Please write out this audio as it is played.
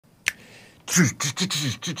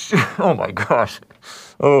Oh my gosh.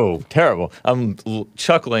 Oh, terrible. I'm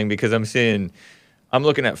chuckling because I'm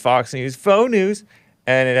looking at Fox News, phone news,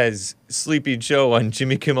 and it has Sleepy Joe on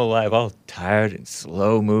Jimmy Kimmel Live, all tired and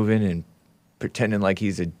slow moving and pretending like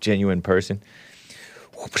he's a genuine person.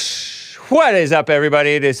 What is up,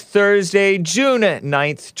 everybody? It is Thursday, June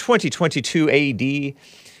 9th, 2022 AD.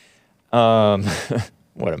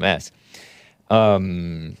 What a mess.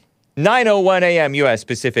 9:01 a.m. U.S.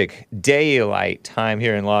 Pacific Daylight Time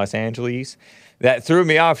here in Los Angeles. That threw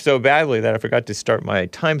me off so badly that I forgot to start my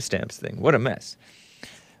timestamps thing. What a mess.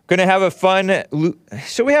 Gonna have a fun...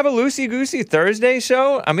 Should we have a loosey-goosey Thursday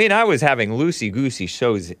show? I mean, I was having loosey-goosey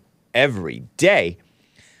shows every day.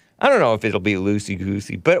 I don't know if it'll be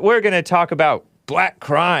loosey-goosey, but we're gonna talk about black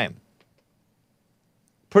crime.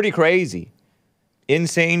 Pretty crazy.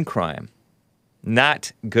 Insane crime.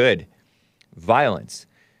 Not good. Violence.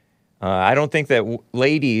 I don't think that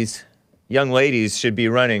young ladies should be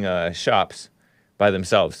running shops by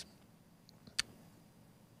themselves.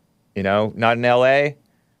 You know, not in L.A.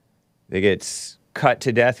 They get cut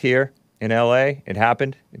to death here in L.A. It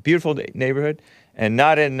happened. A beautiful neighborhood. And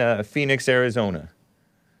not in Phoenix, Arizona.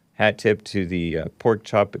 Hat tip to the Pork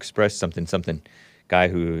Chop Express something guy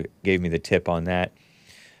who gave me the tip on that.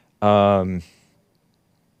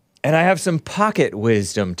 And I have some pocket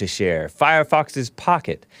wisdom to share. Firefox's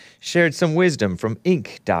Pocket shared some wisdom from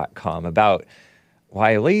Inc.com about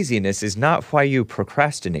why laziness is not why you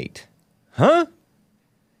procrastinate. Huh?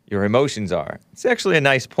 Your emotions are. It's actually a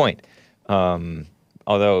nice point.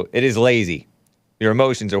 Although it is lazy. Your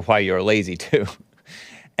emotions are why you're lazy too.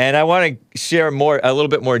 And I want to share a little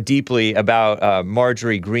bit more deeply about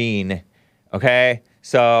Marjorie Greene. Okay?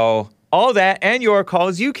 So... all that and your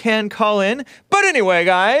calls, you can call in. But anyway,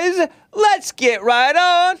 guys, let's get right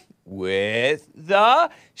on with the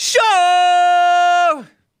show!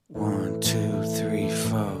 1, 2, 3,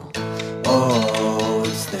 4. Oh,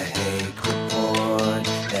 it's the Hake Report.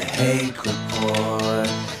 The Hake Report.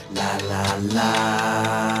 La, la,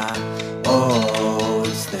 la. Oh,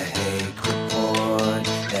 it's the Hake Report.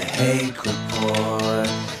 The Hake Report.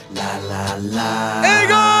 La, la, la. Hey,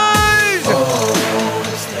 guys! Oh,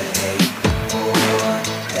 it's the Hake Report.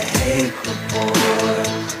 The Hake Report.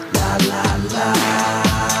 La, la, la.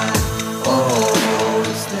 Oh,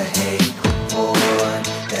 it's the Hake Report.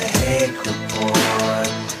 The Hake Report.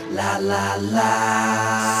 La, la, la.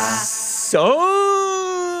 So,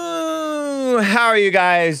 how are you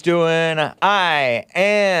guys doing? I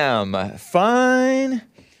am fine.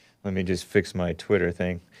 Let me just fix my Twitter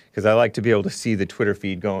thing, because I like to be able to see the Twitter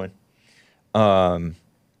feed going. I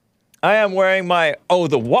am wearing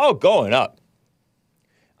the wall going up.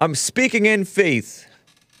 I'm speaking in faith,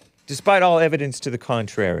 despite all evidence to the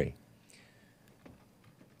contrary.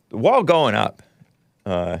 The wall going up.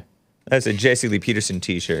 That's a Jesse Lee Peterson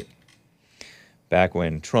t-shirt. Back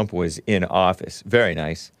when Trump was in office. Very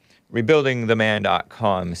nice.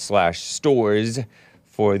 Rebuildingtheman.com/stores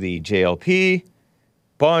for the JLP.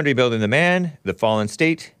 Bond Rebuilding the Man, The Fallen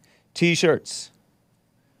State, t-shirts.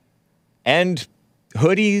 And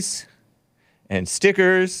hoodies. And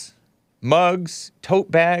stickers, mugs, tote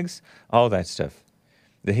bags, all that stuff.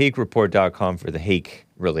 TheHakeReport.com for the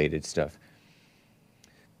Hake-related stuff.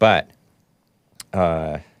 But,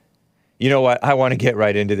 you know what? I want to get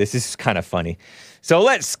right into this. This is kind of funny. So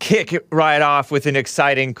let's kick it right off with an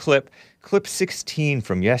exciting clip. Clip 16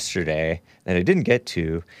 from yesterday that I didn't get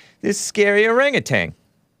to. This scary orangutan.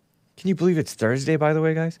 Can you believe it's Thursday, by the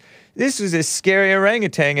way, guys? This was a scary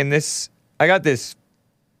orangutan, and I got this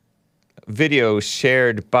video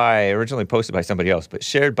originally posted by somebody else, but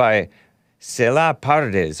shared by Selah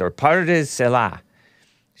Paredes, or Paredes Selah.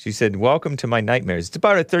 She said, "Welcome to my nightmares." It's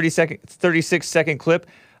about a 36-second clip.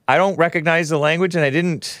 I don't recognize the language, and I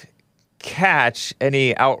didn't catch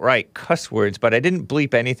any outright cuss words, but I didn't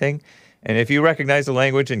bleep anything. And if you recognize the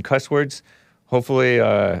language and cuss words, hopefully,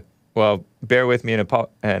 bear with me and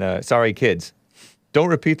sorry, kids. Don't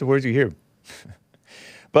repeat the words you hear.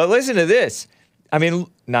 But listen to this. I mean,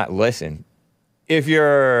 not listen.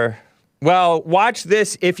 Watch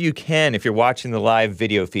this if you can, if you're watching the live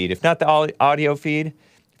video feed. If not the audio feed,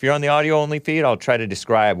 if you're on the audio-only feed, I'll try to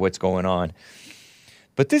describe what's going on.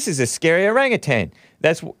 But this is a scary orangutan.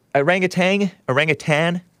 That's orangutan.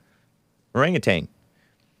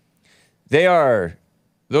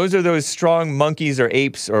 Those are those strong monkeys or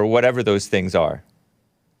apes or whatever those things are.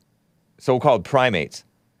 So-called primates.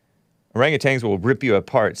 Orangutans will rip you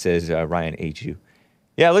apart, says Ryan H.U.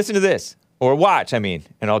 Yeah, listen to this. Or watch, and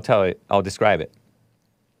I'll describe it.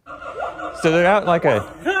 So they're out like a...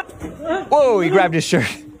 Whoa, he grabbed his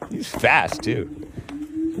shirt. He's fast, too.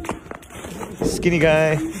 Skinny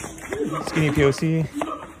guy. Skinny POC.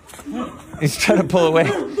 He's trying to pull away.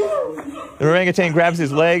 The orangutan grabs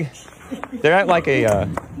his leg. They're at like a,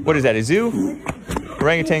 what is that, a zoo?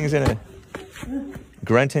 Orangutan's in a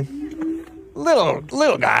grunting.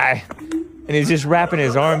 Little guy. And he's just wrapping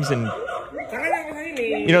his arms and,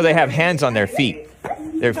 you know, they have hands on their feet.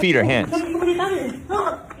 Their feet are hands.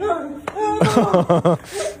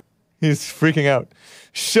 He's freaking out.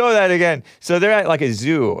 Show that again. So they're at like a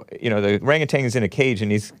zoo. You know, the orangutan is in a cage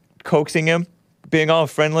and he's coaxing him, being all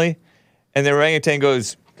friendly. And the orangutan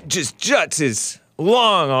goes, just juts his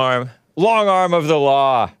long arm of the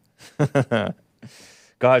law.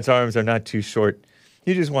 God's arms are not too short.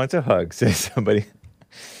 He just wants a hug, says somebody.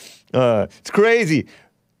 It's crazy.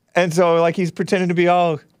 And so, like, he's pretending to be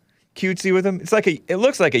all cutesy with him. It's like it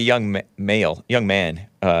looks like a young man,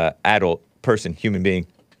 adult person, human being.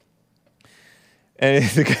 And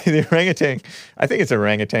the orangutan, I think it's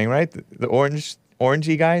orangutan, right? The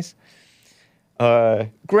orangey guys,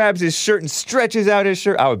 grabs his shirt and stretches out his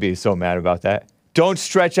shirt. I would be so mad about that. Don't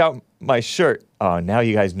stretch out my shirt. Oh, now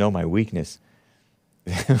you guys know my weakness.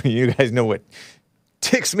 You guys know what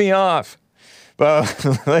ticks me off. But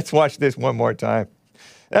let's watch this one more time.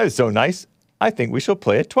 That is so nice. I think we shall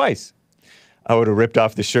play it twice. I would have ripped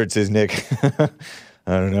off the shirt, says Nick. I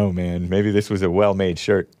don't know, man. Maybe this was a well-made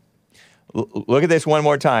shirt. Look at this one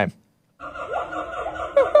more time.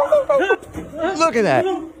 Look at that.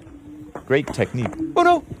 Great technique. Oh,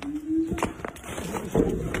 no.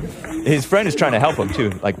 His friend is trying to help him,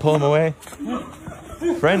 too. Like, pull him away.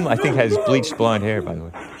 Friend, I think, has bleached blonde hair, by the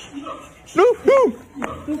way. No, no.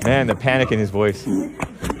 Man, the panic in his voice.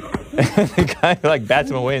 The guy, like, bats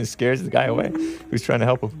him away and scares the guy away who's trying to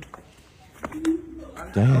help him.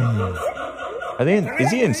 Dang.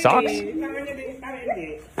 Is he in socks?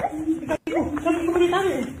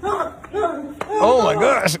 Oh my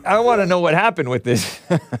gosh, I want to know what happened with this.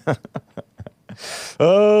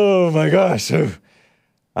 Oh my gosh.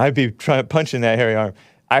 I'd be punching that hairy arm.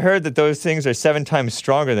 I heard that those things are 7 times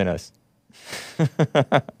stronger than us.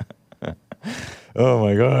 Oh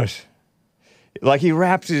my gosh. Like, he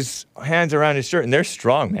wraps his hands around his shirt and they're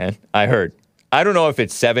strong, man. I heard. I don't know if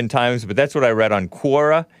it's 7 times, but that's what I read on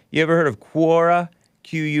Quora. You ever heard of Quora?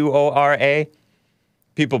 Quora?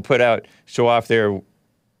 People show off their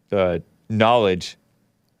knowledge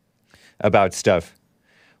about stuff.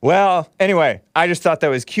 Well, anyway, I just thought that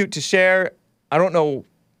was cute to share. I don't know.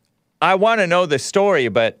 I want to know the story,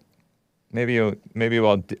 but maybe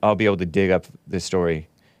I'll be able to dig up the story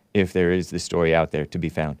if there is the story out there to be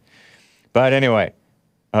found. But anyway,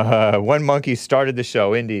 one monkey started the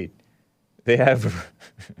show, indeed. They have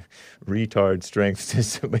retard strength to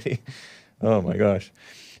somebody. Oh my gosh.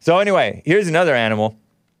 So anyway, here's another animal.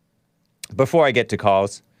 Before I get to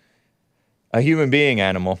calls, a human being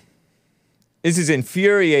animal. This is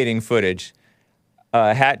infuriating footage.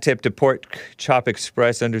 Hat tip to Pork Chop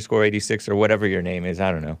Express _86 or whatever your name is.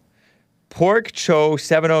 I don't know. Pork Cho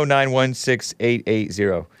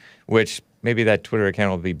 709168880, which maybe that Twitter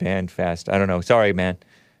account will be banned fast. I don't know. Sorry, man.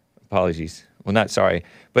 Apologies. Well, not sorry.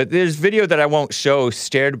 But there's video that I won't show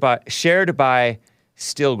shared by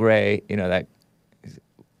Still Gray. You know, that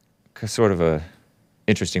sort of a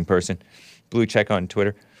interesting person. Blue check on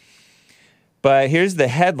Twitter. But here's the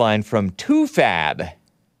headline from 2Fab.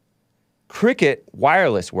 Cricket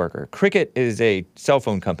wireless worker. Cricket is a cell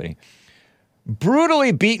phone company.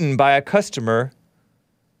 Brutally beaten by a customer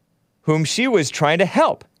whom she was trying to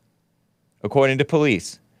help, according to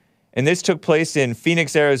police. And this took place in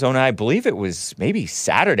Phoenix, Arizona. I believe it was maybe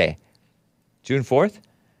Saturday, June 4th.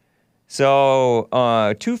 So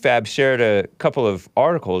 2Fab shared a couple of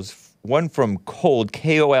articles, one from Cold,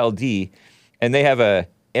 K-O-L-D, and they have a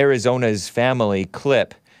Arizona's Family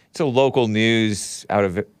clip. It's a local news out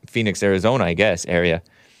of Phoenix, Arizona, I guess, area.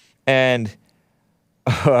 And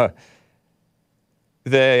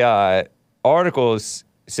the article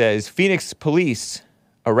says, Phoenix police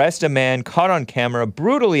arrest a man caught on camera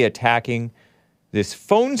brutally attacking this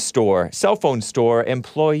cell phone store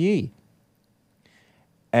employee.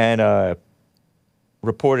 And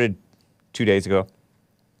reported 2 days ago.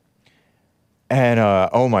 And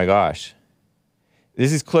oh my gosh.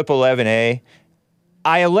 This is clip 11A.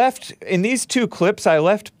 In these 2 clips, I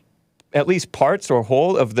left at least parts or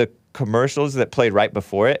whole of the commercials that played right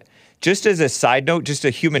before it. Just as a side note, just a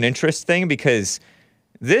human interest thing, because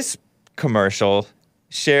this commercial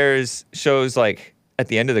shows like at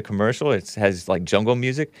the end of the commercial, it has like jungle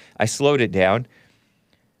music. I slowed it down.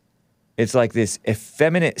 It's like this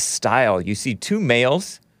effeminate style. You see 2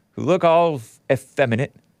 males who look all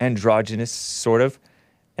effeminate, androgynous, sort of,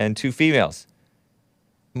 and 2 females.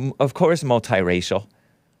 Of course, multiracial.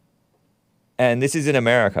 And this is in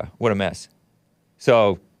America. What a mess.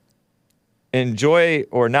 So enjoy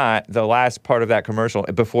or not the last part of that commercial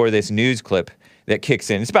before this news clip that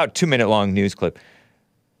kicks in. It's about a 2-minute long news clip.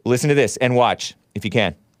 Listen to this and watch if you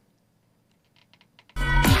can.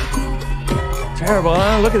 Terrible,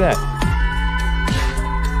 huh? Look at that.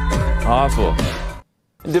 Awful.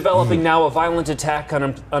 Developing now, a violent attack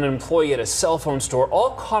on an employee at a cell phone store,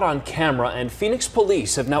 all caught on camera, and Phoenix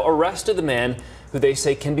police have now arrested the man who they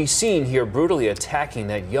say can be seen here brutally attacking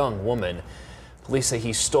that young woman. Police say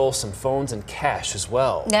he stole some phones and cash as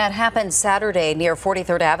well. That happened Saturday near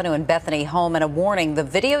 43rd Avenue in Bethany Home. And a warning, the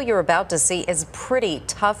video you're about to see is pretty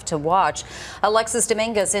tough to watch. Alexis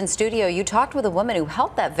Dominguez in studio. You talked with a woman who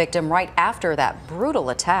helped that victim right after that brutal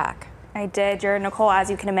attack. I did, Jared. Nicole,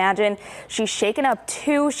 as you can imagine, she's shaken up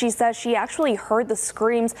too. She says she actually heard the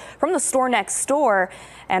screams from the store next door.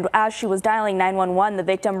 And as she was dialing 911, the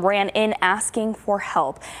victim ran in asking for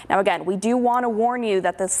help. Now, again, we do want to warn you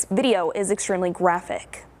that this video is extremely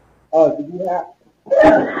graphic.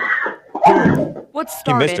 What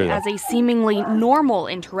started as a seemingly normal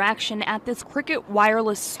interaction at this Cricket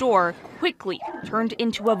Wireless store quickly turned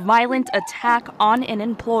into a violent attack on an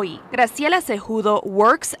employee. Graciela Cejudo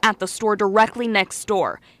works at the store directly next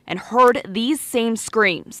door and heard these same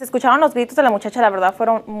screams. You could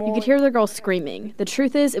hear the girl screaming. The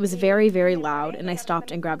truth is, it was very, very loud, and I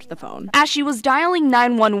stopped and grabbed the phone. As she was dialing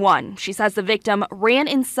 911, she says the victim ran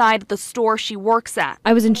inside the store she works at.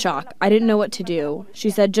 I was in shock. I didn't know what to do.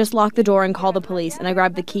 She said, just lock the door and call the police, and I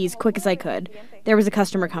grabbed the keys quick as I could. There was a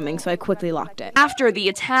customer coming, so I quickly locked it. After the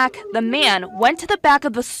attack, the man went to the back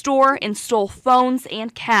of the store and stole phones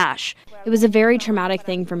and cash. It was a very traumatic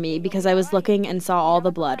thing for me because I was looking and saw all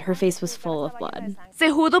the blood. Her face was full of blood.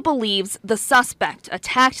 Cejudo believes the suspect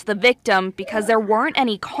attacked the victim because there weren't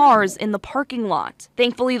any cars in the parking lot.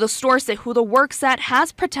 Thankfully, the store Cejudo works at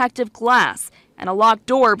has protective glass and a locked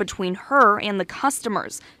door between her and the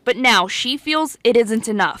customers. But now she feels it isn't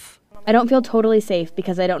enough. I don't feel totally safe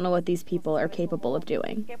because I don't know what these people are capable of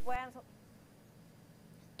doing.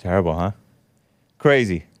 Terrible, huh?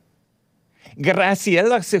 Crazy.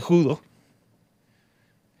 Graciela Cejudo.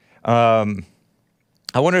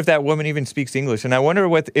 I wonder if that woman even speaks English, and I wonder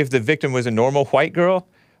if the victim was a normal white girl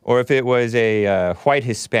or if it was a white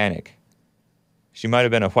Hispanic. She might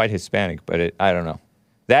have been a white Hispanic, but I don't know.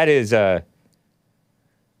 That is, say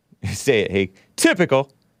it, hey,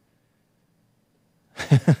 typical.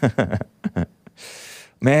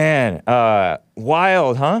 Man,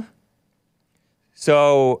 wild, huh?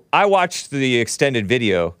 So I watched the extended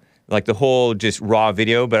video, like the whole just raw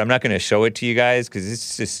video, but I'm not going to show it to you guys because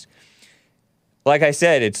it's just, like I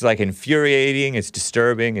said, it's like infuriating, it's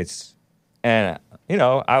disturbing, and you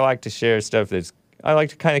know, I like to share stuff I like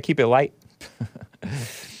to kind of keep it light.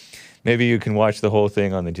 Maybe you can watch the whole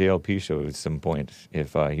thing on the JLP show at some point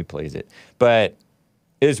if he plays it. But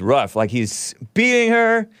it's rough. Like he's beating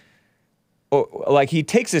her, or like he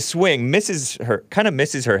takes a swing, kind of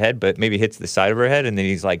misses her head, but maybe hits the side of her head, and then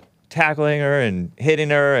he's like tackling her and hitting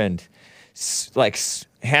her and like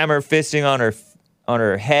hammer fisting on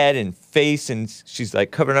her head and face, and she's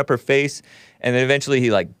like covering up her face, and then eventually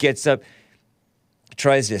he like gets up,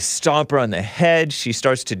 tries to stomp her on the head. She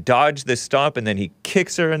starts to dodge the stomp, and then he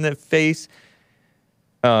kicks her in the face.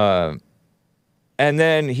 And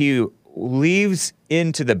then he leaves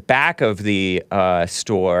into the back of the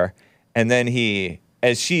store, and then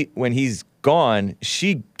when he's gone,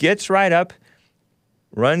 she gets right up,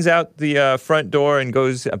 runs out the front door, and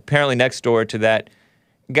goes apparently next door to that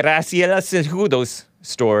Graciela Cejudo's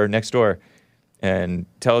store next door, and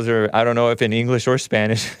tells her, I don't know if in English or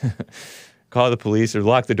Spanish, call the police or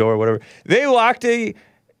lock the door or whatever. They locked a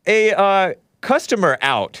customer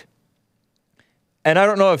out. And I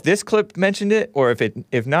don't know if this clip mentioned it or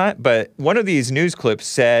if not, but one of these news clips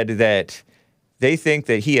said that they think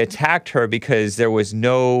that he attacked her because there was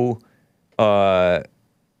no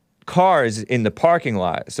cars in the parking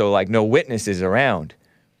lot. So like no witnesses around.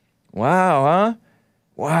 Wow, huh?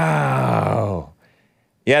 Wow.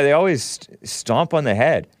 Yeah, they always stomp on the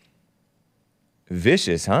head.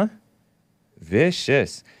 Vicious, huh?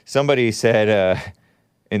 Vicious. Somebody said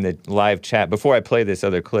in the live chat, before I play this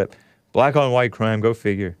other clip, black on white crime, go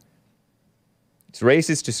figure. It's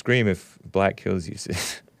racist to scream if black kills you.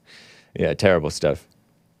 Yeah, terrible stuff.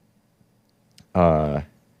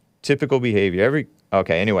 Typical behavior.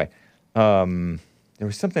 Okay, anyway. There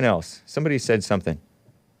was something else. Somebody said something.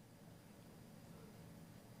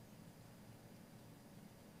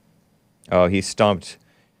 Oh, he stopped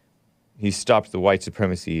the white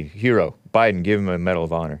supremacy hero. Biden, give him a Medal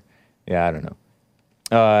of Honor. Yeah, I don't know.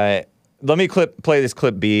 Let me play this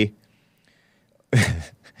clip B.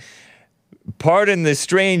 Pardon the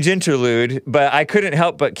strange interlude, but I couldn't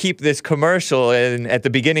help but keep this commercial at the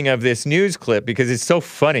beginning of this news clip because it's so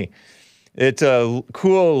funny. It's a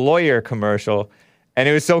cool lawyer commercial, and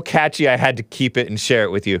it was so catchy I had to keep it and share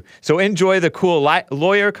it with you. So enjoy the cool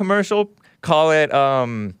lawyer commercial, call it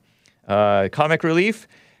comic relief,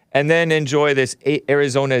 and then enjoy this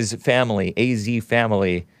Arizona's family, AZ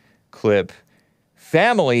family clip.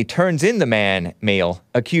 Family turns in the male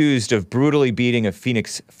accused of brutally beating a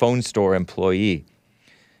Phoenix phone store employee.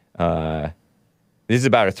 This is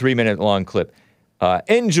about a 3-minute long clip.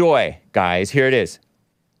 Enjoy, guys. Here it is.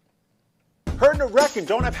 Hurt in a wreck and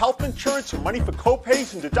don't have health insurance or money for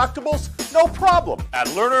co-pays and deductibles? No problem. At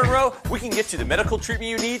Lerner & Rowe, we can get you the medical treatment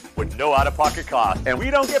you need with no out-of-pocket cost. And we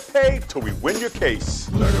don't get paid till we win your case.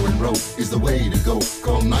 Lerner & Rowe is the way to go.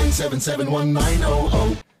 Call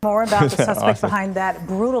 977-1900. More about the suspect awesome. Behind that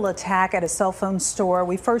brutal attack at a cell phone store.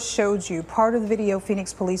 We first showed you part of the video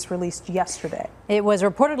Phoenix police released yesterday. It was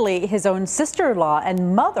reportedly his own sister-in-law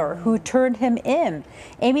and mother who turned him in.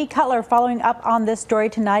 Amy Cutler following up on this story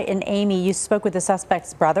tonight. And Amy, you spoke with the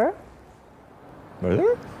suspect's brother?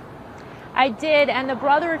 Brother? I did, and the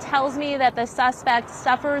brother tells me that the suspect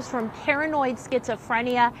suffers from paranoid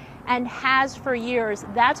schizophrenia and has for years.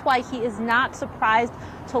 That's why he is not surprised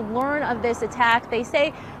to learn of this attack. They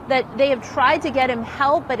say that they have tried to get him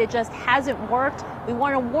help, but it just hasn't worked. We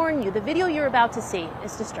want to warn you, the video you're about to see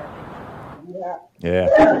is disturbing. Yeah.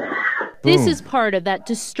 This is part of that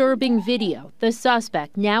disturbing video. The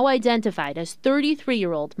suspect, now identified as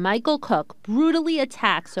 33-year-old Michael Cook, brutally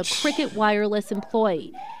attacks a Cricket Wireless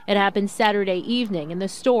employee. It happened Saturday evening in the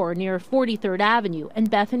store near 43rd Avenue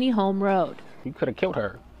and Bethany Home Road. You could have killed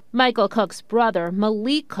her. Michael Cook's brother,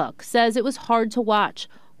 Malik Cook, says it was hard to watch.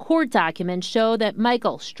 Court documents show that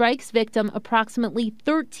Michael strikes victim approximately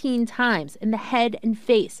 13 times in the head and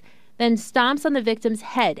face, then stomps on the victim's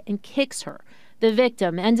head and kicks her. The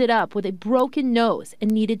victim ended up with a broken nose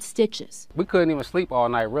and needed stitches. We couldn't even sleep all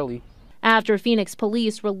night, really. After Phoenix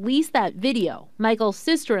police released that video, Michael's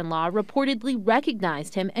sister-in-law reportedly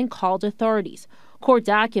recognized him and called authorities. Court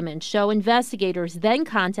documents show investigators then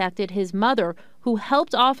contacted his mother, who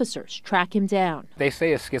helped officers track him down. They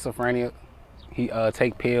say it's schizophrenia. He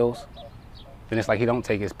take pills. Then it's like he don't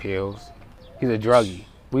take his pills. He's a druggie.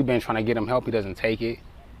 We've been trying to get him help. He doesn't take it.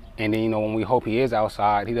 And then, when we hope he is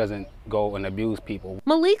outside, he doesn't go and abuse people.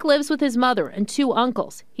 Malik lives with his mother and 2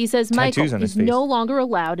 uncles. He says Michael is no longer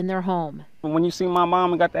allowed in their home. When you see my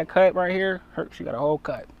mom and got that cut right here, she got a whole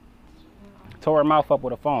cut. Tore her mouth up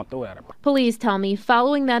with a phone, threw it at her. Police tell me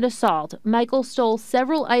following that assault, Michael stole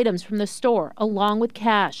several items from the store along with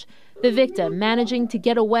cash. The victim managing to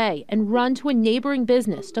get away and run to a neighboring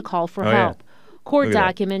business to call for help. Yeah. Court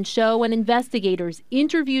documents show when investigators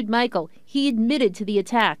interviewed Michael, he admitted to the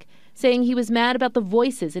attack, saying he was mad about the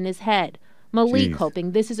voices in his head. Malik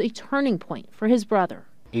hoping this is a turning point for his brother.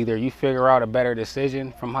 Either you figure out a better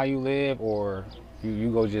decision from how you live, or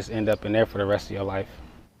you go just end up in there for the rest of your life.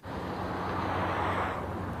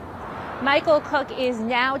 Michael Cook is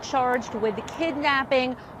now charged with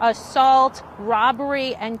kidnapping, assault,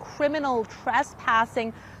 robbery, and criminal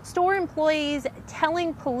trespassing. Store employees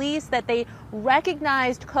telling police that they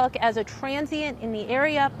recognized Cook as a transient in the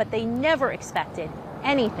area, but they never expected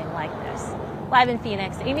anything like this. Live in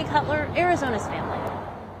Phoenix, Amy Cutler, Arizona's family.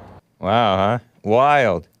 Wow, huh?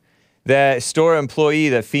 Wild. That store employee,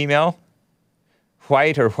 the female,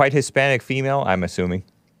 white Hispanic female, I'm assuming,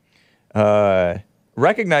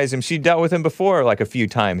 recognized him. She dealt with him before, like a few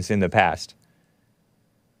times in the past.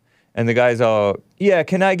 And the guy's all, yeah,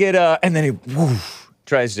 can I get a... And then he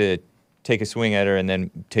tries to take a swing at her and then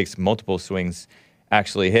takes multiple swings,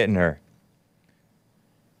 actually hitting her.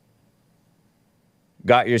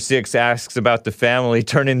 Got your 6, asks about the family,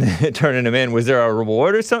 turning them in. Was there a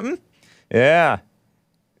reward or something? Yeah.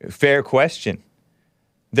 Fair question.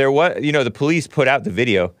 There was, the police put out the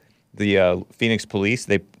video. The Phoenix police,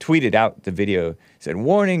 they tweeted out the video. Said,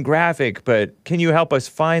 warning graphic, but can you help us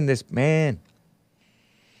find this man?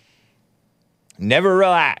 Never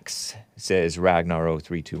relax, says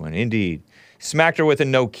Ragnar0321. Indeed. Smacked her with a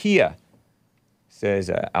Nokia, says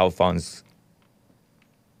Alphonse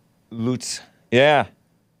Lutz. Yeah.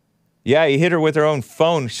 Yeah, he hit her with her own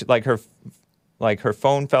phone. Her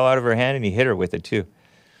phone fell out of her hand and he hit her with it too.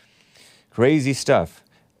 Crazy stuff.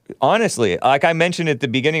 Honestly, like I mentioned at the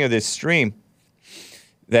beginning of this stream,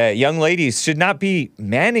 that young ladies should not be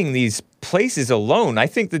manning these places alone. I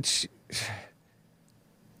think that...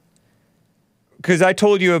 Because I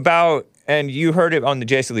told you about, and you heard it on the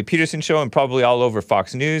Jason Lee Peterson show and probably all over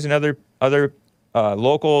Fox News and other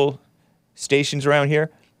local stations around here.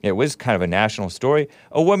 It was kind of a national story.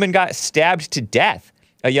 A woman got stabbed to death,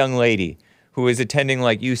 a young lady, who was attending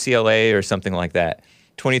like UCLA or something like that.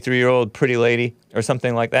 23-year-old pretty lady or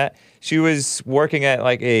something like that. She was working at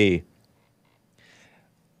like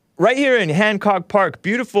right here in Hancock Park,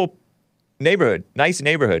 beautiful neighborhood, nice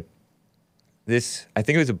neighborhood. I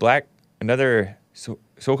think it was another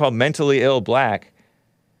so-called mentally ill black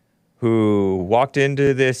who walked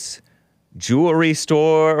into this jewelry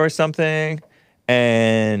store or something,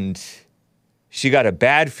 and she got a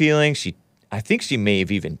bad feeling. I think she may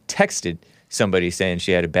have even texted somebody saying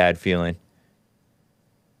she had a bad feeling.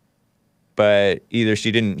 But either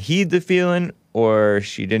she didn't heed the feeling or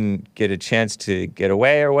she didn't get a chance to get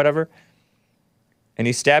away or whatever. And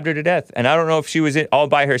he stabbed her to death. And I don't know if she was all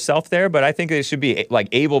by herself there, but I think it should be like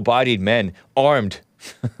able-bodied men, armed,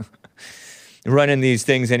 running these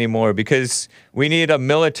things anymore, because we need a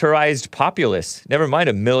militarized populace. Never mind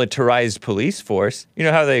a militarized police force. You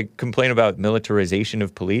know how they complain about militarization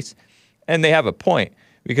of police? And they have a point,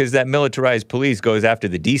 because that militarized police goes after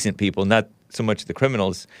the decent people, not so much the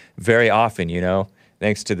criminals, very often,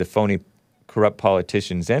 thanks to the phony, corrupt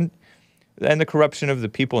politicians and the corruption of the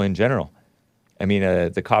people in general. I mean,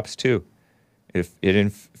 the cops too. It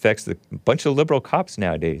infects a bunch of liberal cops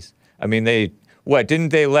nowadays. I mean, didn't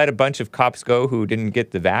they let a bunch of cops go who didn't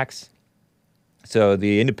get the vax? So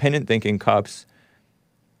the independent thinking cops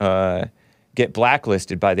get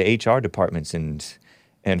blacklisted by the HR departments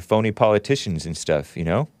and phony politicians and stuff,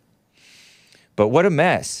 But what a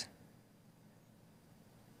mess.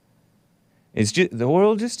 The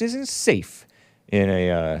world just isn't safe in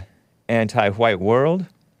a anti-white world.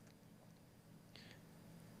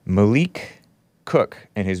 Malik Cook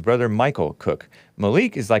and his brother Michael Cook.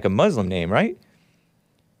 Malik is like a Muslim name, right?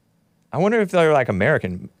 I wonder if they're like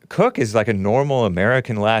American. Cook is like a normal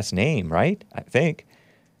American last name, right? I think.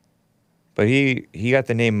 But he got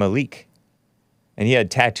the name Malik. And he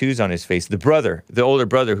had tattoos on his face. The older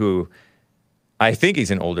brother who, I think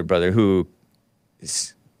he's an older brother, who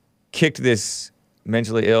kicked this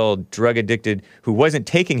mentally ill, drug-addicted, who wasn't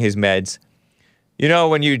taking his meds.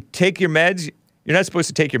 When you take your meds, you're not supposed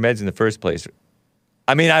to take your meds in the first place.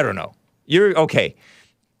 I mean, I don't know. You're okay.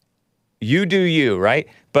 You do you, right?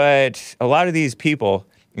 But a lot of these people,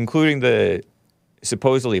 including the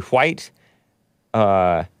supposedly white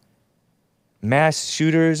mass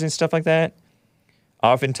shooters and stuff like that,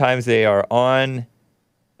 oftentimes they are on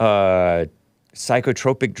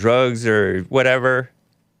psychotropic drugs or whatever,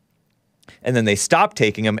 and then they stop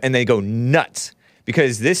taking them and they go nuts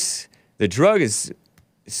because the drug is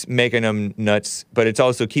making them nuts, but it's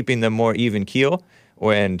also keeping them more even keel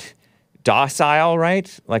and docile,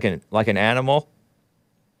 right? Like an animal,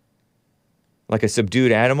 like a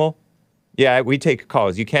subdued animal. Yeah, we take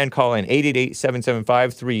calls. You can call in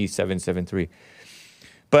 888-775-3773.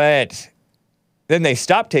 But then they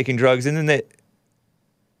stop taking drugs, and then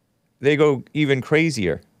they go even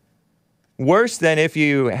crazier. Worse than if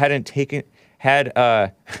you hadn't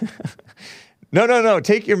No,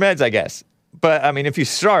 take your meds, I guess. But, I mean, if you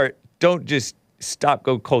start, don't just stop,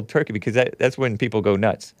 go cold turkey, because that's when people go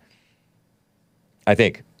nuts. I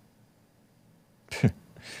think.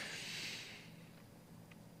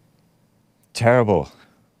 Terrible.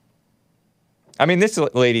 I mean, this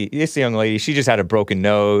young lady, she just had a broken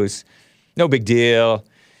nose. No big deal.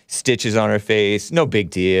 Stitches on her face. No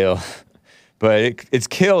big deal. But it's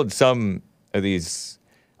killed some of these,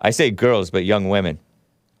 I say girls, but young women.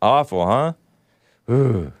 Awful, huh?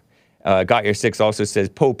 Ooh. Got Your Six also says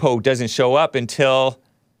Po doesn't show up until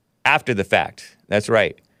after the fact. That's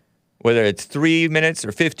right. Whether it's 3 minutes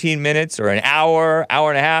or 15 minutes or an hour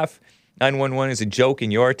and a half, 911 is a joke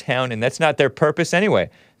in your town, and that's not their purpose anyway.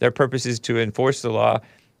 Their purpose is to enforce the law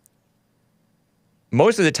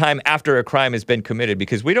most of the time after a crime has been committed,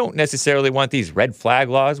 because we don't necessarily want these red flag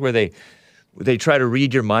laws where they try to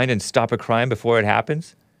read your mind and stop a crime before it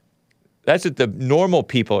happens. That's what the normal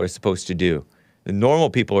people are supposed to do. The normal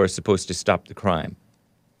people are supposed to stop the crime.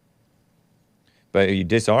 But you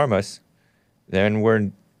disarm us, then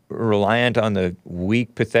we're reliant on the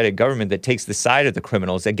weak, pathetic government that takes the side of the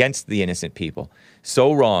criminals against the innocent people.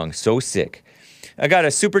 So wrong, so sick. I got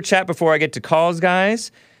a super chat before I get to calls,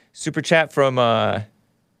 guys. Super chat from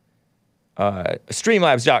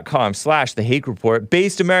streamlabs.com/The Hake Report.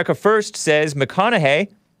 Based America First says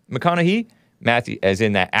McConaughey, Matthew, as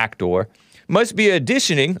in that actor, must be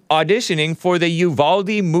auditioning for the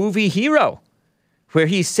Uvalde movie Hero, where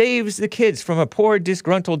he saves the kids from a poor,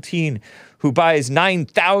 disgruntled teen who buys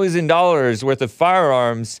 $9,000 worth of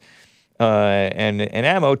firearms and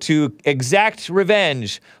ammo to exact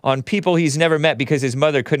revenge on people he's never met because his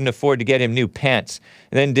mother couldn't afford to get him new pants,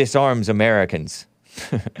 and then disarms Americans.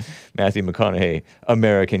 Matthew McConaughey,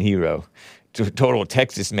 American hero. total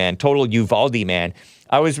Texas man, total Uvalde man.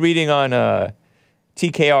 I was reading on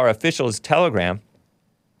TKR official's Telegram,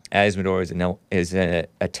 Amador is a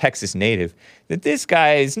Texas native, that this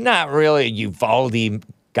guy is not really a Uvalde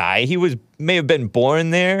guy. He may have been born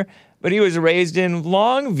there, but he was raised in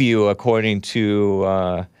Longview, according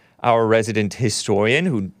to our resident historian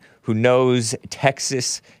who knows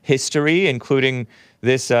Texas history, including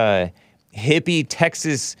this hippie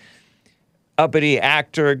Texas uppity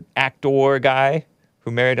actor guy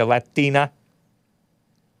who married a Latina.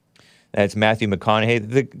 That's Matthew McConaughey,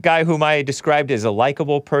 the guy whom I described as a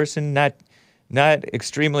likable person, not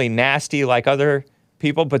extremely nasty like other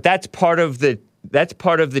people, but that's part of the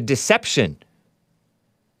deception,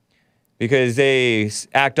 because they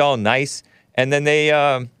act all nice and then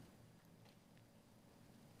they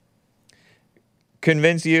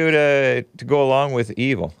convince you to go along with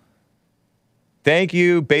evil. Thank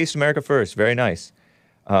you, Based America First. Very nice.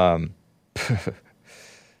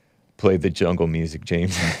 Play the jungle music,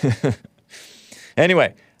 James.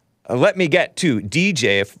 Anyway, let me get to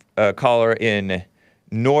DJ, a caller in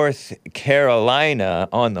North Carolina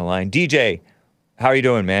on the line. DJ, how are you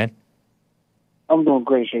doing, man? I'm doing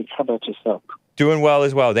great, Jake. How about yourself? Doing well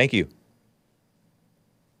as well. Thank you.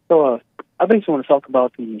 So, I basically want to talk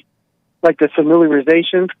about the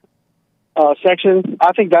familiarization section.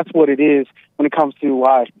 I think that's what it is when it comes to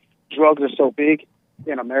why drugs are so big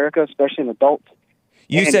in America, especially in adults.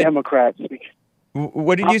 You and said Democrats.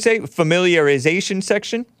 What did you say? Familiarization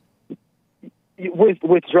section?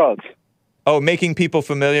 With drugs. Oh, making people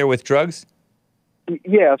familiar with drugs?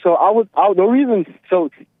 Yeah, so the reason,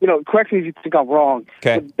 correct me if you think I'm wrong.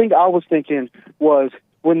 Okay. The thing I was thinking was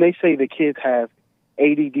when they say the kids have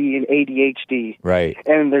ADD and ADHD. Right.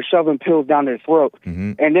 And they're shoving pills down their throat.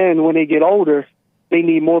 Mm-hmm. And then when they get older, they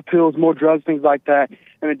need more pills, more drugs, things like that.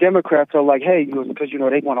 And the Democrats are like, hey, because,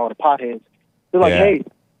 they want all the potheads. They're like, hey,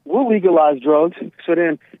 we'll legalize drugs. So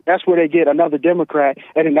then that's where they get another Democrat.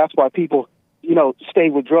 And then that's why people, stay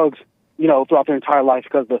with drugs, throughout their entire life,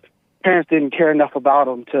 because the parents didn't care enough about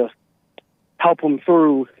them to help them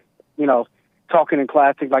through, talking in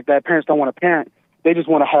class, things like that. Parents don't want to parent. They just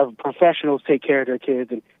want to have professionals take care of their kids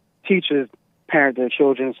and teachers parent their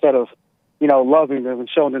children instead of, loving them and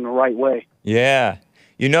showing them the right way. Yeah.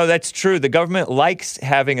 That's true. The government likes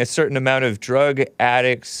having a certain amount of drug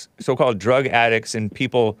addicts, so-called drug addicts, and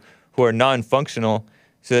people who are non-functional,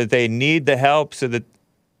 so that they need the help, so that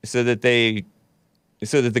the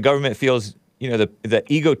government feels, the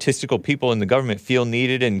egotistical people in the government feel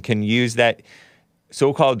needed and can use that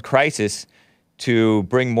so-called crisis to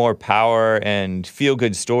bring more power and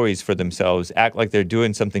feel-good stories for themselves, act like they're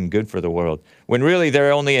doing something good for the world, when really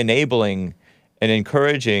they're only enabling and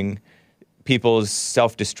encouraging people's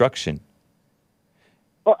self-destruction.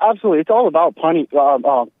 Well, absolutely. It's all about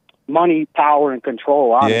money, power, and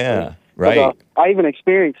control, honestly. Yeah, right. I even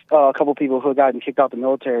experienced a couple people who had gotten kicked out the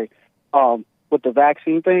military with the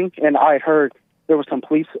vaccine thing, and I heard there were some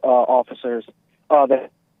police officers that...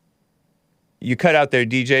 You cut out there,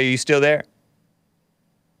 DJ. Are you still there?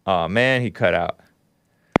 Oh, man, he cut out.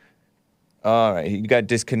 All right, he got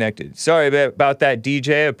disconnected. Sorry about that,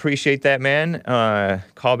 DJ. Appreciate that, man.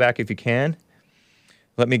 Call back if you can.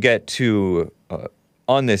 Let me get to,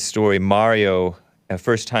 on this story, Mario, a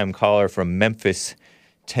first-time caller from Memphis,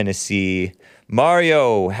 Tennessee.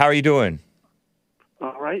 Mario, how are you doing?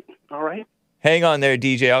 All right. Hang on there,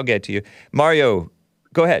 DJ. I'll get to you. Mario,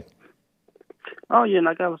 go ahead. Oh, yeah,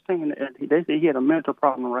 like I was saying, they say he had a mental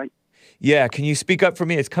problem, right? Yeah, can you speak up for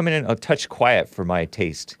me? It's coming in a touch quiet for my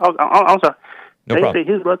taste. Oh, I'm sorry. No problem.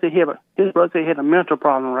 Say his brother he had a mental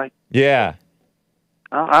problem, right? Yeah.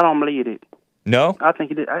 I don't believe it. No? I think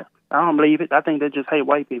he did. I don't believe it. I think they just hate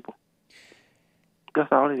white people.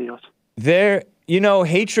 That's all it is.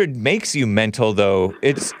 Hatred makes you mental, though.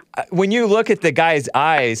 It's when you look at the guy's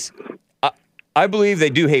eyes, I believe they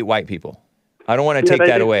do hate white people. I don't want to take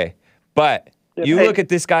that away. But you look at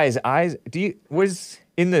this guy's eyes.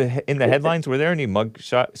 In the headlines, were there any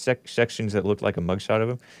mugshot sections that looked like a mugshot of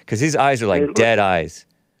him? Because his eyes are like dead eyes.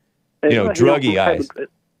 Druggy eyes.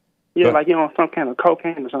 Like some kind of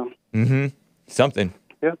cocaine or something. Mm-hmm. Something.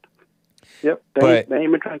 Yep. They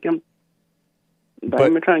ain't been trying to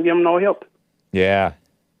give him no help. Yeah.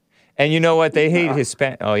 And you know what? They hate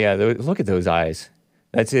Hispanic. Oh yeah. Look at those eyes.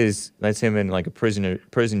 That's him in like a prison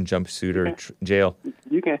jumpsuit or jail.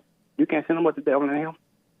 You can't send him with the devil in him.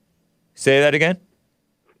 Say that again.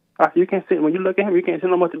 You can't see when you look at him. You can't see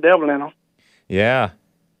no much the devil in him. Yeah.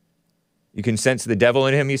 You can sense the devil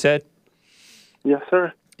in him. You said. Yes,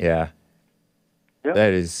 sir. Yeah. Yep.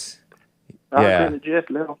 That is. I agree with Jeff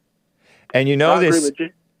Little. And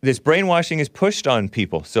this brainwashing is pushed on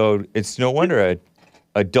people. So it's no wonder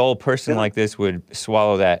a dull person like this would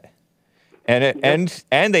swallow that. And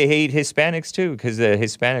and they hate Hispanics too, because the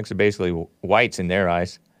Hispanics are basically whites in their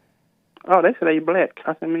eyes. Oh, they said they black.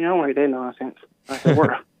 I said, man, I don't hate that nonsense. I said,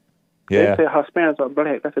 where? Yeah. They said Hispanics are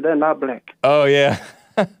black. I said, they're not black. Oh, yeah.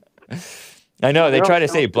 I know. They try to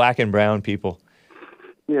say black and brown people.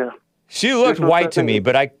 Yeah. She looked white to me,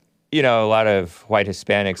 but a lot of white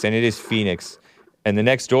Hispanics, and it is Phoenix. And the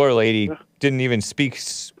next door lady didn't even speak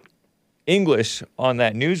English on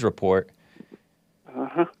that news report.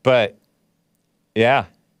 Uh-huh. But, yeah,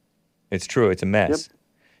 it's true. It's a mess. Yep.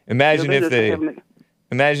 Imagine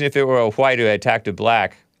if it were a white who attacked a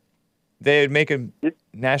black. They'd make a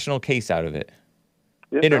national case out of it.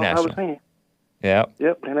 Yep, International. I was saying. Yeah.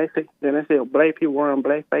 Yep. And they say black people wearing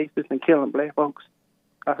black faces and killing black folks.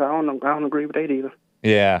 I said, I don't agree with that either.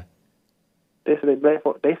 Yeah. They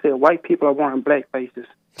said white people are wearing black faces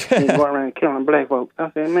and go around killing black folks.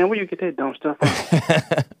 I said, man, where you get that dumb stuff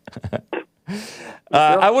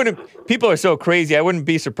from? People are so crazy. I wouldn't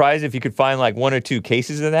be surprised if you could find like 1 or 2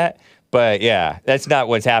 cases of that. But yeah, that's not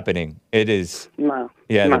what's happening. It is. No.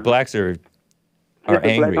 Yeah, no. the blacks are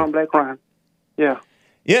angry. Black on black crime. Yeah.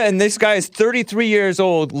 Yeah, and this guy is 33 years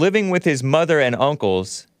old, living with his mother and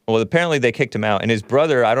uncles. Well, apparently they kicked him out. And his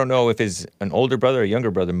brother, I don't know if he's an older brother or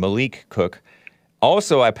younger brother, Malik Cook,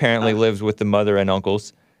 also apparently lives with the mother and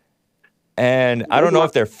uncles. And I don't know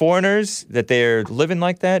if they're foreigners that they're living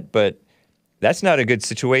like that, but that's not a good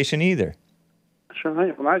situation either. Sure.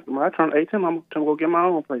 When I turn 18, I'm going to go get my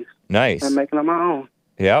own place. Nice. And making it my own.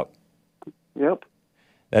 Yep. Yep.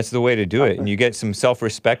 That's the way to do it. And you get some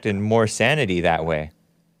self-respect and more sanity that way.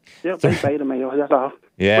 Yep, they beta males, that's all.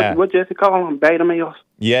 Yeah. What Jesse call them, beta males?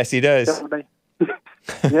 Yes, he does. That's what they...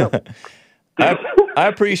 Yep. I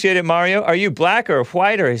appreciate it, Mario. Are you black or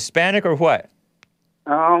white or Hispanic or what?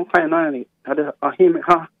 I don't claim none of it.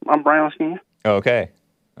 I'm brown skin. Okay.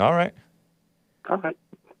 All right. All right.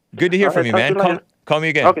 Good to hear from you, man. Call me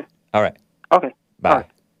again. Okay. All right. Okay. Bye. All right.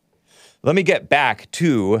 Let me get back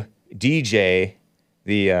to DJ,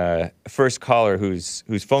 the first caller whose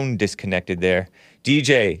phone disconnected there.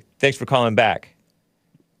 DJ, thanks for calling back.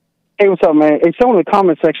 Hey, what's up, man? Hey, someone in the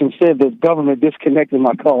comment section said the government disconnected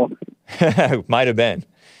my call. Might have been.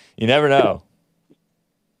 You never know.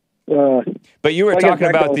 But you were talking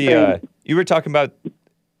about the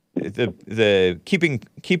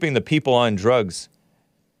keeping the people on drugs.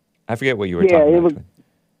 I forget what you were talking about.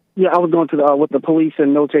 I was going to with the police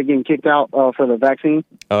and military getting kicked out for the vaccine.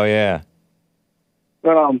 Oh yeah.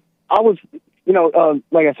 But I was,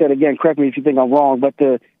 like I said again, correct me if you think I'm wrong. But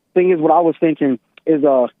the thing is, what I was thinking is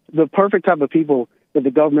the perfect type of people that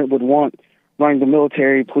the government would want running the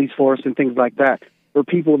military, police force, and things like that are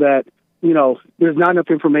people that, there's not enough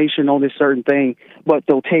information on this certain thing, but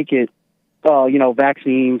they'll take it,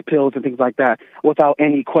 vaccines, pills, and things like that without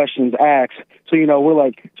any questions asked. So,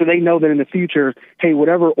 so they know that in the future, hey,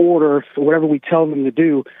 whatever order, or whatever we tell them to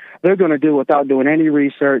do, they're going to do without doing any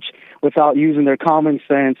research, without using their common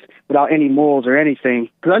sense, without any morals or anything.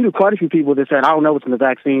 Because I knew quite a few people that said, I don't know what's in the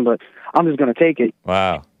vaccine, but I'm just going to take it.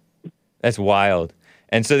 Wow. That's wild.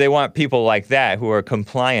 And so they want people like that who are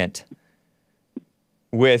compliant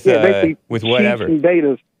with whatever. And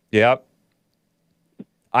betas. Yep.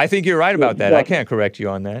 I think you're right about that. I can't correct you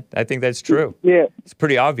on that. I think that's true. Yeah. It's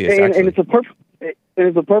pretty obvious, and actually. it's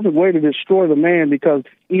a perfect way to destroy the man, because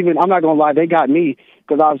even, I'm not going to lie, they got me,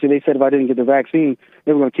 because obviously they said if I didn't get the vaccine,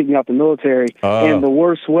 they were going to kick me out the military. Oh. And the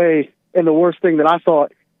worst thing that I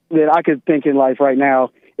thought that I could think in life right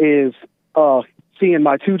now is seeing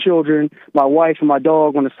my 2 children, my wife and my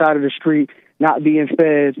dog on the side of the street, not being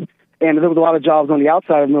fed. And there was a lot of jobs on the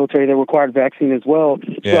outside of the military that required vaccine as well.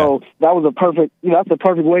 Yeah. So that was that's a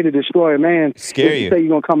perfect way to destroy a man. Scare you. Say you're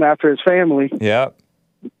going to come after his family. Yep.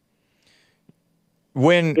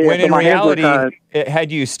 When in reality,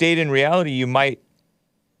 had you stayed in reality, it might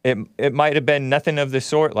have been nothing of the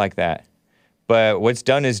sort like that. But what's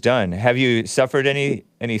done is done. Have you suffered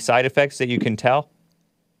any side effects that you can tell?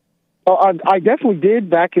 I definitely did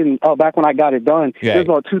back when I got it done. Yeah. It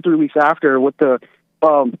was about 2-3 weeks after with the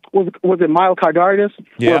was it myocarditis?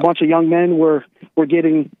 Yeah. Where a bunch of young men were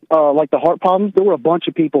getting like the heart problems. There were a bunch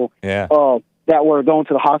of people that were going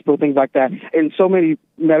to the hospital, things like that. And so many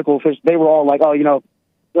medical officials, they were all like,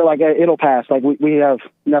 they're like, it'll pass. Like we have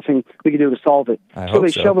nothing we can do to solve it. So they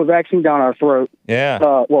shove a vaccine down our throat. Yeah.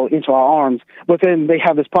 Into our arms. But then they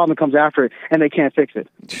have this problem that comes after it, and they can't fix it.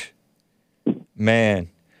 Man.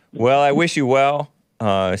 Well, I wish you well.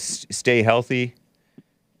 Stay healthy.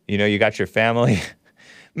 You got your family.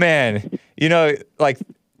 Man, like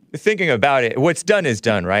thinking about it, what's done is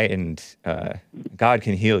done, right? And God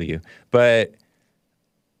can heal you. But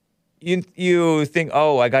you think,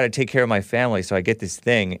 oh, I got to take care of my family, so I get this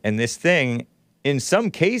thing. And this thing, in some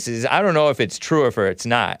cases, I don't know if it's true or if it's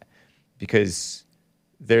not, because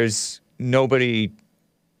there's nobody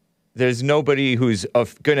who's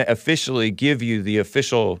going to officially give you the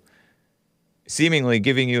official, seemingly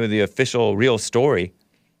giving you the official real story.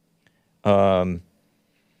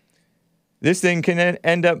 This thing can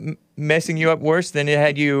end up messing you up worse than it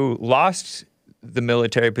had you lost the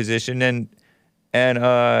military position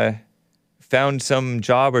and found some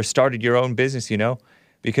job or started your own business,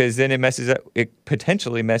 because then it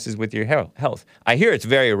potentially messes with your health. I hear it's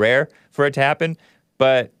very rare for it to happen,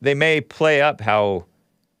 but they may play up how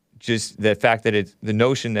just the fact that it's the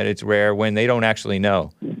notion that it's rare when they don't actually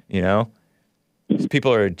know,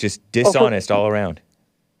 People are just dishonest all around.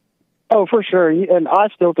 Oh, for sure. And I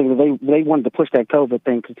still think that they wanted to push that COVID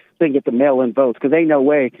thing because they can get the mail-in votes, because they know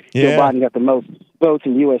way Joe Biden got the most votes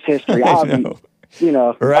in U.S. history. I'll be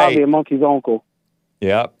a monkey's uncle.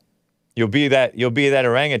 Yep. You'll be that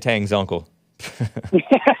orangutan's uncle.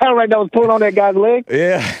 Right, that was pulling on that guy's leg?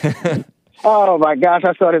 Yeah. Oh, my gosh.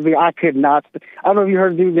 I saw that video. I could not. I don't know if you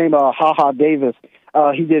heard a dude named Ha Davis.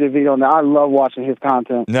 He did a video on that. I love watching his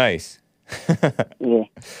content. Nice. Yeah.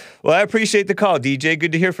 Well, I appreciate the call, DJ.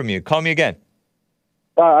 Good to hear from you. Call me again.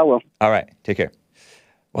 I will. All right. Take care.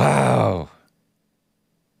 Wow.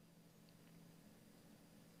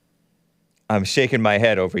 I'm shaking my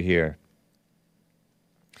head over here.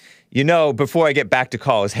 Before I get back to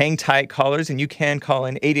calls, hang tight, callers, and you can call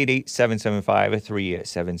in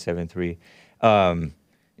 888-775-3773.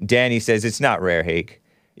 Danny says it's not rare, Hake.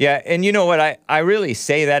 Yeah, and you know what? I really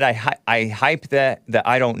say that. I hype the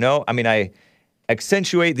I don't know. I mean, I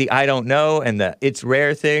accentuate the I don't know and the it's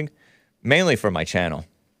rare thing, mainly for my channel.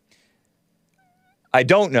 I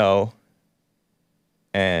don't know.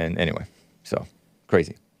 And anyway, so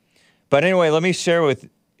crazy. But anyway, let me share with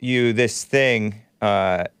you this thing.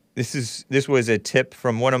 This was a tip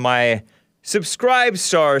from one of my Subscribe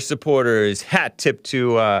Star supporters. Hat tip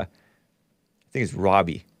to I think it's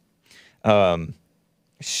Robbie.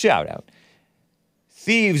 Shout out.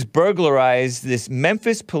 Thieves burglarized this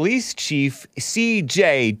Memphis police chief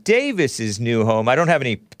C.J. Davis's new home. I don't have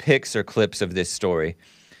any pics or clips of this story.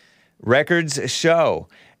 Records show.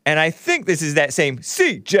 And I think this is that same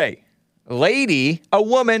C.J. lady, a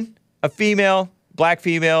woman, a female, black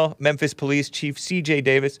female, Memphis police chief C.J.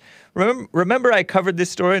 Davis. Remember I covered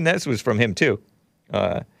this story, and this was from him too.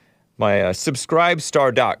 My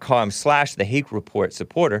subscribestar.com/The Hake Report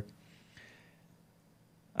supporter.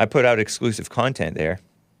 I put out exclusive content there.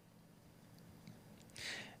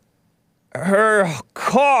 Her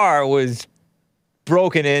car was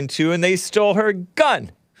broken into and they stole her gun.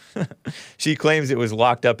 She claims it was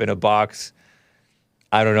locked up in a box.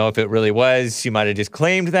 I don't know if it really was. She might have just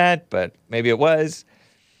claimed that, but maybe it was.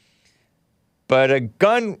 But a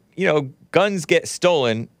gun, guns get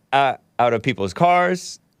stolen out of people's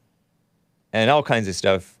cars and all kinds of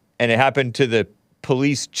stuff. And it happened to the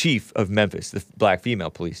police chief of Memphis, the black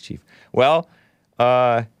female police chief. Well,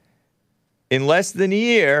 in less than a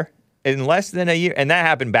year, and that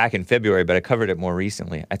happened back in February, but I covered it more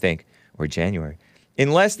recently, I think, or January.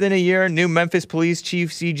 In less than a year, new Memphis police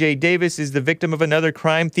chief C.J. Davis is the victim of another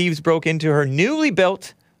crime. Thieves broke into her newly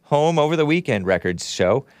built home over the weekend, records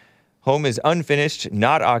show. Home is unfinished,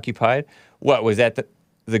 not occupied. What, was that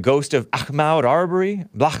the ghost of Ahmaud Arbery?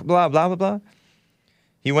 Blah, blah, blah, blah, blah.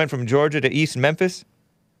 He went from Georgia to East Memphis.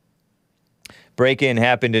 Break-in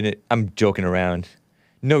happened in it. I'm joking around.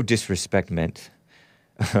 No disrespect meant.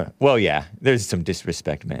 Well, yeah, there's some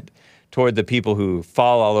disrespect meant toward the people who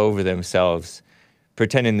fall all over themselves,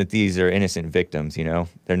 pretending that these are innocent victims,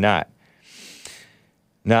 They're not.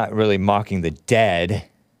 Not really mocking the dead,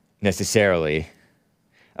 necessarily.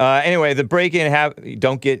 Anyway, the break-in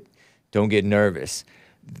don't get nervous.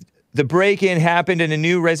 The break-in happened in a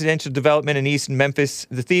new residential development in East Memphis.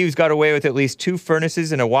 The thieves got away with at least 2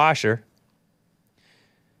 furnaces and a washer.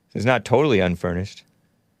 It's not totally unfurnished.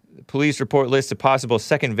 The police report lists a possible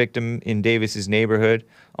second victim in Davis's neighborhood.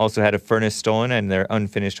 Also had a furnace stolen and their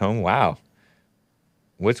unfinished home. Wow.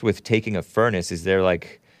 What's with taking a furnace? Is there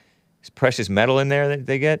precious metal in there that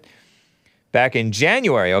they get? Back in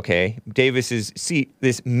January,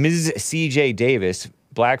 this Ms. C.J. Davis,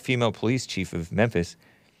 black female police chief of Memphis,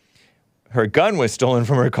 her gun was stolen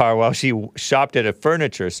from her car while she shopped at a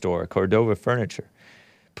furniture store, Cordova Furniture.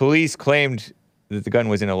 Police claimed that the gun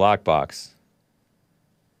was in a lockbox.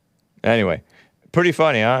 Anyway, pretty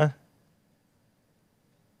funny, huh?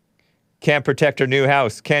 Can't even protect her new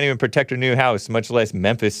house, much less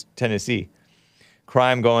Memphis, Tennessee.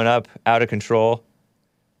 Crime going up, out of control.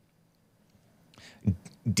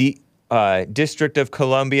 District of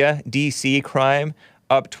Columbia, D.C. crime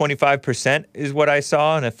up 25% is what I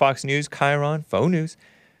saw on a Fox News, Chiron, phone news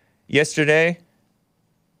yesterday.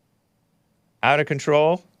 Out of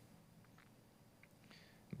control.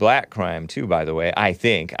 Black crime, too, by the way, I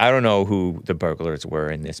think. I don't know who the burglars were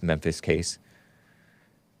in this Memphis case.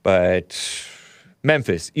 But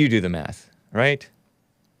Memphis, you do the math, right?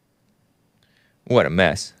 What a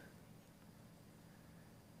mess.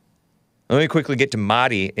 Let me quickly get to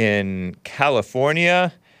Marty in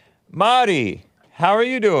California. Marty, how are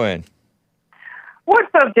you doing?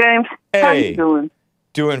 What's up, James? Hey. How you doing?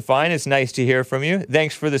 Doing fine. It's nice to hear from you.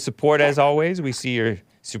 Thanks for the support, as always. We see your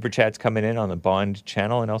super chats coming in on the Bond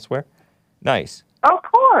channel and elsewhere. Nice. Of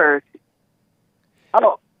course.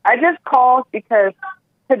 Oh, I just called because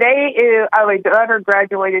today my daughter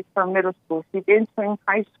graduated from middle school. She's entering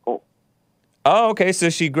high school. Oh, okay.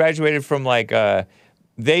 So she graduated from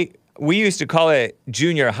we used to call it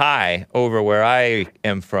junior high over where I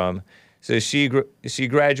am from. So she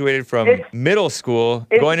graduated from middle school,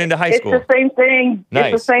 going into high school. It's the same thing.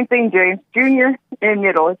 Nice. It's the same thing, James. Junior and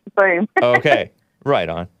middle. It's the same. Okay. Right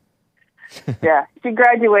on. Yeah. She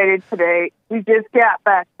graduated today. We just got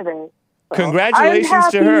back today. So Congratulations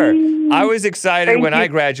to her. I was excited Thank when you. I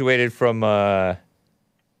graduated from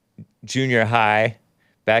junior high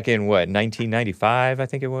back in, 1995, I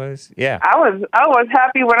think it was? Yeah. I was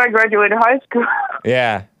happy when I graduated high school.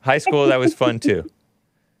 Yeah. High school, that was fun, too.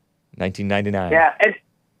 1999. Yeah.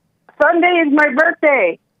 Sunday is my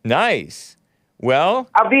birthday. Nice. Well,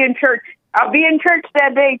 I'll be in church. I'll be in church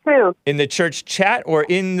that day, too. in the church chat or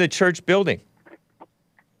in the church building?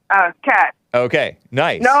 Cat. Okay.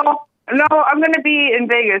 Nice. No, I'm going to be in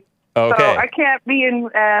Vegas. Okay. So I can't be in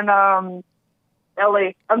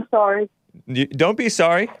L.A. I'm sorry. Don't be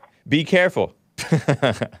sorry. Be careful.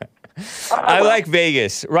 I like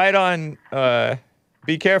Vegas. Right on.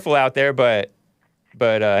 Be careful out there, but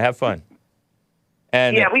have fun.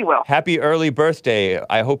 And yeah, we will. Happy early birthday.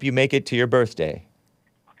 I hope you make it to your birthday.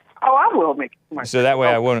 Oh, I will make it. So that way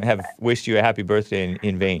I won't have wished you a happy birthday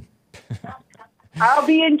in vain. I'll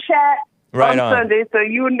be in chat Right on on. Sunday, so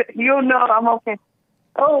you'll know I'm okay.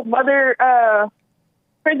 Oh,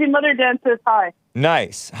 Crazy Mother Dance says hi.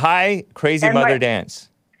 Nice. Hi, Crazy And Mother my- Dance.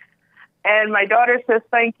 And my daughter says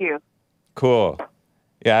thank you. Cool.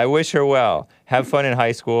 Yeah, I wish her well. Have fun in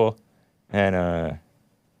high school and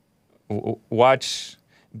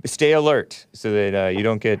stay alert so that you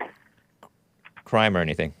don't get crime or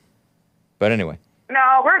anything. But anyway.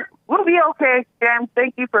 No, we'll be okay, Jam.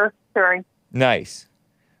 Thank you for sharing. Nice.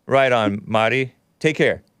 Right on, Marty. Take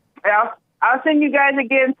care. I'll send you guys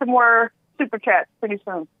again some more super chats pretty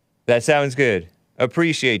soon. That sounds good.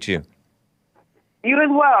 Appreciate you. You as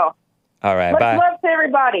well. All right, Much bye. love to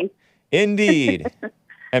everybody. Indeed.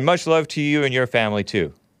 And much love to you and your family,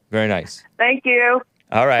 too. Very nice. Thank you.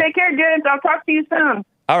 All right. Take care, James. I'll talk to you soon.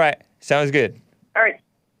 All right. Sounds good. All right.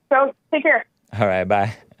 So, take care. All right,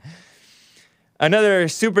 bye. Another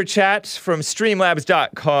super chat from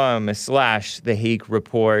streamlabs.com/The Hake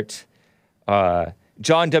Report. John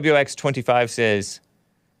WX25 says,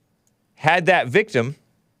 had that victim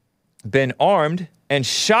been armed and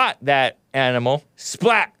shot that animal,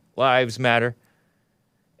 splat, lives matter.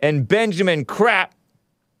 And Benjamin Crap,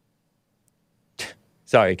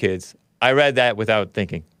 sorry kids, I read that without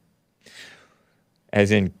thinking, as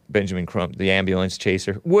in Benjamin Crump, the ambulance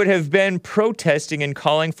chaser, would have been protesting and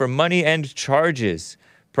calling for money and charges.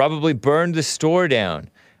 Probably burned the store down.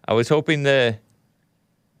 I was hoping the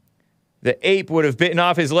ape would have bitten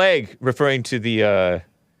off his leg, referring to the other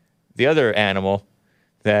animal,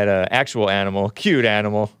 that actual animal, cute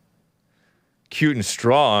and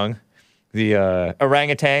strong, the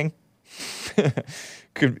orangutan.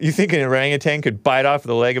 You think an orangutan could bite off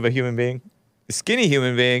the leg of a human being? A skinny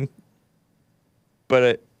human being.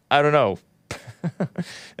 But I don't know.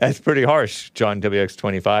 That's pretty harsh, John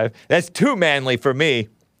WX25. That's too manly for me.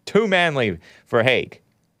 Too manly for Hake.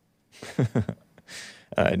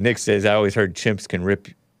 Nick says, I always heard chimps can rip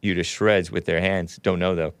you to shreds with their hands. Don't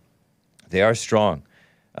know, though. They are strong.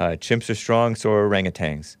 Chimps are strong, so are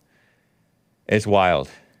orangutans. It's wild.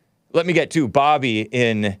 Let me get to Bobby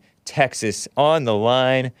in Texas on the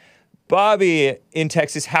line. Bobby in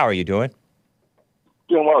Texas, how are you doing?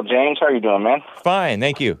 Doing well, James. How are you doing, man? Fine,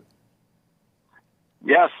 thank you.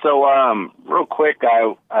 Yeah, so real quick,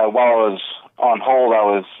 while I was on hold, I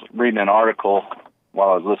was reading an article while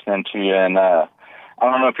I was listening to you, and I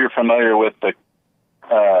don't know if you're familiar with the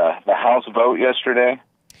House vote yesterday.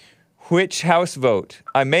 Which House vote?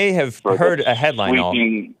 I may have heard a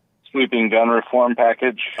headline. Sweeping gun reform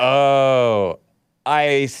package. Oh,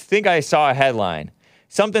 I think I saw a headline.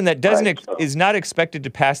 Something that is not expected to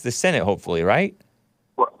pass the Senate, hopefully, right?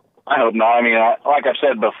 Well, I hope not. I mean, like I've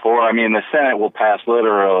said before, I mean, the Senate will pass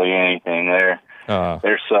literally anything.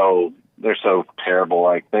 They're so terrible.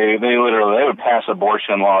 Like they would pass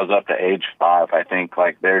abortion laws up to age 5. I think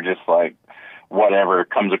they're just whatever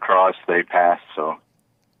comes across they pass. So,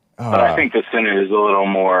 but I think the Senate is a little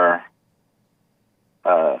more.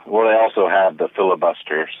 Well, they also have the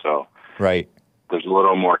filibuster, so right. There's a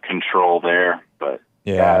little more control there. But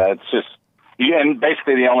yeah, it's just and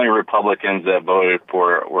basically the only Republicans that voted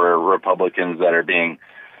for it were Republicans that are being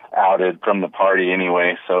outed from the party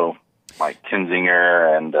anyway. So like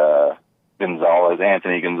Kinzinger and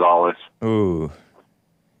Anthony Gonzalez. Ooh.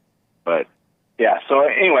 But yeah, so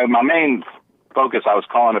anyway, my main focus, I was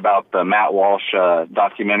calling about the Matt Walsh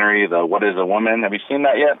documentary, the What is a Woman? Have you seen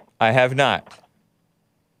that yet? I have not.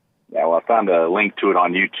 Yeah, well, I found a link to it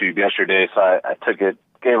on YouTube yesterday, so I took it,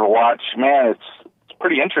 gave it a watch. Man, it's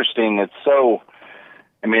pretty interesting. It's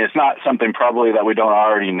it's not something probably that we don't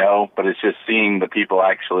already know, but it's just seeing the people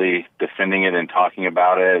actually defending it and talking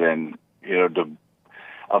about it and,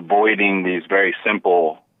 avoiding these very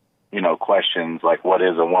simple, questions like what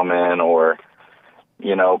is a woman or,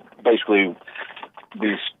 basically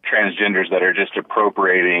these transgenders that are just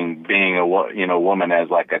appropriating being a woman as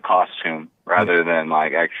like a costume rather than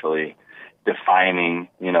like actually defining,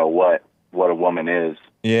 what a woman is.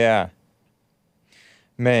 Yeah.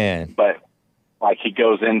 Man. But like he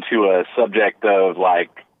goes into a subject of like,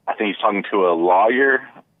 I think he's talking to a lawyer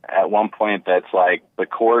at one point that's like the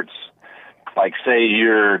courts, like say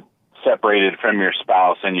you're separated from your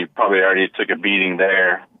spouse and you probably already took a beating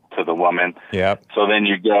there to the woman. Yep. So then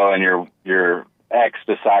you go and your ex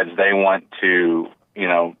decides they want to,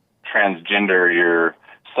 transgender your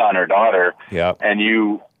son or daughter. Yep. And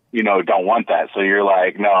you don't want that. So you're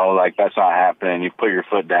like, no, like that's not happening. You put your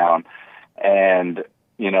foot down and,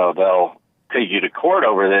 they'll take you to court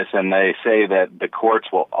over this. And they say that the courts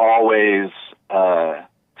will always,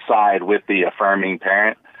 side with the affirming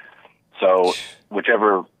parent. So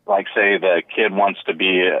whichever, like say the kid wants to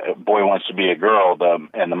be a boy wants to be a girl,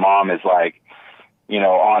 and the mom is like,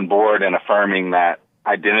 on board and affirming that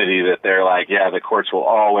identity, that they're like, yeah, the courts will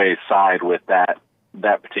always side with that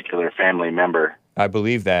particular family member. I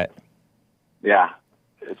believe that. Yeah.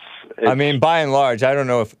 I mean, by and large, I don't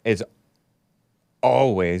know if it's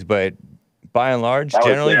always, but by and large,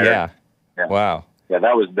 generally, yeah. Wow. Yeah,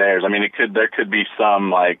 that was theirs. I mean, there could be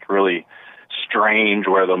some like really strange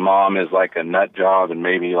where the mom is like a nut job and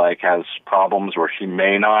maybe like has problems where she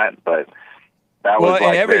may not, but that was like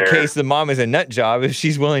in every case, the mom is a nut job if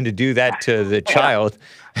she's willing to do that to the child.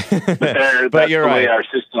 But you're right. Our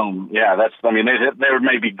system, there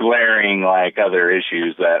may be glaring like other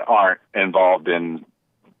issues that aren't involved in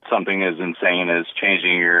something as insane as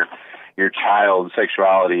changing your child's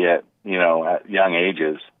sexuality at young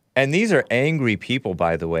ages. And these are angry people,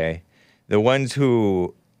 by the way, the ones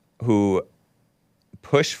who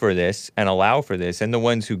push for this and allow for this, and the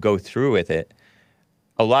ones who go through with it.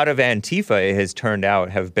 A lot of Antifa, it has turned out,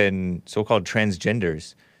 have been so-called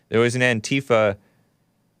transgenders. There was an Antifa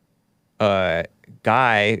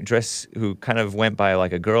guy who kind of went by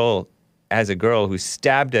like a girl who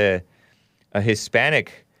stabbed a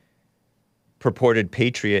Hispanic purported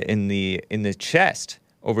patriot in the chest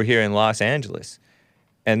over here in Los Angeles.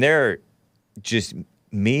 And they're just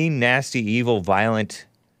mean, nasty, evil, violent,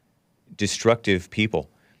 destructive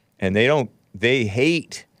people. And they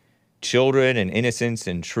hate children and innocence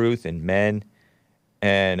and truth and men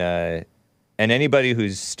and anybody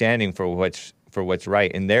who's standing for what's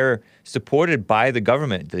right. And they're supported by the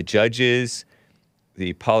government, the judges,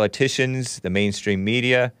 the politicians, the mainstream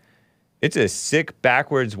media. It's a sick,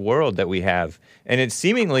 backwards world that we have. And it's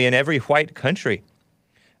seemingly in every white country.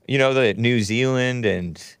 The New Zealand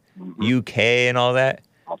and UK and all that.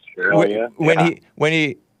 Australia.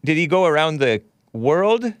 Did he go around the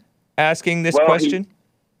world asking this question?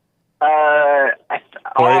 All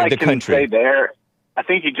I can say there, I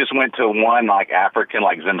think he just went to one like African,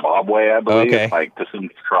 like Zimbabwe, I believe, like to some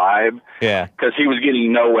tribe. Yeah. Because he was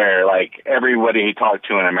getting nowhere. Like everybody he talked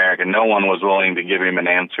to in America, no one was willing to give him an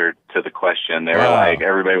answer to the question. They were like,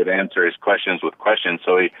 everybody would answer his questions with questions.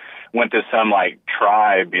 So he went to some like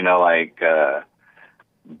tribe,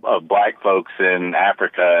 of black folks in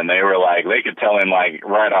Africa, and they were like, they could tell him like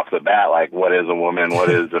right off the bat, like what is a woman, what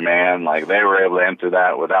is a man. Like they were able to answer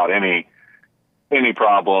that without any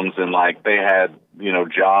problems. And like they had,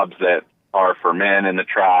 jobs that are for men in the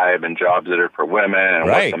tribe and jobs that are for women and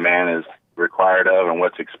what the man is required of and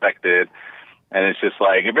what's expected. And it's just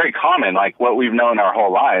like very common, like what we've known our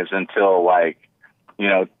whole lives until like,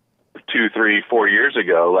 2, 3, 4 years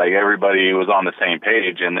ago, like everybody was on the same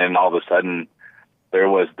page, and then all of a sudden there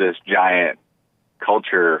was this giant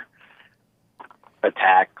culture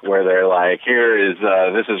attack where they're like,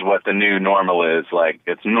 this is what the new normal is. Like,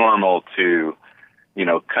 it's normal to,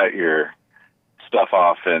 cut your stuff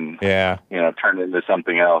off and, turn it into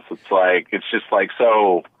something else. It's just like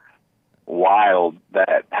so wild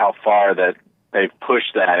that how far that they've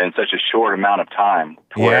pushed that in such a short amount of time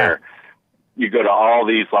to where you go to all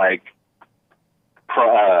these like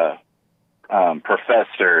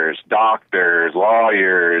professors, doctors,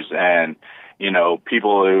 lawyers, and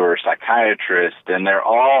people who are psychiatrists, and they're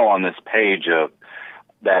all on this page of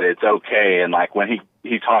that it's okay. And like when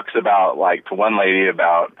he talks about, like, to one lady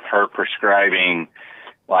about her prescribing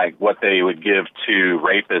like what they would give to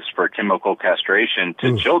rapists for chemical castration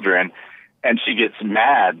to children, and she gets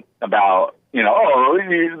mad about,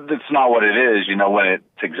 that's not what it is, when it's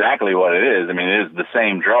exactly what it is. I mean, it is the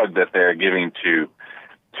same drug that they're giving to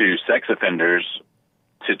sex offenders,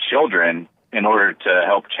 to children, in order to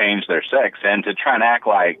help change their sex, and to try and act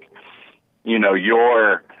like,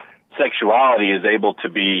 your sexuality is able to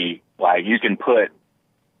be like, you can put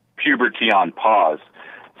puberty on pause.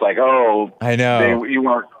 It's like, oh, I know you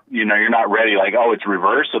weren't, you're not ready. Like, oh, it's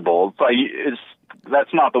reversible. It's like,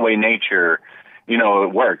 that's not the way nature,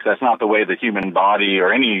 it works. That's not the way the human body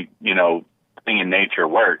or any, thing in nature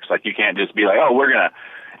works. Like, you can't just be like, oh,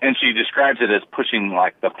 and she describes it as pushing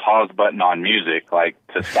like the pause button on music, like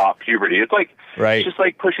to stop puberty. It's like, it's just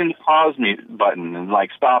like pushing the pause button and like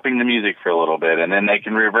stopping the music for a little bit, and then they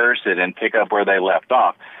can reverse it and pick up where they left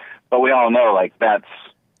off. But we all know, like, that's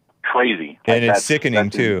crazy. And it's sickening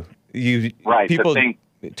too. People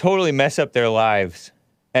totally mess up their lives,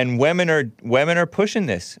 and women are pushing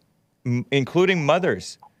this, including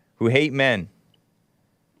mothers who hate men.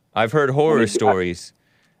 I've heard horror stories.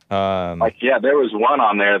 There was one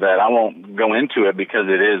on there that I won't go into it because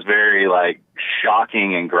it is very like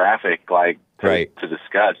shocking and graphic, like to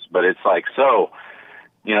discuss. But it's like, so,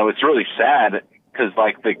 it's really sad because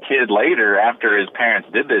like the kid later, after his parents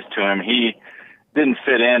did this to him, he didn't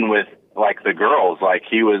fit in with like the girls. Like,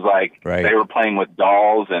 he was like, they were playing with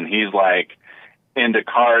dolls, and he's like into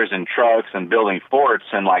cars and trucks and building forts,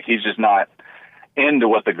 and like he's just not into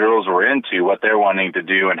what the girls were into, what they're wanting to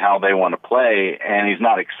do and how they want to play, and he's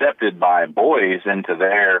not accepted by boys into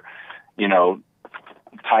their,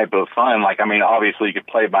 type of fun. Like, I mean, obviously he could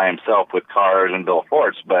play by himself with cars and build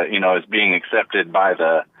forts, but, as being accepted by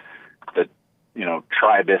the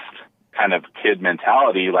tribist kind of kid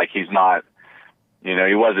mentality, like he's not,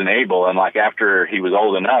 he wasn't able. And like after he was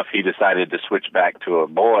old enough, he decided to switch back to a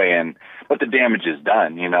boy, but the damage is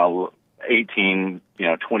done, 18,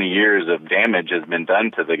 20 years of damage has been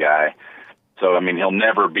done to the guy. So, I mean, he'll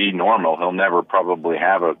never be normal. He'll never probably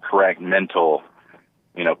have a correct mental,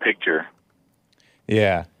 picture.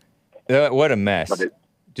 Yeah. What a mess.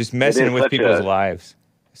 Just messing with people's lives.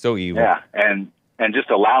 So evil. Yeah. And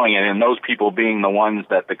just allowing it, and those people being the ones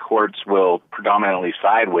that the courts will predominantly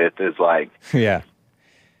side with, is like,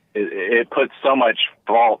 it puts so much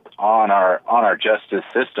fault on our justice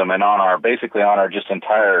system and basically on our just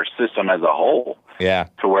entire system as a whole. Yeah.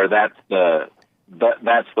 To where that's the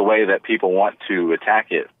way that people want to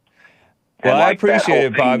attack it. Well, I appreciate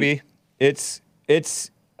it, Bobby. It's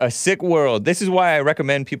a sick world. This is why I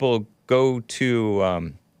recommend people go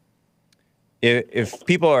to if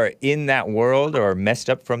people are in that world or messed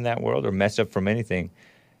up from that world or messed up from anything,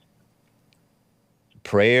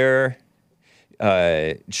 prayer,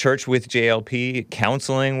 church with JLP,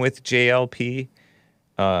 counseling with JLP.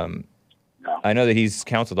 I know that he's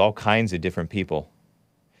counseled all kinds of different people.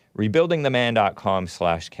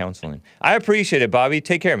 Rebuildingtheman.com/counseling. I appreciate it, Bobby.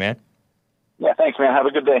 Take care, man. Yeah, thanks, man. Have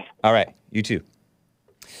a good day. All right, you too.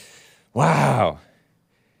 Wow.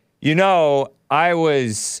 I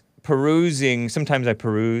was perusing, sometimes I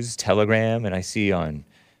peruse Telegram, and I see on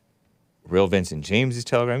Real Vincent James's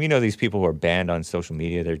Telegram, these people who are banned on social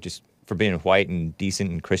media, they're just for being white and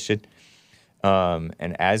decent and Christian.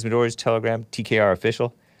 And Asmodor's Telegram, TKR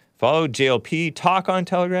Official. Follow JLP Talk on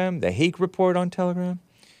Telegram, The Hake Report on Telegram,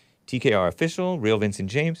 TKR Official, Real Vincent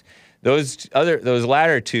James. Those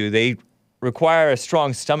latter two, they require a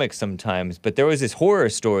strong stomach sometimes. But there was this horror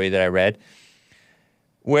story that I read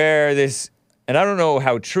where and I don't know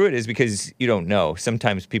how true it is because you don't know.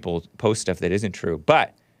 Sometimes people post stuff that isn't true.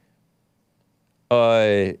 But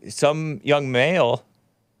some young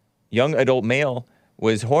adult male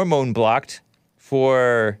was hormone blocked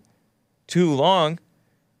for too long,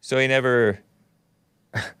 so he never...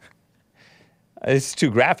 It's too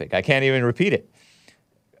graphic. I can't even repeat it.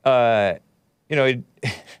 I'll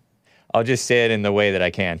just say it in the way that I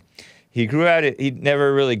can. he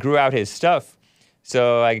never really grew out his stuff.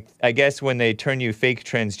 So I guess when they turn you fake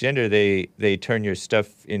transgender, they turn your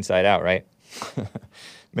stuff inside out, right?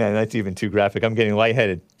 Man, that's even too graphic. I'm getting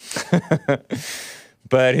lightheaded.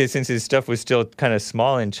 But since his stuff was still kind of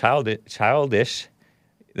small and childish,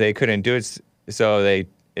 they couldn't do it. So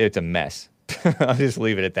it's a mess. I'll just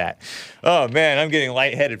leave it at that. Oh man, I'm getting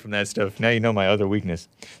lightheaded from that stuff. Now you know my other weakness.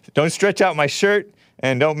 Don't stretch out my shirt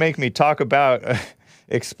and don't make me talk about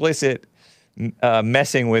explicit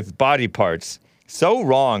messing with body parts. So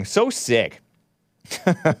wrong, so sick.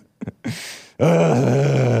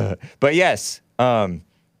 But yes,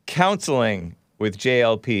 counseling with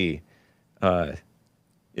JLP.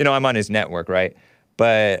 I'm on his network, right?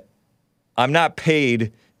 But I'm not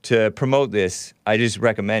paid to promote this. I just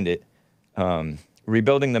recommend it.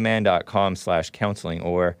 Rebuildingtheman.com/counseling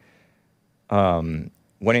or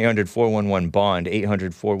 1-800-411-BOND,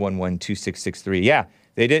 800-411-2663. Yeah,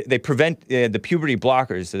 they prevent the puberty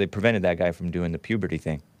blockers, so they prevented that guy from doing the puberty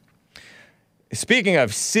thing. Speaking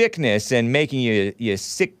of sickness and making you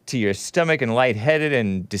sick to your stomach and lightheaded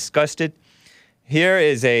and disgusted, here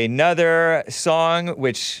is another song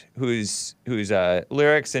whose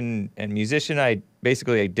lyrics and musician I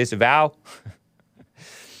basically disavow.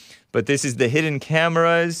 But this is the Hidden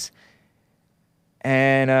Cameras,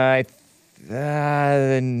 and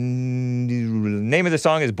the name of the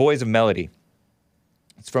song is Boys of Melody.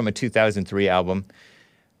 It's from a 2003 album.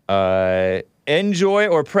 Enjoy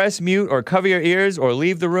or press mute or cover your ears or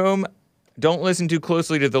leave the room. Don't listen too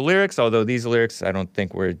closely to the lyrics, although these lyrics I don't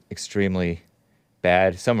think were extremely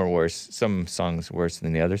bad. Some are worse. Some songs worse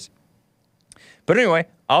than the others. But anyway,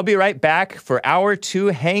 I'll be right back for hour 2.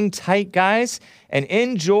 Hang tight, guys, and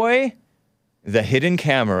enjoy the Hidden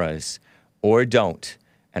Cameras, or don't.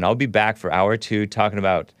 And I'll be back for hour 2 talking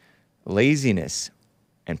about laziness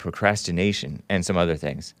and procrastination and some other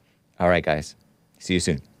things. All right, guys. See you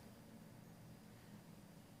soon.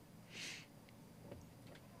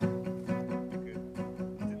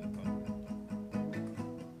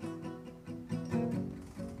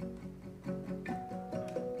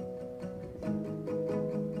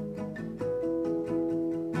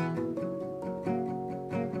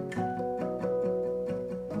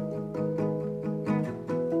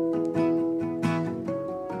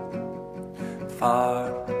 Far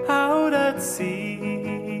out at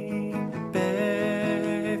sea,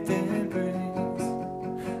 bathed in breeze.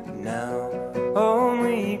 Now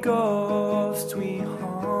only ghosts we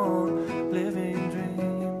haunt, living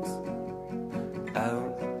dreams.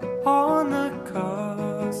 Out on the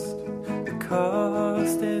coast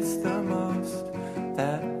is the most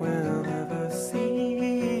that we'll ever see.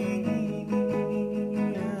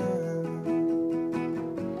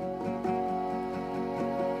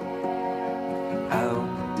 Out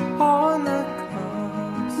on the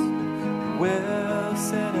coast, we'll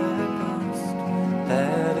sit and boast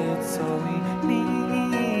that it's all we need.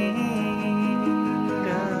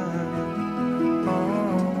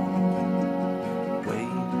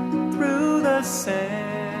 Wade through the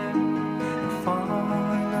sand and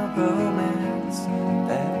find the romance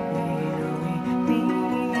that we know we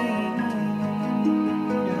need.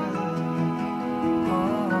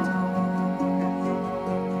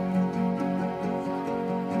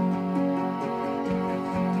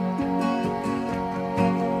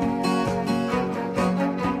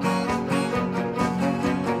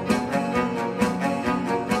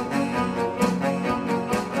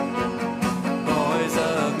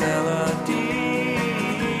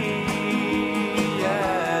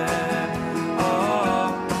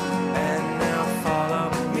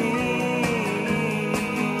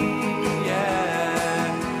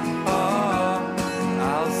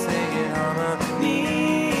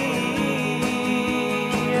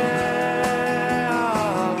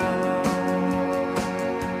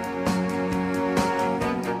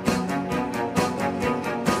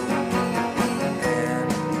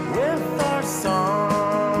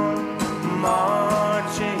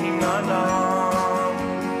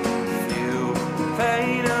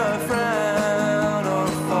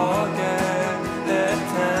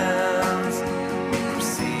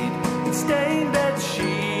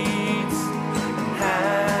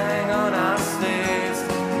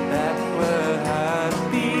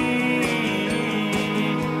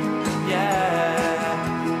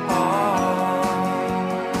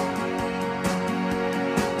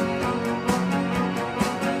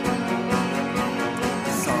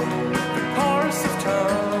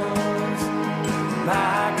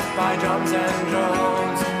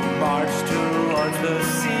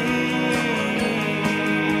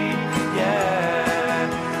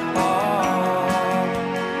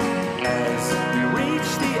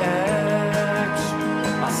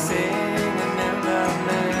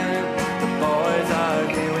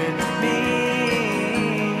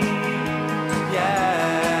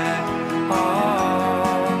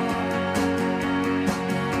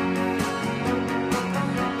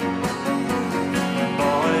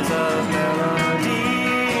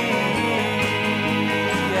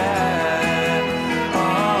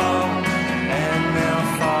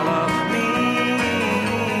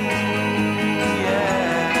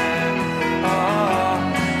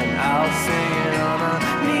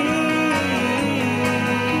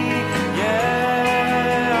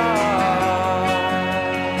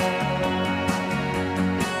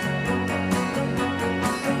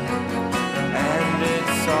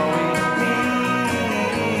 all we need.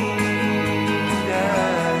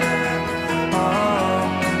 Yeah.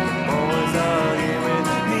 Always are here with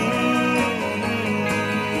me.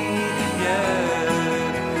 Yeah.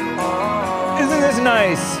 Isn't this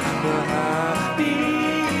nice?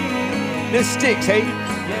 This sticks, hey?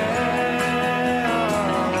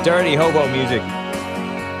 Dirty hobo music.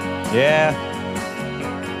 Yeah.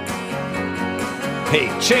 Hey,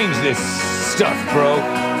 change this stuff, bro.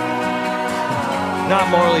 Not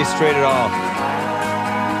morally straight at all.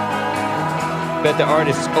 Bet the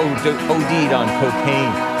artist OD'd on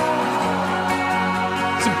cocaine.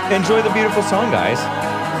 So enjoy the beautiful song, guys.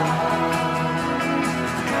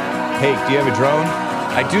 Hey, do you have a drone?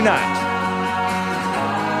 I do not.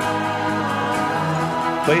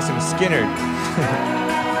 Play some Skinner.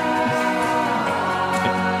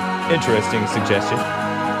 Interesting suggestion.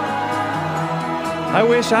 I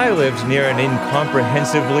wish I lived near an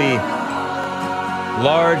incomprehensibly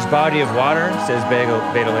large body of water, says Bagel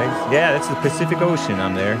Eggs. Yeah, that's the Pacific Ocean.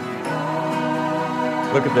 I'm there.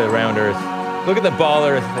 Look at the round Earth. Look at the ball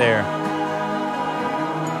Earth there.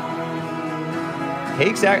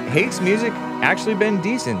 Hake's music actually been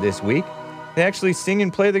decent this week. They actually sing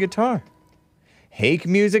and play the guitar. Hake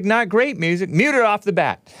music, not great music. Mute it off the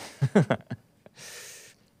bat.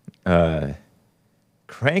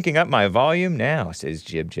 Cranking up my volume now, says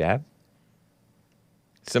Jib Jab.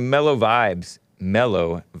 Some mellow vibes.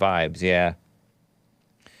 Mellow vibes, yeah.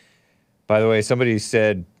 By the way, somebody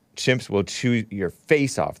said chimps will chew your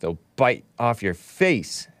face off. They'll bite off your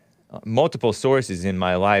face. Multiple sources in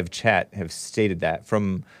my live chat have stated that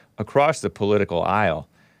from across the political aisle.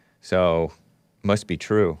 So, must be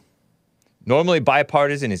true. Normally,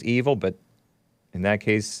 bipartisan is evil, but in that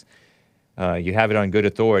case, you have it on good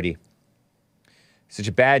authority. Such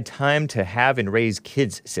a bad time to have and raise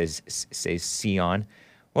kids, says Sion.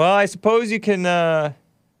 Well, I suppose you can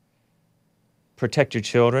protect your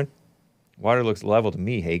children. Water looks level to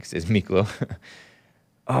me, Hake, says Miklo.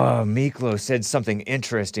 Oh, Miklo said something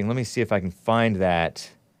interesting. Let me see if I can find that.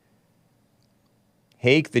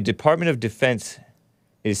 Hake, the Department of Defense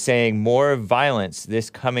is saying more violence this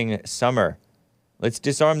coming summer. Let's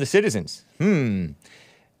disarm the citizens.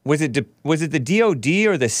 Was it the DOD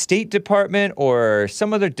or the State Department or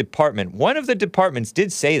some other department? One of the departments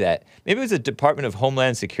did say that. Maybe it was the Department of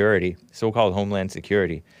Homeland Security, so-called Homeland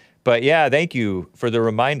Security. But yeah, thank you for the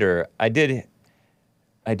reminder. I did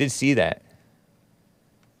see that.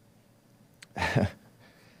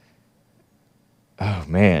 Oh,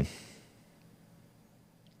 man.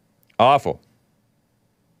 Awful.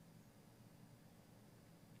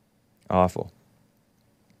 Awful.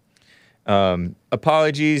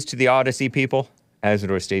 Apologies to the Odyssey people.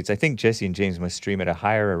 Asador states, I think Jesse and James must stream at a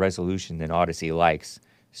higher resolution than Odyssey likes.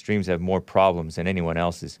 Streams have more problems than anyone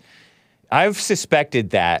else's. I've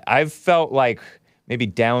suspected that. I've felt like maybe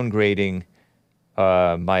downgrading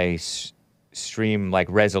my stream like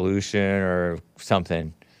resolution or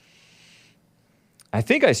something. I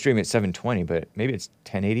think I stream at 720, but maybe it's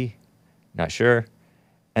 1080. Not sure.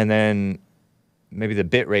 And then maybe the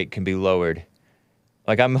bit rate can be lowered.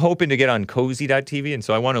 Like, I'm hoping to get on cozy.tv, and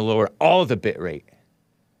so I want to lower all the bit rate.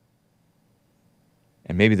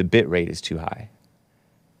 And maybe the bit rate is too high.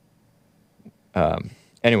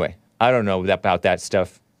 Anyway, I don't know about that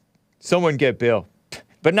stuff. Someone get Bill.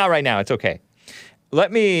 But not right now. It's okay.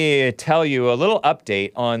 Let me tell you a little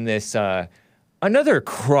update on this, another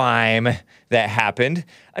crime that happened.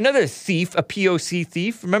 Another thief, a POC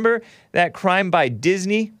thief. Remember that crime by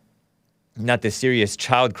Disney? Not the serious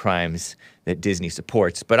child crimes that Disney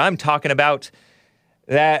supports, but I'm talking about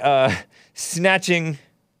that snatching,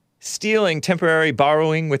 stealing, temporary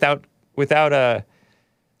borrowing without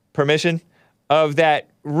permission of that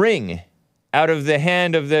ring out of the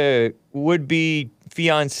hand of the would-be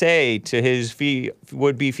fiance to his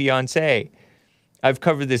would-be fiance. I've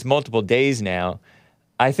covered this multiple days now.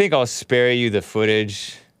 I think I'll spare you the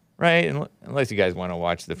footage, right? Unless you guys want to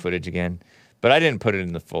watch the footage again. But I didn't put it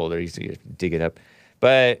in the folder. You can dig it up.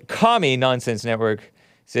 But Commie Nonsense Network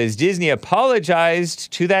says Disney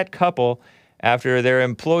apologized to that couple after their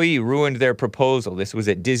employee ruined their proposal. This was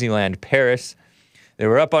at Disneyland Paris. They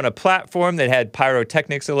were up on a platform that had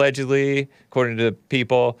pyrotechnics, allegedly, according to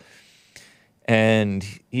people. And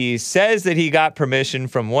he says that he got permission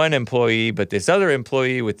from one employee, but this other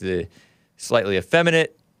employee with the slightly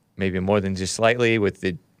effeminate, maybe more than just slightly, with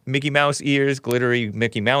the Mickey Mouse ears, glittery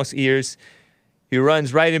Mickey Mouse ears, he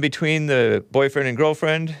runs right in between the boyfriend and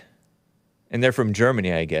girlfriend. And they're from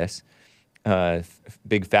Germany, I guess.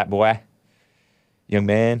 Big fat boy, young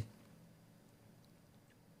man.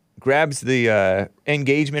 Grabs the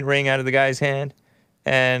engagement ring out of the guy's hand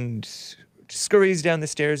and scurries down the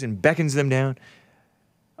stairs and beckons them down.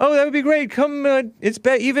 Oh, that would be great. Come, it's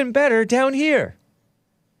even better down here.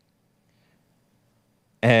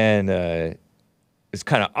 And it's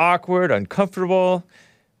kind of awkward, uncomfortable.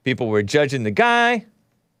 People were judging the guy,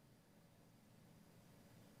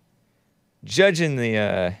 judging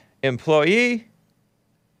the employee.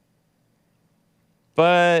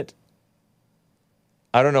 But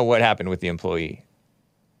I don't know what happened with the employee.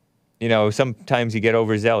 You know, sometimes you get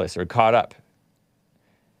overzealous or caught up.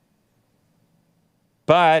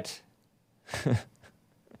 But,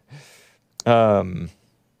 but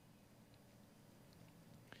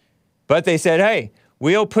they said, hey,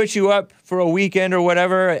 we'll put you up for a weekend or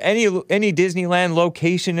whatever, any Disneyland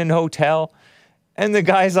location and hotel. And the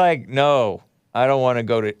guy's like, no, I don't want to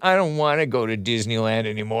go to Disneyland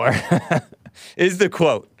anymore. Is the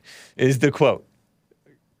quote.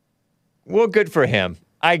 Well, good for him,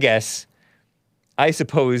 I guess. I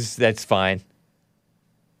suppose that's fine.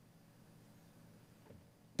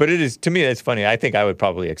 But it is, to me, that's funny. I think I would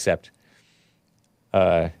probably accept.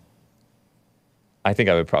 But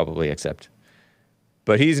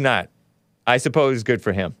he's not. I suppose good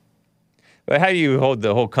for him. But how do you hold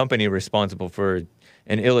the whole company responsible for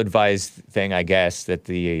an ill-advised thing, I guess, that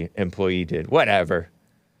the employee did? Whatever.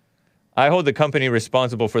 I hold the company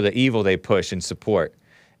responsible for the evil they push and support,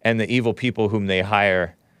 and the evil people whom they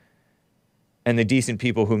hire, and the decent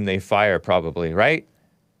people whom they fire, probably, right?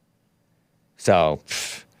 So,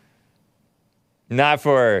 not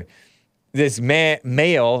for this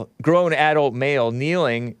grown adult male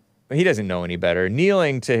kneeling, he doesn't know any better,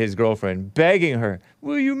 kneeling to his girlfriend, begging her,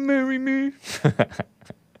 will you marry me?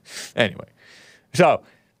 Anyway, so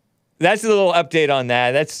that's a little update on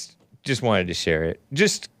that. Just wanted to share it.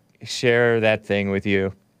 Just share that thing with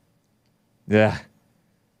you. Yeah.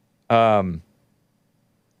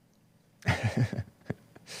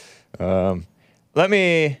 Let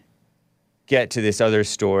me get to this other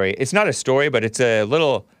story. It's not a story, but it's a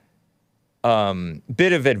little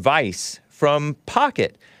bit of advice from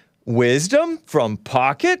Pocket. Wisdom from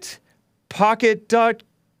Pocket? Pocket.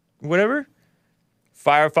 Whatever?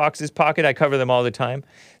 Firefox's Pocket. I cover them all the time.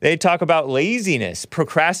 They talk about laziness,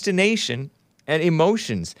 procrastination, and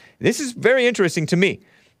emotions. This is very interesting to me.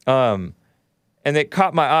 And it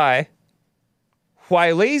caught my eye.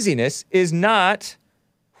 Why laziness is not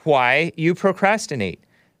why you procrastinate.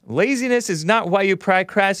 Laziness is not why you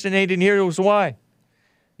procrastinate, and here's why.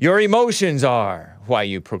 Your emotions are why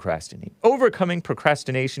you procrastinate. Overcoming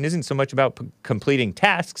procrastination isn't so much about completing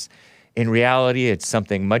tasks. In reality, it's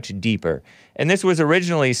something much deeper. And this was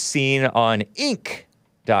originally seen on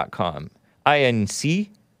Inc.com. I-N-C,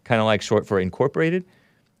 kind of like short for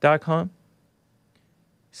incorporated.com.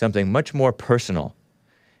 Something much more personal.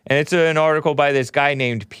 And it's an article by this guy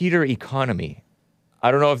named Peter Economy. I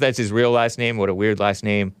don't know if that's his real last name. What a weird last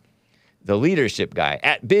name. The leadership guy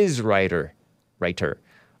at BizWriter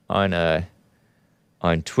on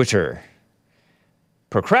Twitter.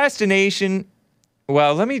 Procrastination.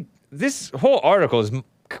 Well, this whole article is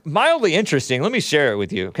mildly interesting. Let me share it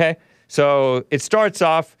with you, okay? So it starts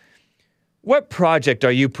off, what project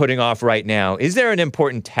are you putting off right now? Is there an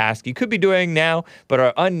important task you could be doing now, but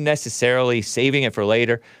are unnecessarily saving it for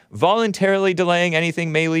later? Voluntarily delaying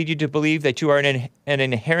anything may lead you to believe that you are an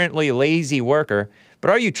inherently lazy worker. But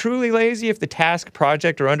are you truly lazy if the task,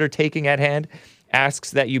 project, or undertaking at hand asks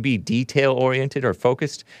that you be detail-oriented or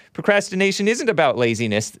focused? Procrastination isn't about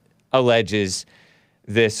laziness, alleges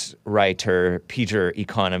this writer, Peter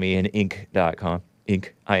Economy, in Inc.com. Inc.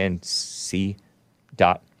 I-N-C.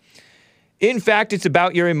 In fact, it's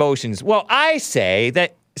about your emotions. Well, I say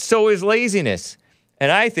that so is laziness.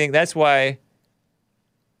 And I think that's why,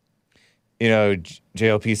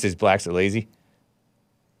 JLP says blacks are lazy.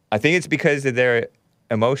 I think it's because of their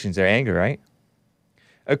emotions, their anger, right?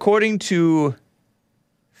 According to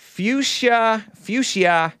Fuchsia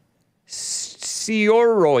Sirois,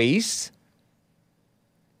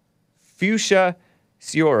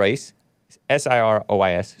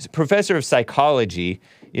 Sirois, professor of psychology,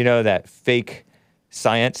 that fake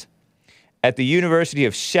science, at the University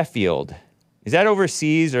of Sheffield. Is that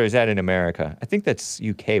overseas or is that in America? I think that's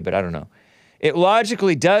UK, but I don't know. It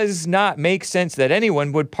logically does not make sense that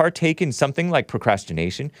anyone would partake in something like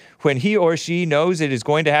procrastination when he or she knows it is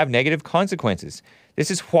going to have negative consequences.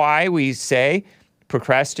 This is why we say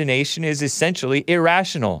procrastination is essentially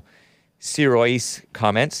irrational, Sirois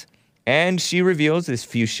comments, and she reveals, this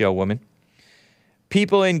fuchsia woman,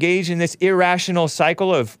 people engage in this irrational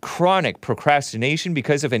cycle of chronic procrastination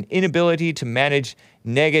because of an inability to manage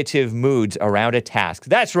negative moods around a task.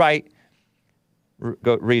 That's right.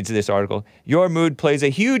 reads this article. Your mood plays a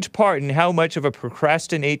huge part in how much of a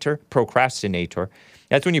procrastinator,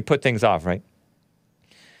 that's when you put things off, right?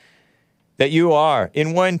 That you are.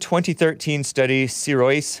 In one 2013 study,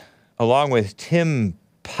 Sirois, along with Tim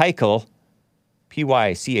Pychyl,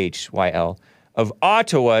 Pychyl, of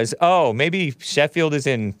Ottawa's, maybe Sheffield is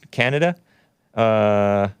in Canada?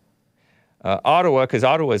 Ottawa, because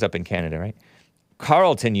Ottawa's up in Canada, right?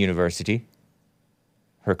 Carleton University,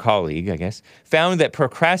 her colleague, I guess, found that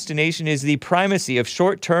procrastination is the primacy of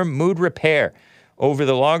short-term mood repair over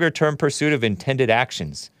the longer-term pursuit of intended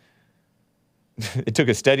actions. It took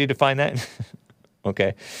a study to find that?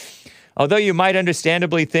 Okay. Although you might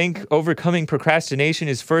understandably think overcoming procrastination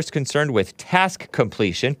is first concerned with task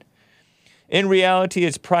completion, in reality,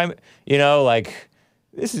 it's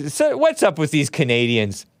what's up with these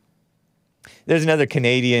Canadians? There's another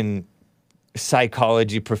Canadian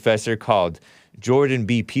psychology professor called Jordan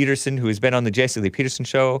B. Peterson, who has been on the Jesse Lee Peterson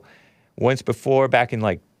show once before, back in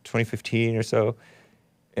like 2015 or so.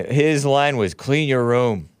 His line was, clean your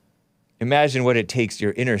room. Imagine what it takes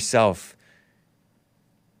your inner self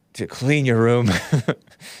to clean your room.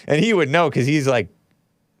 And he would know because he's like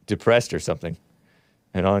depressed or something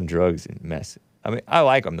and on drugs and mess. I mean, I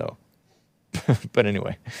like him though. But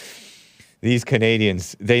anyway, these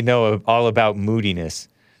Canadians, they know all about moodiness.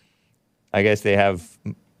 I guess they have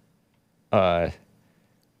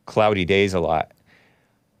cloudy days a lot,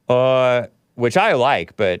 which I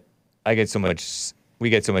like, but we get so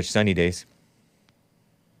much sunny days.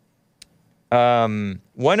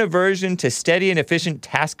 One aversion to steady and efficient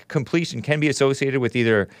task completion can be associated with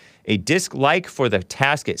either a dislike for the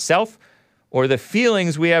task itself or the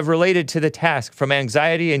feelings we have related to the task, from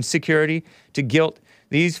anxiety, insecurity to guilt.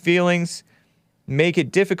 These feelings make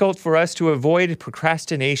it difficult for us to avoid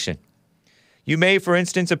procrastination. You may, for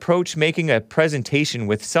instance, approach making a presentation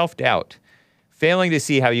with self-doubt, failing to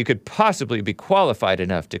see how you could possibly be qualified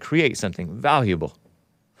enough to create something valuable.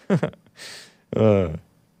 I'm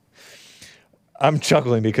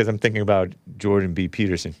chuckling because I'm thinking about Jordan B.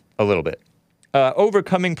 Peterson a little bit.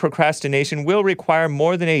 Overcoming procrastination will require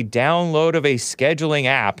more than a download of a scheduling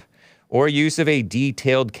app or use of a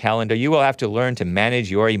detailed calendar. You will have to learn to manage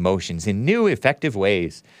your emotions in new, effective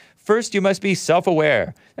ways. First, you must be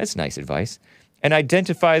self-aware. That's nice advice. And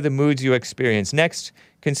identify the moods you experience. Next,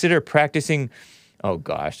 consider practicing,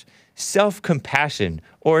 self-compassion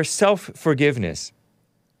or self-forgiveness.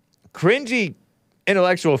 Cringy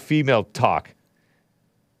intellectual female talk.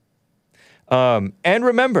 And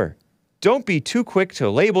remember, don't be too quick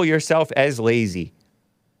to label yourself as lazy.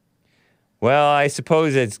 Well, I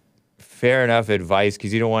suppose it's fair enough advice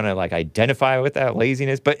because you don't want to identify with that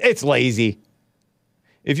laziness, but it's lazy.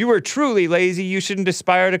 If you were truly lazy, you shouldn't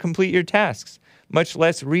aspire to complete your tasks, much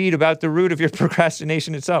less read about the root of your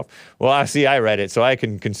procrastination itself. Well, I read it, so I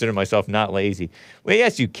can consider myself not lazy. Well,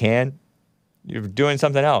 yes, you can. You're doing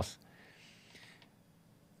something else.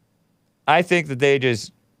 I think that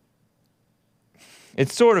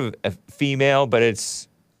it's sort of a female, but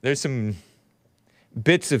there's some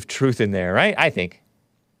bits of truth in there, right? I think.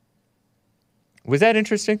 Was that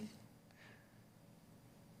interesting?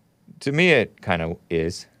 To me, it kind of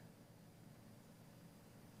is.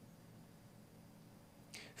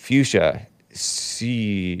 Fuchsia,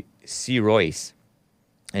 C. Royce,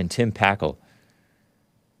 and Tim Pychyl.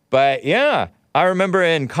 But yeah, I remember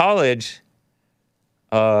in college,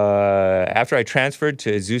 after I transferred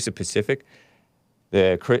to Azusa Pacific,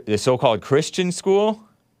 the so-called Christian school,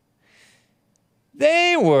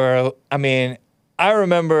 I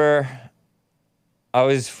remember I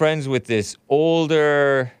was friends with this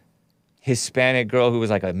older Hispanic girl who was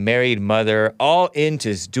like a married mother, all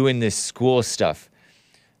into doing this school stuff.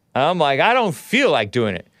 And I'm like, I don't feel like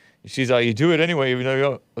doing it. She's like, you do it anyway,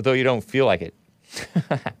 even though you don't feel like it.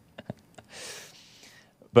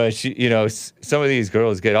 But some of these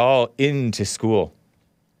girls get all into school.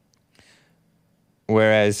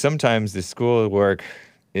 Whereas sometimes the school work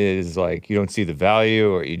is like you don't see the value,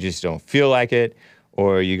 or you just don't feel like it,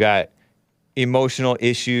 or you got emotional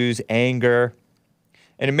issues, anger.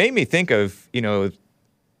 And it made me think of,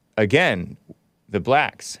 again, the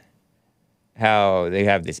blacks, how they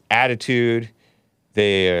have this attitude,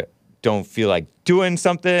 they don't feel like doing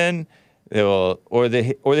something, or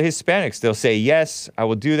the Hispanics, they'll say, yes, I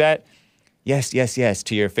will do that, yes, yes, yes,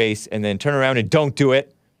 to your face, and then turn around and don't do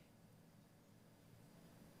it.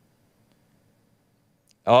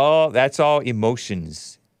 That's all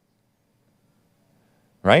emotions,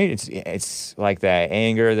 right? It's like that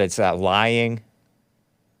anger, that's that lying.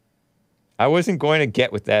 I wasn't going to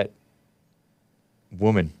get with that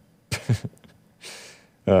woman.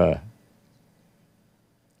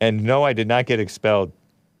 And no, I did not get expelled.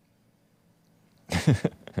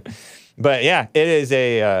 But yeah, it is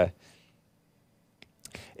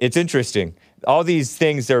it's interesting. All these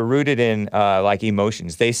things are rooted in like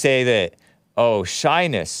emotions. They say that, oh,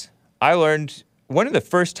 shyness. I learned one of the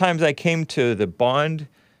first times I came to the Bond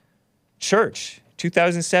Church,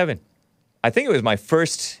 2007. I think it was my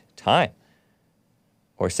first time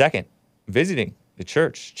or second visiting the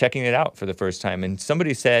church, checking it out for the first time. And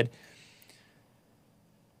somebody said,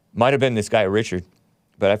 might have been this guy, Richard,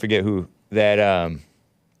 but I forget who, that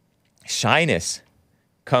shyness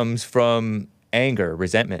comes from anger,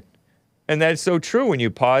 resentment. And that's so true when you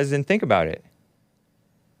pause and think about it.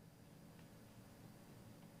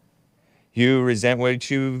 You resent what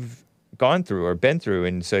you've gone through or been through,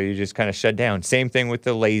 and so you just kind of shut down. Same thing with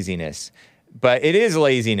the laziness. But it is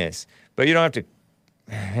laziness. But you don't have to...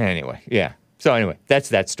 Anyway, yeah. So anyway, that's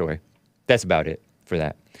that story. That's about it for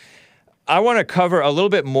that. I want to cover a little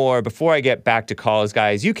bit more before I get back to calls,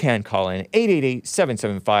 guys. You can call in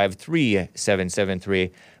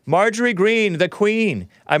 888-775-3773. Marjorie Greene, the Queen.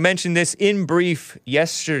 I mentioned this in brief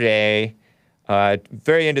yesterday,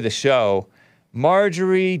 very end of the show.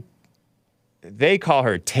 Marjorie, they call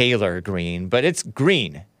her Taylor Greene, but it's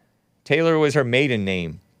Greene. Taylor was her maiden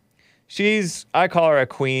name. I call her a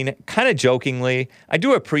queen, kind of jokingly. I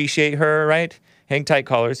do appreciate her, right? Hang tight,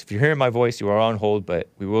 callers. If you're hearing my voice, you are on hold, but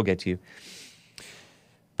we will get to you.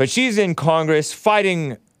 But she's in Congress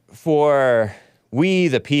fighting for we,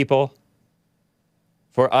 the people,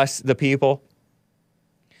 for us, the people.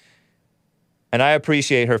 And I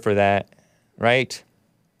appreciate her for that, right?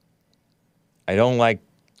 I don't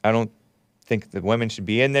think that women should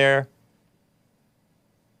be in there.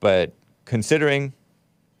 But considering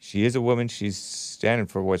she is a woman, she's standing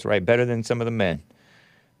for what's right, better than some of the men.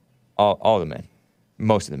 All the men.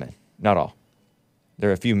 Most of the men. Not all. There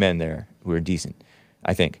are a few men there who are decent,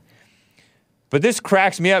 I think. But this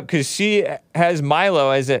cracks me up because she has Milo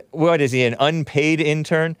as an unpaid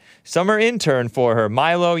intern? Summer intern for her.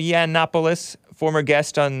 Milo Yiannopoulos, former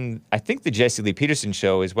guest on, I think, the Jesse Lee Peterson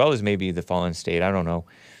show, as well as maybe The Fallen State. I don't know.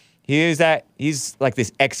 He's like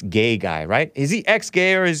this ex-gay guy, right? Is he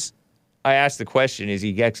ex-gay or I asked the question, is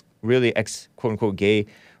he really quote-unquote gay,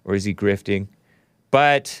 or is he grifting?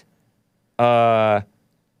 But Milo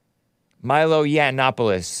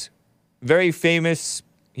Yiannopoulos, very famous.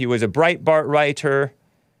 He was a Breitbart writer,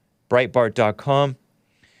 Breitbart.com,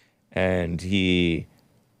 and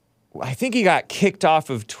I think he got kicked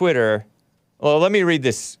off of Twitter. Well, let me read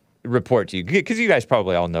this report to you, because you guys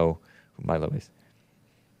probably all know who Milo is.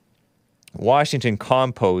 Washington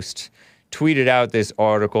Compost tweeted out this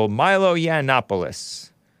article. Milo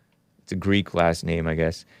Yiannopoulos, it's a Greek last name, I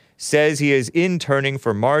guess, says he is interning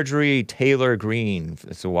for Marjorie Taylor Greene.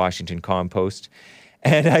 It's the Washington Compost.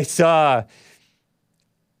 And I saw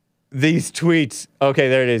these tweets. Okay,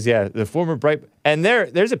 there it is. Yeah, the former and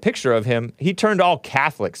there's a picture of him. He turned all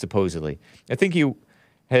Catholic, supposedly. I think he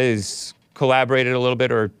has collaborated a little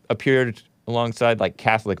bit or appeared alongside like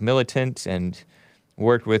Catholic militants and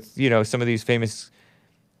worked with, some of these famous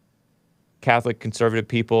Catholic conservative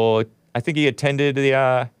people. I think he attended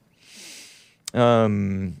the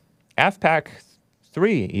AFPAC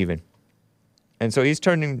 3 even. And so he's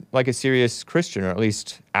turning like a serious Christian, or at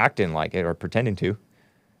least acting like it or pretending to.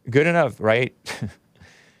 Good enough, right?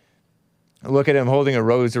 Look at him holding a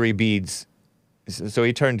rosary beads. So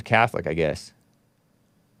he turned Catholic, I guess.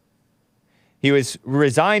 He was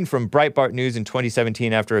resigned from Breitbart News in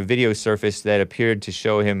 2017 after a video surfaced that appeared to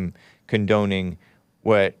show him condoning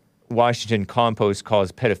what Washington Compost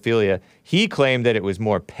calls pedophilia. He claimed that it was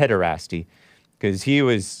more pederasty because he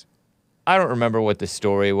was, I don't remember what the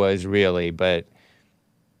story was really, but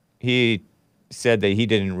he said that he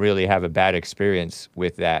didn't really have a bad experience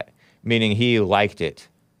with that, meaning he liked it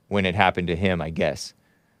when it happened to him, I guess.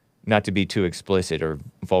 Not to be too explicit or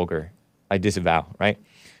vulgar. I disavow, right?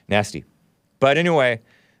 Nasty. But anyway,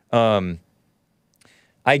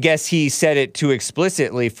 I guess he said it too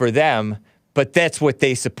explicitly for them, but that's what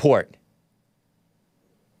they support.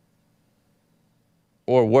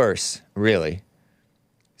 Or worse, really.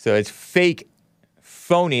 So it's fake,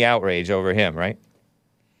 phony outrage over him, right?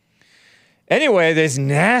 Anyway, this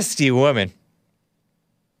nasty woman,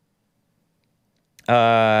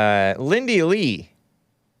 Lindy Lee,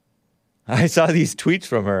 I saw these tweets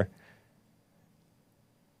from her,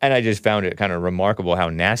 and I just found it kind of remarkable how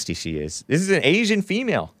nasty she is. This is an Asian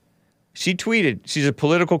female. She tweeted, she's a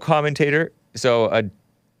political commentator, so a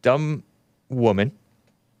dumb woman,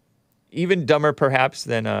 even dumber perhaps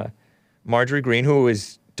than Marjorie Greene, who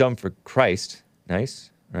is dumb for Christ.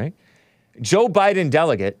 Nice, right? Joe Biden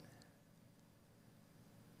delegate.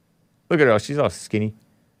 Look at her, she's all skinny.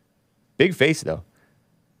 Big face, though.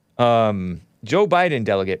 Joe Biden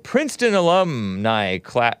delegate, Princeton alumni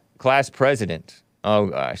class president. Oh,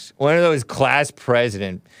 gosh. One of those class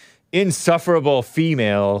president, insufferable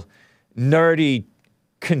female, nerdy,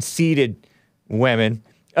 conceited women.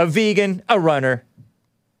 A vegan, a runner.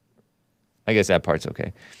 I guess that part's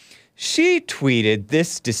okay. She tweeted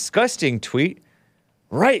this disgusting tweet.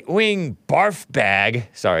 Right-wing barf bag.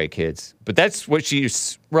 Sorry, kids. But that's what she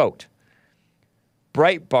wrote.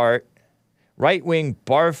 Breitbart. Right-wing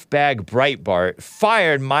barf bag Breitbart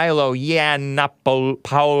fired Milo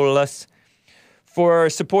Yiannopoulos for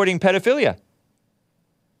supporting pedophilia,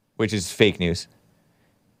 which is fake news,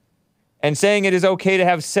 and saying it is okay to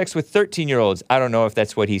have sex with 13-year-olds. I don't know if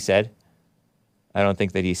that's what he said. I don't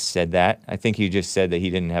think that he said that. I think he just said that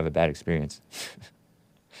he didn't have a bad experience.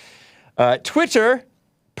 Twitter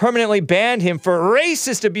permanently banned him for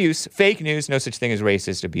racist abuse. Fake news, no such thing as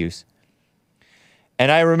racist abuse. And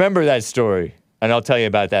I remember that story, and I'll tell you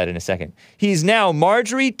about that in a second. He's now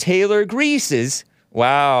Marjorie Taylor Grease's,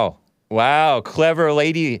 wow, clever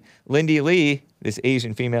lady, Lindy Lee, this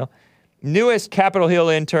Asian female, newest Capitol Hill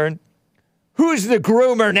intern. Who's the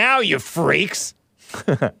groomer now, you freaks?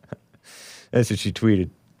 That's what she tweeted.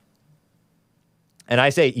 And I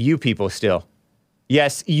say you people still.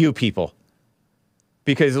 Yes, you people.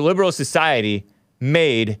 Because liberal society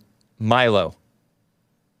made Milo.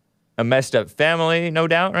 A messed up family, no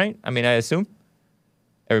doubt, right? I mean, I assume.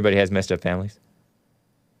 Everybody has messed up families.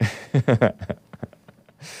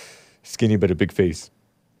 Skinny but a big face.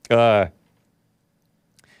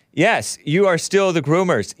 Yes, you are still the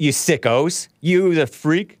groomers, you sickos. You the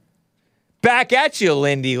freak. Back at you,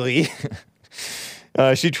 Lindy Lee.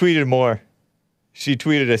 She tweeted more. She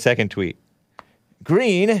tweeted a second tweet.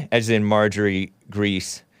 Green, as in Marjorie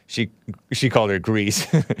Grease. She called her Grease.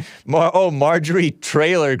 Marjorie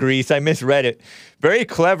Trailer Grease. I misread it. Very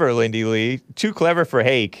clever, Lindy Lee. Too clever for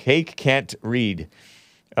Hake. Hake can't read.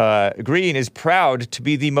 Green is proud to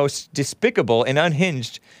be the most despicable and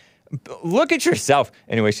unhinged. Look at yourself.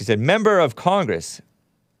 Anyway, she said, member of Congress.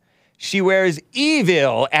 She wears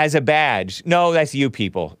evil as a badge. No, that's you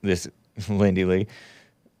people, this Lindy Lee.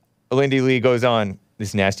 Lindy Lee goes on,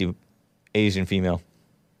 this nasty Asian female.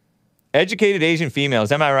 Educated Asian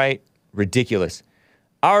females, am I right? Ridiculous.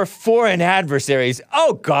 Our foreign adversaries,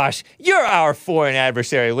 oh gosh, you're our foreign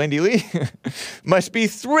adversary, Lindy Lee. Must be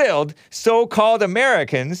thrilled, so-called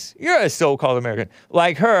Americans, you're a so-called American,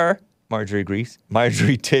 like her, Marjorie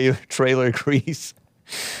Trailer Grease,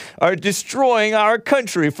 are destroying our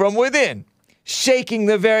country from within, shaking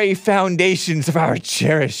the very foundations of our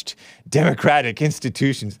cherished democratic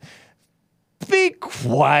institutions. Be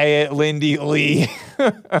quiet, Lindy Lee.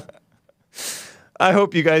 I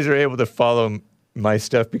hope you guys are able to follow my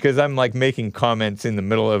stuff because I'm like making comments in the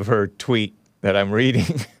middle of her tweet that I'm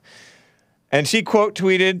reading. And she quote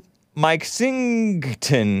tweeted Mike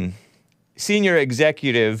Singleton, senior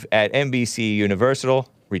executive at NBC Universal,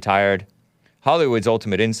 retired, Hollywood's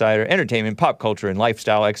ultimate insider, entertainment, pop culture, and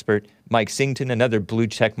lifestyle expert, Mike Singleton, another blue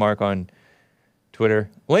check mark on Twitter.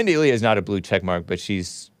 Lindy Lee is not a blue check mark, but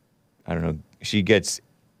she's, I don't know, she gets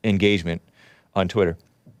engagement on Twitter.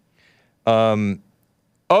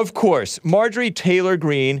 Of course, Marjorie Taylor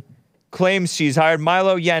Greene claims she's hired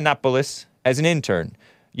Milo Yiannopoulos as an intern.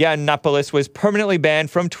 Yiannopoulos was permanently banned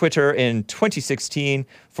from Twitter in 2016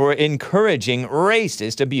 for encouraging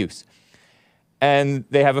racist abuse. And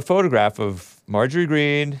they have a photograph of Marjorie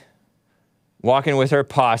Greene walking with her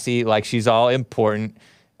posse like she's all important.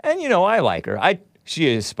 And, you know, I like her.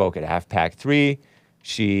 She has spoke at AFPAC 3.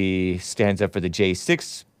 She stands up for the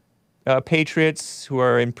J6 patriots who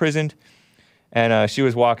are imprisoned. And she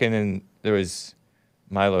was walking, and there was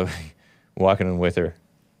Milo walking with her.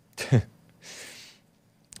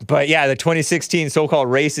 But yeah, the 2016 so-called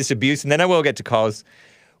racist abuse, and then I will get to calls,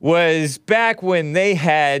 was back when they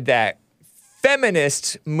had that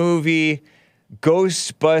feminist movie,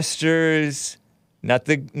 Ghostbusters, not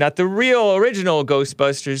the real original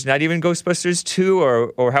Ghostbusters, not even Ghostbusters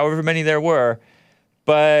 2 or however many there were,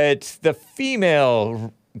 but the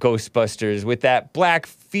female Ghostbusters with that black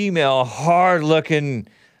female, hard-looking,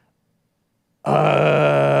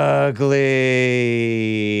 ugly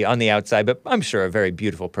on the outside, but I'm sure a very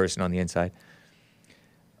beautiful person on the inside.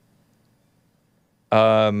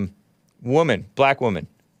 Woman, black woman.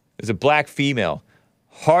 There's a black female,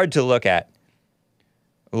 hard to look at,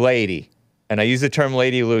 lady, and I use the term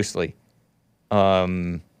lady loosely,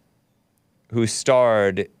 who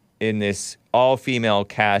starred in this all-female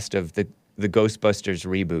cast of the Ghostbusters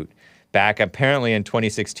reboot back apparently in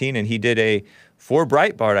 2016, and he did for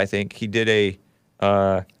Breitbart, I think, he did a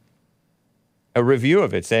review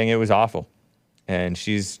of it saying it was awful. and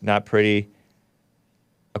she's not pretty,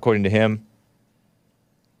 according to him.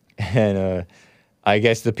 And I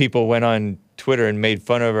guess the people went on Twitter and made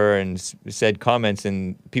fun of her and said comments,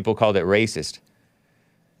 and people called it racist.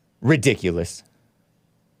 Ridiculous.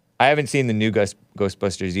 I haven't seen the new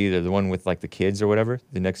Ghostbusters either, the one with like the kids or whatever,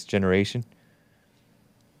 the next generation.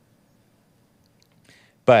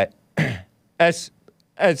 But as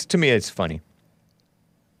to me, it's funny.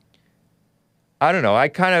 I don't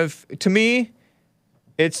know. To me,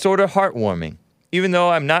 it's sort of heartwarming. Even though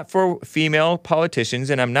I'm not for female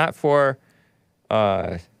politicians and I'm not for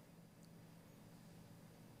the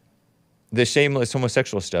shameless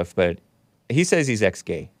homosexual stuff, but he says he's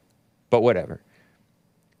ex-gay. But whatever.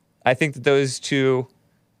 I think that those two,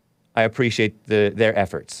 I appreciate their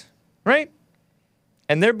efforts, right?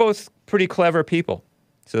 And they're both pretty clever people,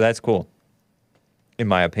 so that's cool, in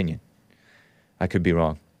my opinion. I could be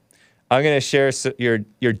wrong. I'm going to share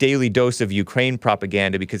your daily dose of Ukraine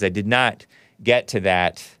propaganda because I did not get to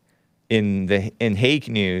that in Hake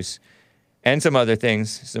News and some other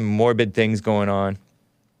things, some morbid things going on.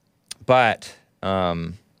 But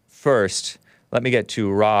first, let me get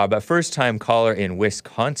to Rob, a first-time caller in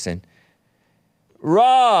Wisconsin.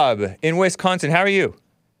 Rob, in Wisconsin, how are you?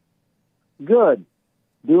 Good.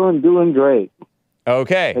 Doing great.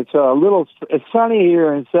 Okay. It's sunny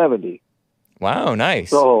here in 70. Wow, nice.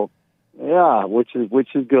 So, yeah, which is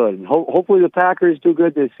good. And hopefully the Packers do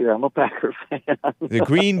good this year. I'm a Packer fan. The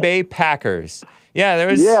Green Bay Packers. Yeah, there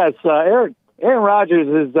was... Yes, Aaron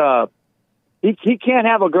Rodgers is... He can't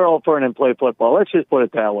have a girlfriend and play football. Let's just put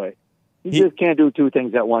it that way. He just can't do two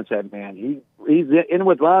things at once, that man. He's in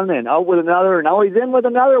with one and out with another, and now he's in with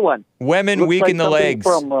another one. Women weaken the legs.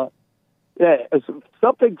 Something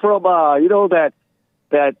from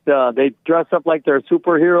that they dress up like they're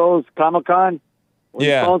superheroes, Comic-Con. He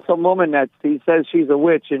found some woman that he says she's a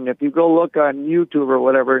witch, and if you go look on YouTube or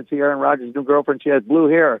whatever and see Aaron Rodgers' new girlfriend, she has blue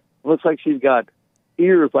hair. It looks like she's got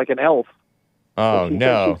ears like an elf. Oh,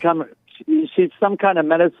 no. She's some kind of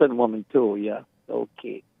medicine woman, too, yeah.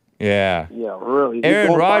 Okay. Yeah. Yeah, really.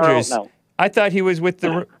 Aaron Rodgers, I thought he was with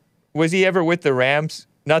the... Was he ever with the Rams?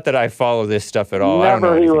 Not that I follow this stuff at all.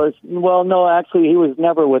 Never. He was... Well, no, actually, he was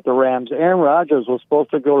never with the Rams. Aaron Rodgers was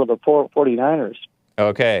supposed to go to the 49ers.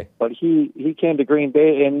 Okay. But he came to Green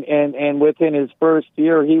Bay, and within his first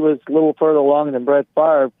year, he was a little further along than Brett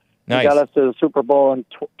Favre. Nice. He got us to the Super Bowl in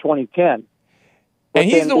 2010. And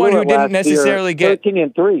he's the one who didn't necessarily get...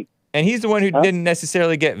 13-3. And he's the one who didn't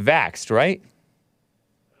necessarily get vaxxed, right?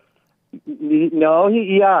 No,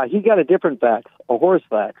 he got a different vax, a horse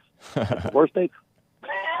vax. Horse steak.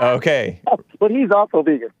 Okay. But he's also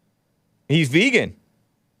vegan. He's vegan?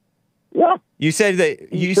 Yeah. You said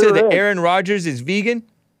that Aaron Rodgers is vegan?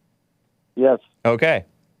 Yes. Okay.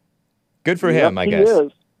 Good for him, I guess. He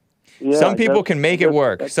is. Yeah, some people can make it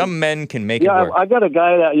work. Some men can make it work. I got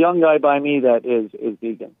a young guy by me that is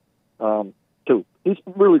vegan, too. He's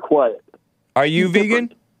really quiet. Are you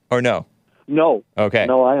vegan or no? No. Okay.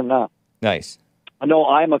 No, I am not. Nice. No,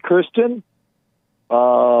 I'm a Christian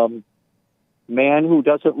man who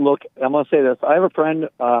doesn't look... I'm going to say this. I have a friend,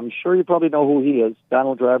 I'm sure you probably know who he is,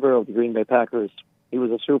 Donald Driver of the Green Bay Packers. He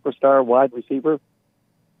was a superstar wide receiver.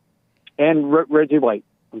 And Reggie White.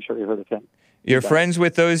 I'm sure you heard of him. You're friends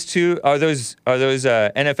with those two? Are those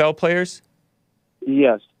NFL players?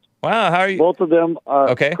 Yes. Wow, how are you? Both of them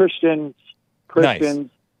are Christians, nice.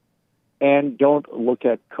 And don't look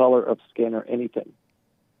at color of skin or anything.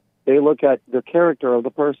 They look at the character of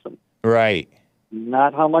the person. Right.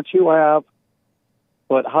 Not how much you have,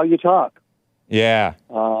 but how you talk. Yeah.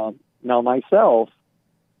 Now, myself,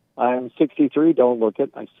 I'm 63, don't look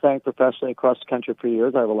it. I sang professionally across the country for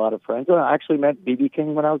years. I have a lot of friends. I actually met B.B.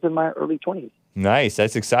 King when I was in my early 20s. Nice.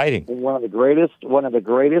 That's exciting. One of the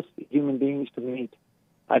greatest human beings to meet.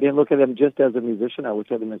 I didn't look at him just as a musician. I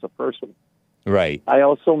looked at him as a person. Right. I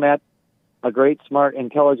also met a great, smart,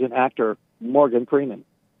 intelligent actor, Morgan Freeman.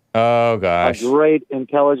 Oh, gosh. A great,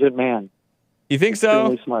 intelligent man. You think so?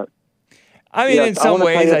 Extremely smart. I mean, in some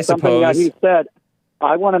ways, I suppose. He said,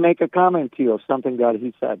 I want to make a comment to you of something that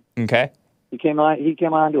he said. Okay. He came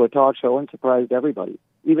on to a talk show and surprised everybody,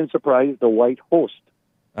 even surprised the white host.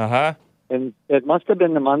 Uh-huh. And it must have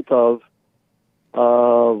been the month of,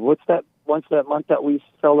 what's that month that we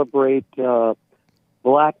celebrate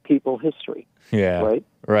Black people history? Yeah. Right?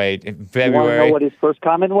 Right. In You February. want to know what his first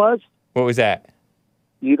comment was? What was that?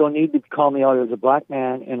 You don't need to call me out as a black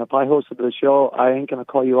man, and if I hosted the show, I ain't going to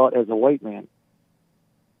call you out as a white man.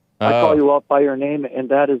 I call you out by your name, and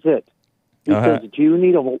that is it. Because do you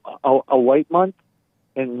need a white month?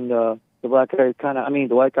 And the white guy kind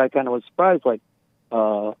of was surprised, like,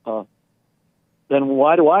 then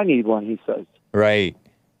why do I need one, he says. Right.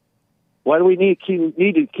 Why do we need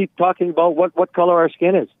to keep talking about what color our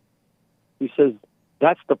skin is? He says,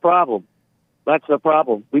 that's the problem. That's the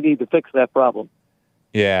problem. We need to fix that problem.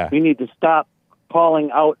 Yeah. We need to stop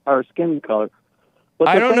calling out our skin color. But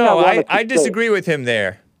I don't know. I disagree with him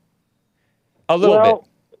there. A little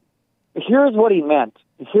bit. Here's what he meant.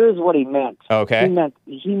 Okay.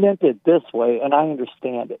 He meant it this way, and I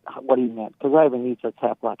understand it, what he meant, because I have a niece that's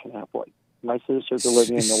half black and half white. My sister's been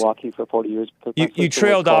living in Milwaukee for 40 years. Because you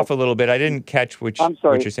trailed off a little bit. I didn't catch what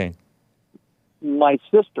you're saying. My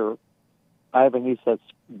sister, I have a niece that's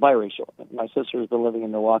biracial. My sister's been living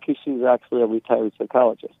in Milwaukee. She's actually a retired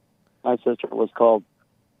psychologist. My sister was called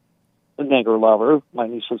the Negro Lover. My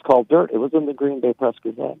niece was called Dirt. It was in the Green Bay Press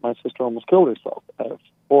Gazette. My sister almost killed herself. I have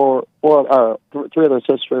three other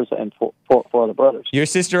sisters and four other brothers. Your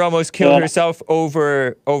sister almost killed herself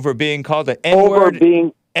over being called an N-word?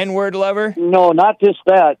 N-word lover? No, not just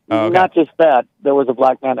that. Oh, okay. Not just that. There was a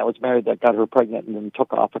black man that was married that got her pregnant and then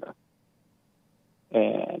took off on her.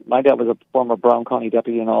 And my dad was a former Brown County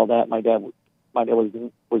deputy and all that. My dad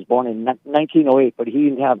was born in 1908, but he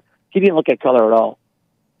didn't look at color at all.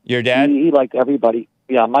 Your dad? He liked everybody.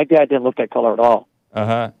 Yeah, my dad didn't look at color at all.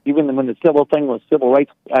 Uh-huh. Even when the Civil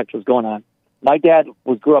Rights Act was going on. My dad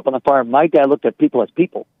grew up on a farm. My dad looked at people as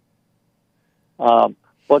people. But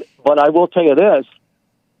I will tell you this.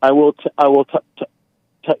 I will tell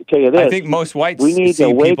you this. I think most whites see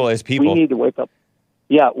people as people. We need to wake up.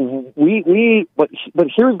 Yeah, but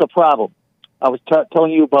here's the problem. I was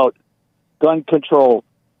telling you about gun control,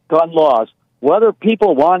 gun laws, whether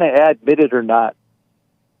people want to admit it or not.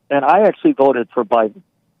 And I actually voted for Biden.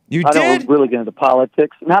 You I did? don't really get into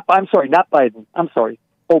politics. Not Biden. I'm sorry,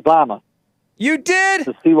 Obama. You did?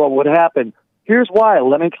 To see what would happen. Here's why.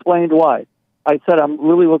 Let me explain why. I said I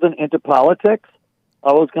really wasn't into politics.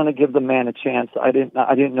 I was going to give the man a chance. I didn't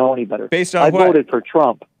know any better. Based on what? I voted for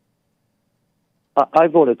Trump. I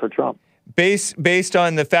voted for Trump. Based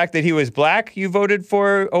on the fact that he was black, you voted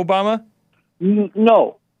for Obama?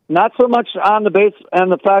 No, not so much on the base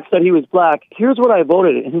and the fact that he was black. Here's what I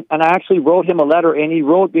voted, and I actually wrote him a letter, and he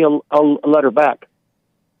wrote me a letter back.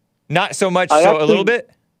 Not so much, a little bit?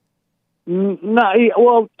 No,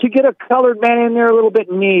 well, to get a colored man in there a little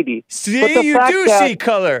bit, maybe. See, you do see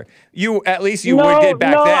color. At least you did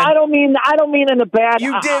back then. No, I don't mean in the bad.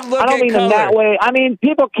 You did look I don't at mean color. in that way. I mean,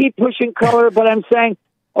 people keep pushing color, but I'm saying,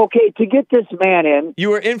 okay, to get this man in.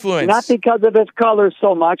 You were influenced. Not because of his color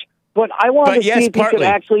so much, but I want to see if he could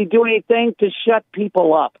actually do anything to shut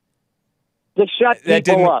people up. It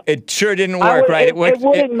sure didn't work, right? It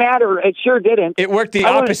wouldn't matter. It sure didn't. It worked the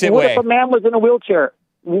opposite way. What if a man was in a wheelchair?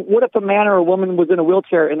 What if a man or a woman was in a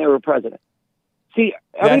wheelchair and they were president? See,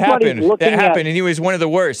 everybody's looking at... That happened, and he was one of the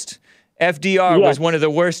worst. FDR was one of the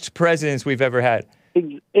worst presidents we've ever had.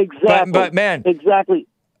 Exactly. But man... Exactly.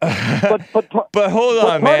 but hold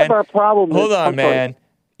on, man. Part of our problem Hold on, man.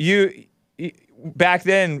 You back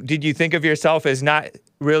then, did you think of yourself as not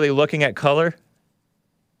really looking at color?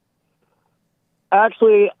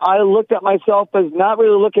 Actually, I looked at myself as not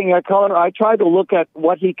really looking at color. I tried to look at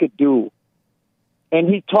what he could do. And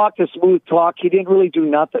he talked a smooth talk. He didn't really do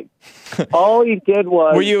nothing. All he did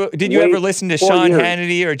was... Did you ever listen to Sean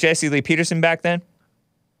Hannity or Jesse Lee Peterson back then?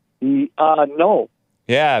 No.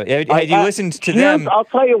 Yeah. Had you listened to them... I'll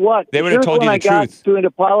tell you what. They would have told you the truth. Here's when I got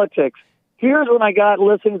into politics. Here's when I got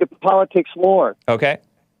listening to politics more. Okay.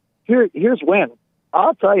 Here's when.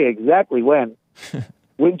 I'll tell you exactly when.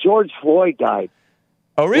 When George Floyd died.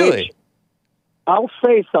 Oh, really? I'll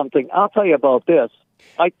say something. I'll tell you about this.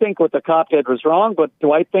 I think what the cop did was wrong, but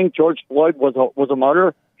do I think George Floyd was a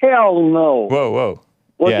murderer? Hell no. Whoa.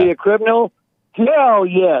 Was he a criminal? Hell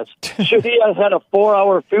yes. Should he have had a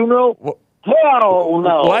 4-hour funeral? Hell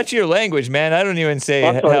no. Watch your language, man. I don't even say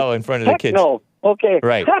hell in front of the kids. No. Okay.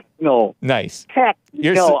 Right. Heck no. Nice. Heck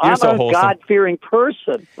no. I'm a God-fearing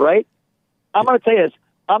person, right? I'm going to tell you this.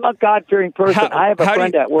 I'm a God-fearing person. I have a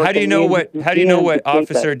friend at work. How do you know what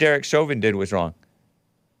Officer Derek Chauvin did was wrong?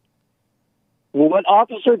 What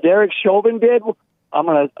Officer Derek Chauvin did,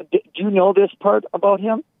 do you know this part about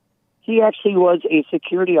him? He actually was a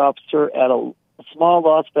security officer at a small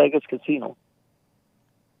Las Vegas casino.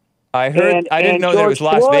 I heard. I didn't know that it was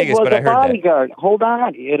Las Vegas, but I heard bodyguard. That. Hold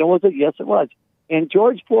on. Yes, it was. And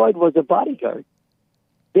George Floyd was a bodyguard.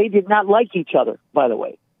 They did not like each other, by the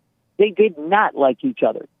way. They did not like each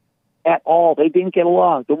other at all. They didn't get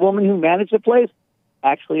along. The woman who managed the place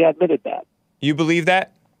actually admitted that. You believe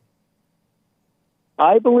that?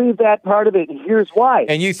 I believe that part of it, and here's why.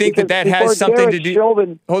 And you think that has something to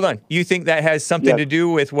do... Hold on. You think that has something to do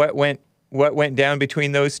with what went down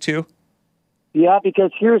between those two? Yeah, because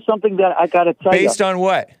here's something that I got to tell you. Based on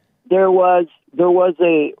what? There was there was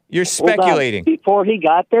a... You're speculating. Before he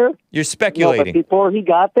got there? You're speculating. No, but before he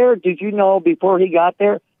got there, did you know before he got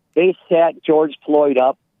there, they sat George Floyd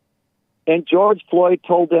up, and George Floyd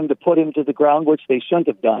told them to put him to the ground, which they shouldn't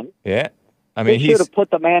have done. Yeah. I mean, they should have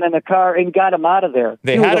put the man in the car and got him out of there.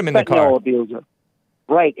 They had him in the car. Abuser.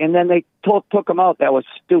 Right, and then they took him out. That was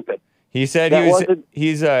stupid. He said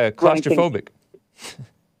he's claustrophobic.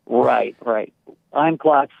 Right. I'm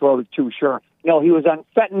claustrophobic too, sure. No, he was on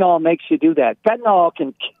fentanyl. Makes you do that. Fentanyl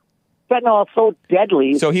is so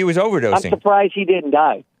deadly. So he was overdosing. I'm surprised he didn't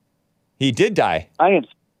die. He did die. I am.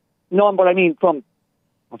 No, but I mean from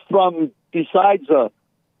besides the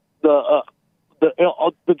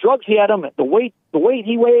drugs he had him, the weight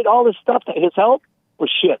he weighed, all this stuff, his health was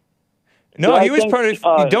shit. No, he was part of.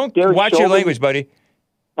 Don't watch your language, buddy.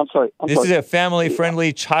 I'm sorry. This is a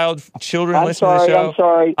family-friendly children listen to the show. I'm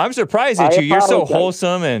sorry. I'm surprised at you. You're so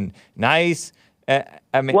wholesome and nice. I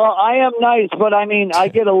mean, well, I am nice, but I mean, I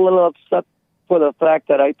get a little upset for the fact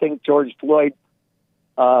that I think George Floyd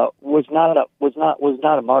was not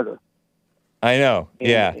a martyr. I know. And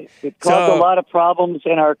yeah, it caused a lot of problems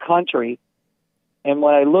in our country. And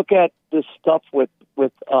when I look at this stuff with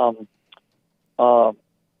the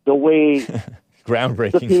way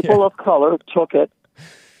groundbreaking, the people of color took it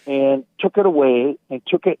away and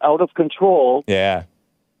took it out of control. Yeah.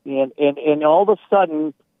 And all of a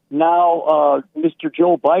sudden now Mr.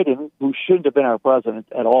 Joe Biden, who shouldn't have been our president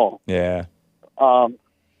at all. Yeah.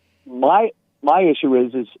 My issue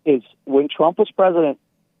is when Trump was president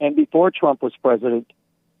and before Trump was president,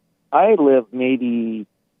 I lived maybe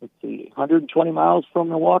 120 miles from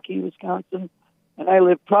Milwaukee, Wisconsin, and I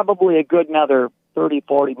lived probably a good another 30,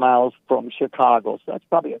 40 miles from Chicago. So that's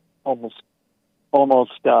probably almost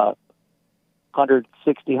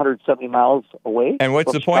 160, 170 miles away. And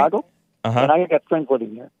what's from the point? Chicago. And I got friends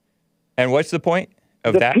living here. And what's the point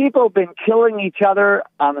of the that? People have been killing each other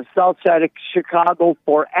on the south side of Chicago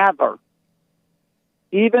forever.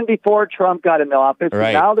 Even before Trump got in office.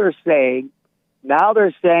 Right. Now they're saying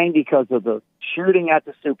because of the shooting at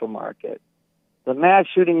the supermarket, the mass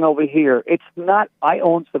shooting over here, it's not, I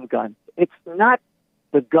own some guns. It's not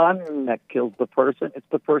the gun that kills the person. It's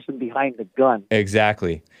the person behind the gun.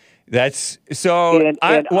 Exactly. That's so.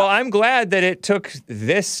 I'm glad that it took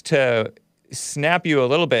this to snap you a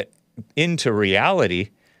little bit into reality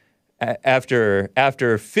after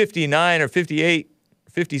 59 or 58,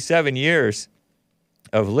 57 years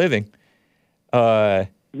of living. Yeah.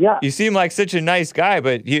 You seem like such a nice guy,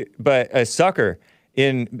 but a sucker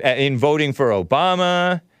in voting for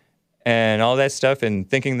Obama and all that stuff, and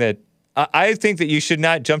thinking that I think that you should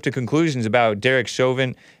not jump to conclusions about Derek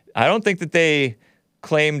Chauvin. I don't think that they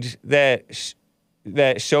claimed that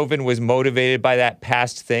Chauvin was motivated by that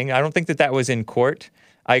past thing. I don't think that was in court.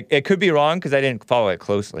 It could be wrong because I didn't follow it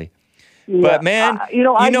closely. Yeah. But man,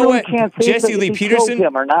 I know really what? Can't say Jesse Lee Peterson,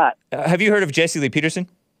 him or not. Have you heard of Jesse Lee Peterson?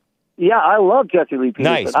 Yeah, I love Jesse Lee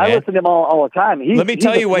Peterson. Nice, man. I listen to him all the time. Let me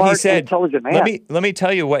tell you what he said. Intelligent man. Let me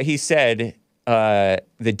tell you what he said the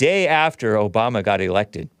day after Obama got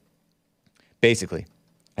elected. Basically,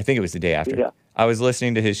 I think it was the day after. Yeah. I was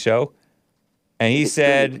listening to his show, and he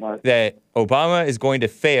said that Obama is going to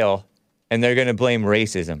fail, and they're going to blame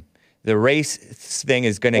racism. The race thing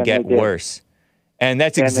is going to get worse. And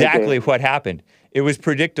that's exactly what happened. It was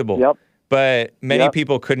predictable, but many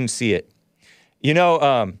people couldn't see it. You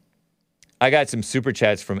know, I got some super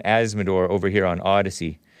chats from Asmodor over here on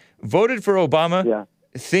Odyssey. Voted for Obama,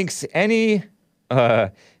 thinks any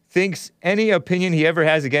opinion he ever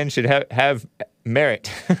has again should have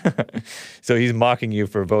merit. So he's mocking you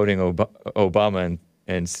for voting Obama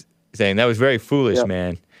and saying that was very foolish,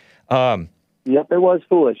 man. Yep, it was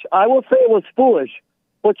foolish. I will say it was foolish,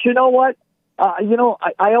 but you know what?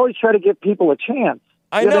 I always try to give people a chance.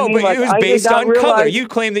 I know, but it was based on color. You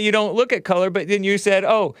claim that you don't look at color, but then you said,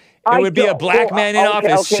 it would be a black man in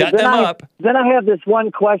office. Shut them up. Then I have this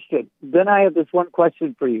one question.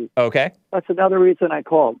 For you. Okay. That's another reason I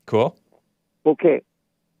called. Cool. Okay.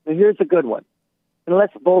 Now here's a good one. And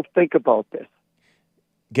let's both think about this.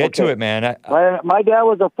 Get to it, man. My dad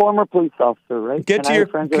was a former police officer, right? Get to your...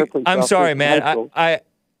 I'm sorry, man.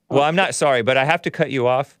 I'm not sorry, but I have to cut you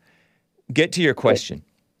off. Get to your question.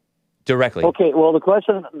 Directly. Okay, well, the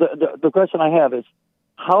question I have is,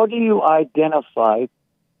 how do you identify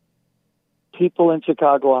people in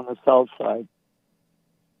Chicago on the south side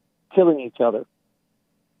killing each other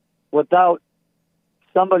without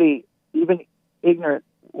somebody, even ignorant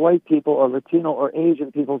white people or Latino or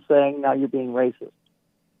Asian people, saying, now you're being racist?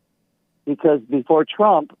 because before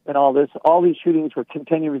Trump and all this, all these shootings were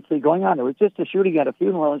continuously going on. There was just a shooting at a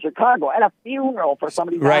funeral in Chicago, at a funeral for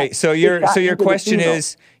somebody. Right. So your question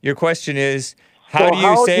is how do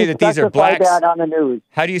you say that these are blacks? That on the news?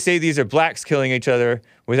 How do you say these are blacks killing each other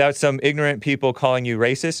without some ignorant people calling you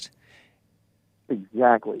racist?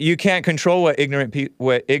 Exactly. You can't control what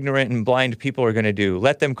ignorant and blind people are going to do.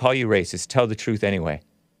 Let them call you racist. Tell the truth anyway.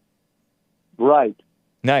 Right.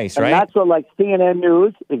 Nice, and right? That's what, like, CNN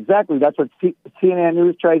News, exactly. That's what CNN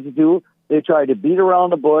News tries to do. They try to beat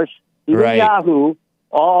around the bush, even Yahoo,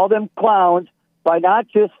 all them clowns, by not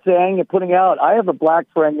just saying and putting out. I have a black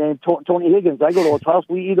friend named Tony Higgins. I go to his house.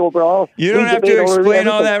 We eat over all. You don't have to explain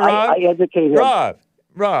all that, Rob. I educate him.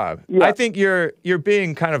 Rob, yeah. I think you're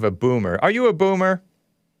being kind of a boomer. Are you a boomer?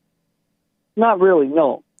 Not really,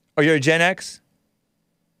 no. Oh, you're a Gen X?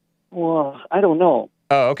 Well, I don't know.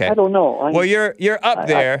 Oh, okay. I don't know. Well, you're up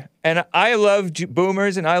there, and I love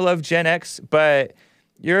boomers and I love Gen X, but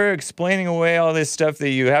you're explaining away all this stuff that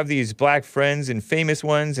you have these black friends and famous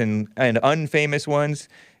ones and unfamous ones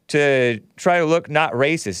to try to look not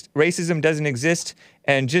racist. Racism doesn't exist,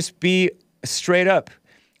 and just be straight up.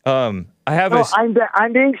 I'm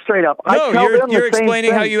being straight up. No, you're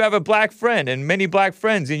explaining how you have a black friend and many black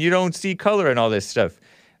friends, and you don't see color and all this stuff,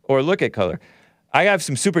 or look at color. I have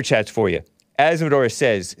some super chats for you. Asmodor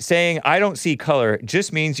says, saying I don't see color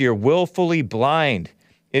just means you're willfully blind.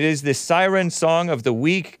 It is the siren song of the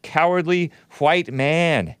weak, cowardly white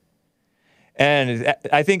man. And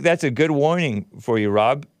I think that's a good warning for you,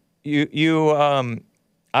 Rob. I don't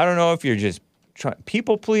know if you're just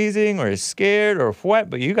people pleasing or scared or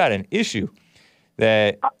what, but you got an issue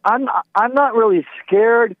that I'm not really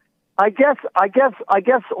scared. I guess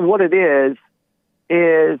what it is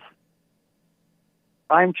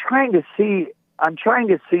I'm trying to see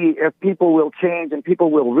if people will change and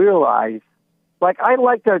people will realize. Like, I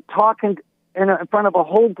like to talk in front of a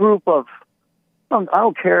whole group of, I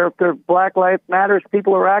don't care if they're Black Lives Matters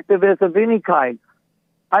people or activists of any kind.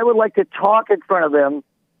 I would like to talk in front of them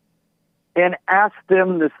and ask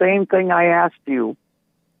them the same thing I asked you.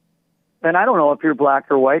 And I don't know if you're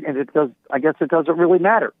black or white, and I guess it doesn't really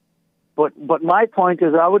matter. But my point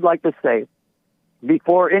is, I would like to say,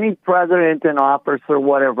 before any president in office or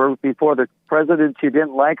whatever, before the presidents you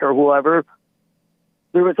didn't like or whoever,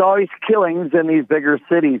 there was always killings in these bigger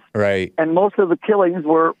cities. Right. And most of the killings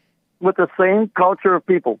were with the same culture of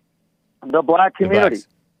people, the black community.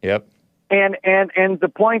 Yep. And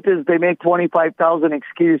the point is, they make 25,000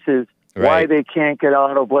 excuses why they can't get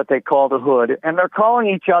out of what they call the hood. And they're calling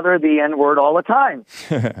each other the N-word all the time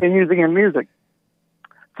and using it in music.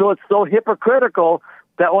 So it's so hypocritical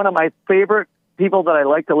that one of my favorite people that I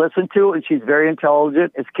like to listen to, and she's very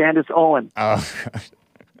intelligent, is Candace Owen. Oh,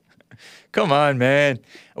 come on, man.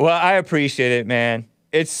 Well, I appreciate it, man.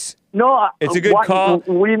 It's a good call.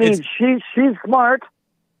 What do you mean? She's smart.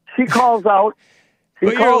 She calls out.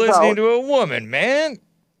 But you're listening to a woman, man.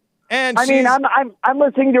 And I'm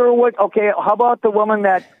listening to her. How about the woman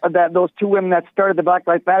that those two women that started the Black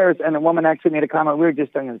Lives Matters, and the woman actually made a comment. We were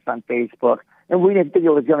just doing this on Facebook, and we didn't think it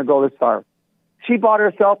was going to go this far. She bought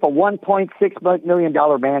herself a $1.6 million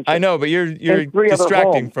mansion. I know, but you're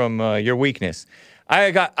distracting from your weakness. I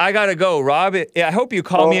got to go, Rob. I hope you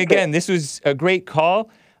call me again. This was a great call.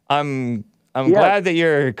 I'm glad that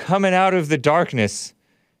you're coming out of the darkness.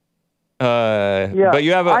 But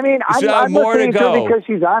you have I'm more to go because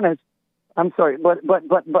she's honest. I'm sorry, but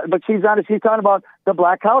she's honest. She's talking about the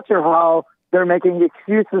black culture, how they're making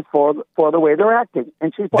excuses for the way they're acting,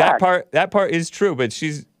 and she's black. That part is true,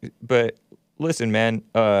 but listen, man.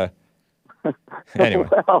 Anyway,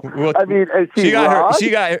 she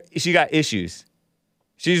got issues.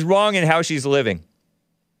 She's wrong in how she's living.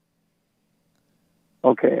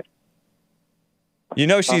 Okay. You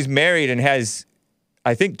know, she's married and has,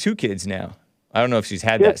 I think, 2 kids now. I don't know if she's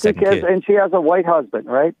had that second kid. And she has a white husband,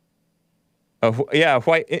 right?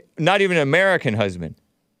 White, not even an American husband.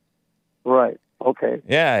 Right. Okay.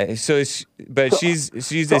 Yeah. She's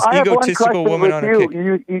this egotistical woman on a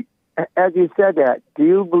kick. As you said that, do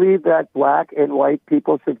you believe that black and white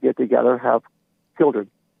people should get together, have children?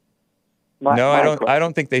 No, I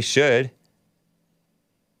don't think they should.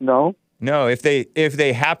 No. No, if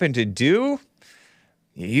they happen to do,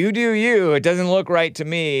 you do you. It doesn't look right to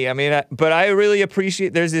me. I mean, but I really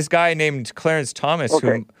appreciate. There's this guy named Clarence Thomas,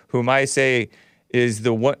 whom I say is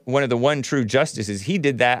one of the one true justices. He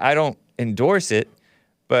did that. I don't endorse it,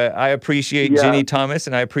 but I appreciate Ginny Thomas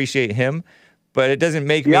and I appreciate him. But it doesn't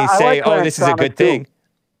make me say, "Oh, this is a good thing."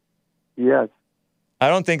 Yes. I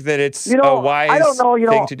don't think that it's a wise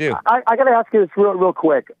thing to do. I got to ask you this real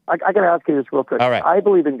quick. I got to ask you this real quick. All right. I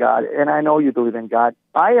believe in God, and I know you believe in God.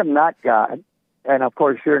 I am not God, and of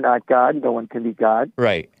course you're not God. No one can be God.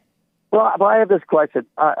 Right. Well, I have this question.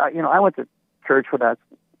 I went to church for that,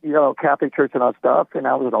 Catholic church and all stuff, and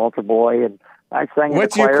I was an altar boy, and I sang in the choir.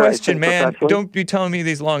 What's your question, man? Don't be telling me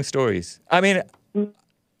these long stories. I mean,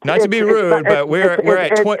 not to be rude, but we're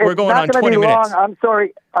going on 20 minutes. I'm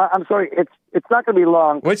sorry. It's not going to be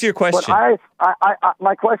long. What's your question? But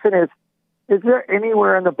my question is there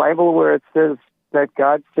anywhere in the Bible where it says that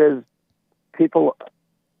God says people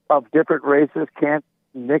of different races can't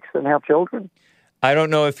mix and have children? I don't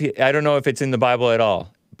know if it's in the Bible at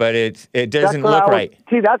all, but it doesn't look right.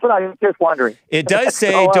 See, that's what I was just wondering. It does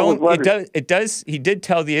say it does. He did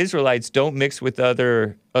tell the Israelites don't mix with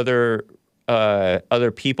other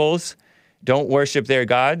peoples. Don't worship their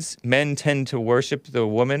gods. Men tend to worship the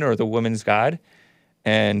woman or the woman's god,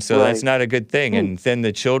 and so that's not a good thing. And then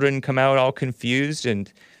the children come out all confused,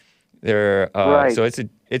 and they're so it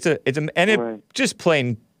just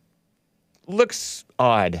plain looks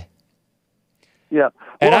odd. Yeah,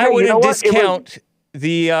 and I wouldn't discount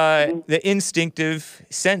the instinctive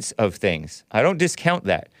sense of things. I don't discount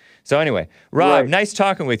that. So anyway, Rob, nice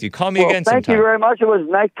talking with you. Call me again sometime. Thank you very much. It was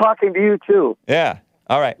nice talking to you, too. Yeah.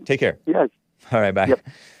 All right. Take care. Yes. All right. Bye. Yep.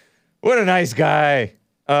 What a nice guy.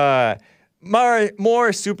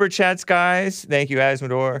 More super chats, guys. Thank you,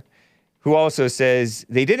 Asmodor, who also says,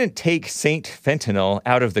 they didn't take Saint Fentanyl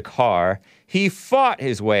out of the car. He fought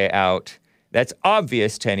his way out. That's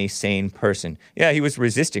obvious to any sane person. Yeah, he was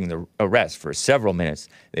resisting the arrest for several minutes.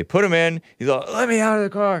 They put him in. He's like, let me out of the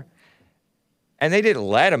car. And they didn't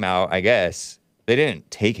let him out, I guess. They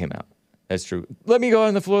didn't take him out. That's true. Let me go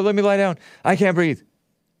on the floor. Let me lie down. I can't breathe.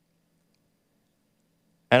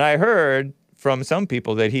 And I heard from some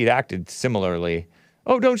people that he'd acted similarly.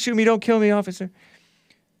 Oh, don't shoot me. Don't kill me, officer.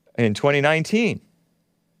 In 2019,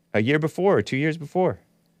 a year before, or 2 years before.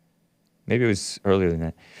 Maybe it was earlier than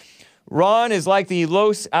that. Ron is like the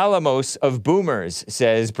Los Alamos of boomers,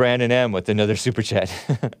 says Brandon M. with another super chat.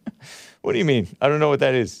 What do you mean? I don't know what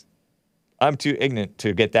that is. I'm too ignorant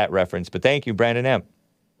to get that reference, but thank you, Brandon M.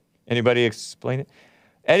 Anybody explain it?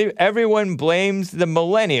 Everyone blames the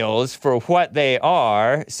millennials for what they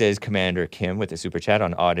are, says Commander Kim with a super chat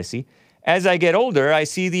on Odyssey. As I get older, I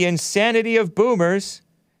see the insanity of boomers,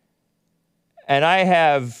 and I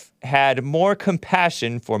have had more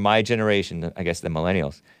compassion for my generation, I guess the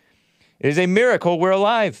millennials. It is a miracle we're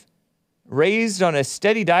alive, raised on a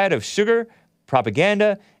steady diet of sugar,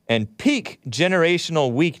 propaganda, and peak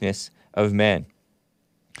generational weakness of men.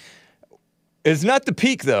 It's not the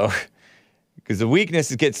peak, though, because the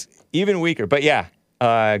weakness gets even weaker. But yeah,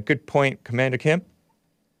 good point, Commander Kim.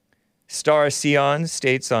 Star Sion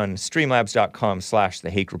states on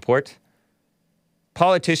streamlabs.com/The Hake Report,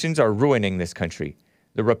 politicians are ruining this country.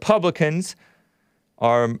 The Republicans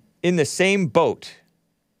are in the same boat.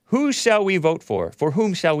 Who shall we vote for? For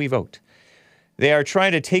whom shall we vote? They are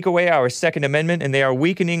trying to take away our Second Amendment, and they are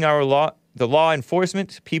weakening our law. The law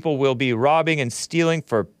enforcement. People will be robbing and stealing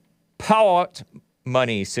for pout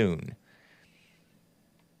money soon.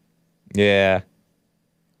 Yeah.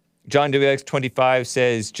 John WX25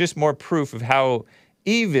 says, just more proof of how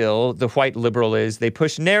evil the white liberal is. They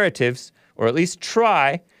push narratives, or at least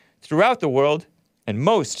try, throughout the world, and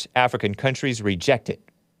most African countries reject it.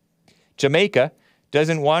 Jamaica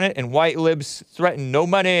doesn't want it, and white libs threaten no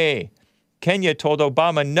money. Kenya told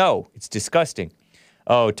Obama no. It's disgusting.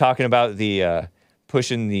 Oh, talking about the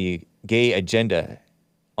pushing the gay agenda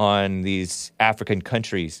on these African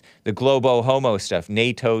countries. The globo homo stuff.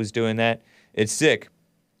 NATO's doing that. It's sick.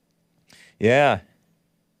 Yeah.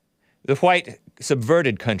 The white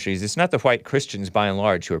subverted countries. It's not the white Christians, by and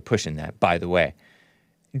large, who are pushing that, by the way.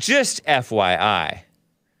 Just FYI.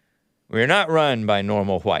 We're not run by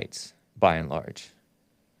normal whites, by and large.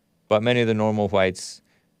 But many of the normal whites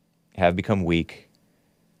have become weak.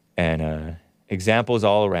 And examples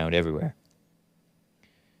all around, everywhere.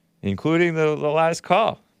 Including the last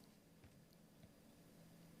call.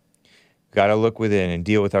 Got to look within and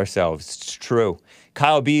deal with ourselves. It's true.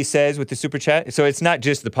 Kyle B says with the super chat, so it's not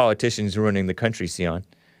just the politicians ruining the country, Sion.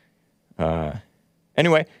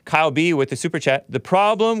 Anyway, Kyle B with the super chat. The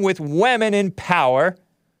problem with women in power,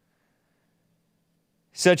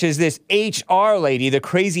 such as this HR lady, the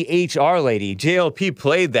crazy HR lady. JLP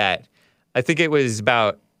played that. I think it was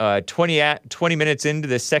about 20 minutes into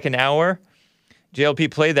the second hour. JLP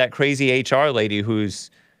played that crazy HR lady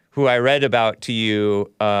who I read about to you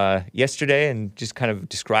yesterday and just kind of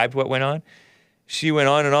described what went on. She went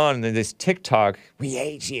on, and then this TikTok, we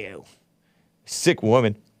hate you. Sick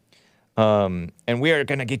woman. And we are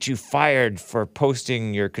going to get you fired for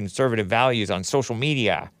posting your conservative values on social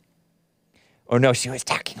media. Or no, she was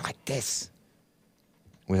talking like this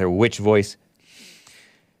with her witch voice.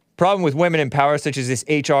 Problem with women in power, such as this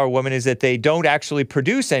HR woman, is that they don't actually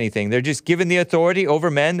produce anything. They're just given the authority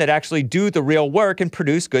over men that actually do the real work and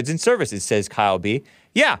produce goods and services, says Kyle B.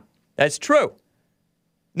 Yeah, that's true.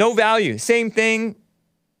 No value. Same thing.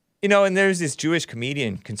 You know, and there's this Jewish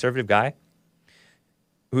comedian, conservative guy,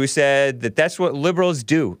 who said that that's what liberals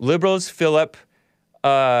do. Liberals fill up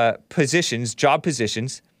positions, job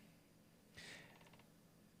positions,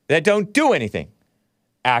 that don't do anything.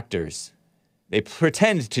 Actors. They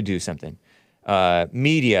pretend to do something.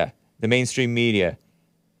 Media, the mainstream media.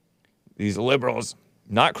 These liberals,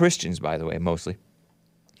 not Christians, by the way, mostly.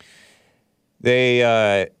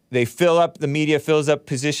 They fill up, the media fills up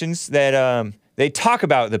positions that they talk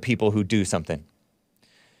about the people who do something.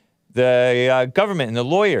 The government and the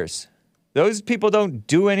lawyers, those people don't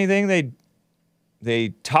do anything. They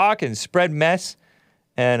talk and spread mess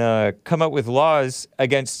and come up with laws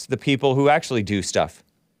against the people who actually do stuff.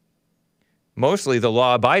 Mostly the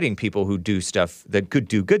law-abiding people who do stuff that could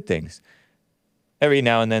do good things. Every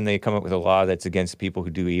now and then they come up with a law that's against people who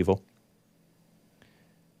do evil.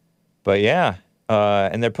 But yeah,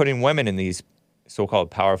 and they're putting women in these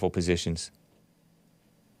so-called powerful positions.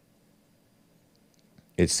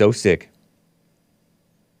 It's so sick.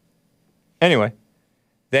 Anyway,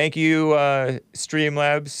 thank you,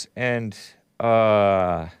 Streamlabs and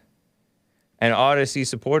Odyssey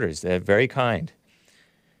supporters. They're very kind.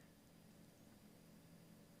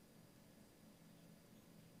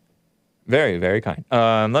 Very, very kind.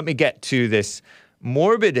 Let me get to this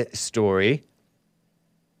morbid story.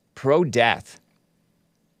 Pro-death.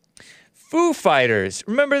 Foo Fighters.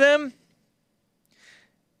 Remember them?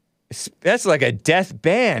 That's like a death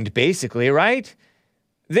band, basically, right?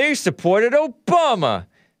 They supported Obama.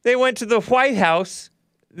 They went to the White House.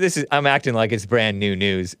 I'm acting like it's brand new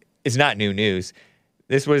news. It's not new news.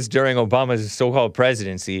 This was during Obama's so-called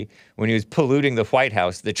presidency when he was polluting the White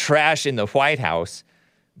House. The trash in the White House,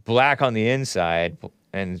 black on the inside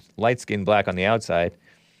and light-skinned black on the outside,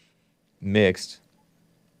 mixed.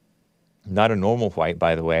 Not a normal white,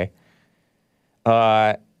 by the way.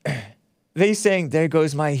 They sang, "There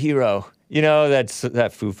Goes My Hero." You know,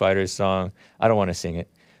 that Foo Fighters song. I don't want to sing it.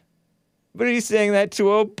 But he sang that to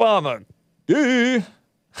Obama.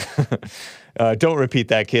 Don't repeat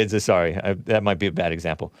that, kids. Sorry. That might be a bad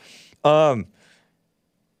example.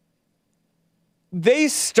 They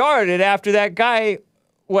started after that guy.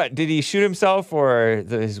 What, did he shoot himself or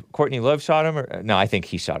Courtney Love shot him? No, I think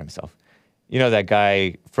he shot himself. You know, that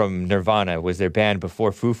guy from Nirvana was their band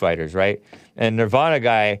before Foo Fighters, right? And Nirvana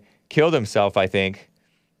guy killed himself, I think.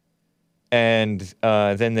 And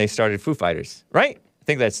then they started Foo Fighters, right? I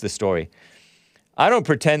think that's the story. I don't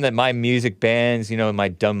pretend that my music bands, you know, my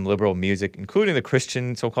dumb liberal music, including the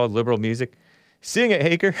Christian so-called liberal music. Sing it,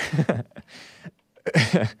 Haker.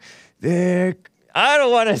 I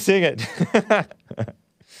don't want to sing it.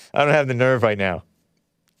 I don't have the nerve right now.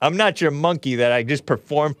 I'm not your monkey that I just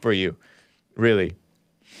performed for you. Really.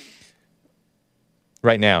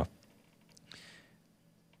 Right now.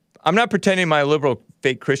 I'm not pretending my liberal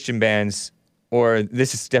fake Christian bands, or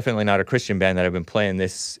this is definitely not a Christian band that I've been playing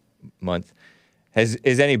this month,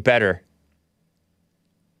 is any better.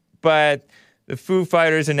 But the Foo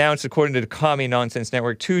Fighters announced, according to the Commie Nonsense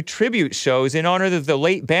Network, 2 tribute shows in honor of the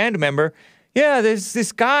late band member. Yeah, there's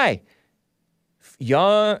this guy.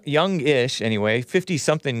 Young-ish, anyway,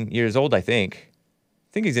 50-something years old, I think.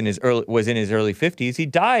 I think was in his early 50s. He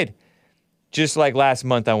died just like last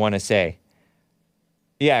month, I want to say.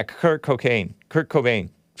 Yeah, Kurt Cobain.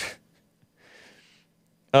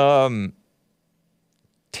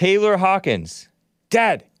 Taylor Hawkins.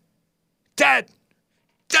 Dead.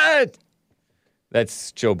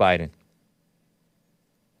 That's Joe Biden.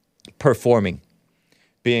 Performing.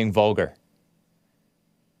 Being vulgar.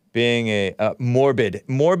 Being a morbid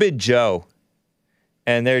Joe.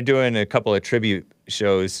 And they're doing a couple of tribute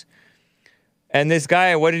shows. And this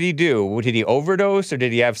guy, what did he do? Did he overdose or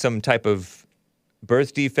did he have some type of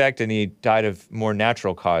birth defect and he died of more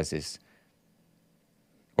natural causes?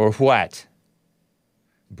 Or what?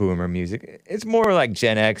 Boomer music. It's more like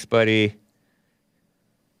Gen X, buddy.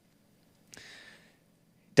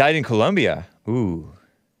 Died in Colombia. Ooh.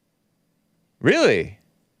 Really?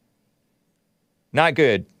 Not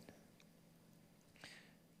good.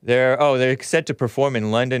 They're set to perform in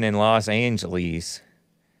London and Los Angeles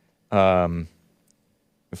for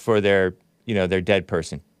their dead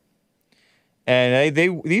person. And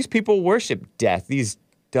these people worship death. These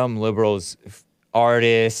dumb liberals,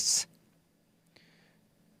 artists,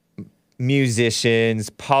 musicians,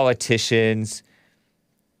 politicians,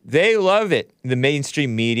 they love it. The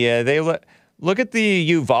mainstream media, look at the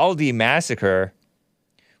Uvalde massacre,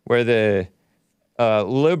 where the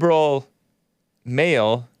liberal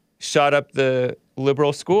male shot up the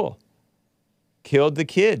liberal school, killed the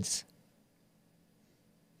kids.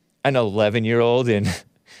 An 11-year-old, and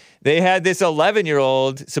they had this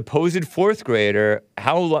 11-year-old supposed fourth grader.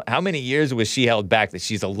 How many years was she held back that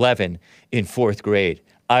she's 11 in fourth grade?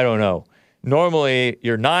 I don't know. Normally,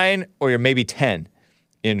 you're 9 or you're maybe 10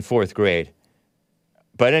 in fourth grade.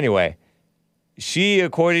 But anyway, she,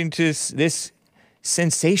 according to this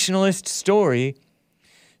sensationalist story,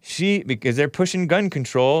 because they're pushing gun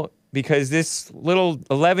control, because this little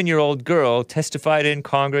 11-year-old girl testified in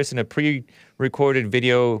Congress in a pre-recorded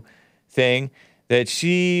video thing that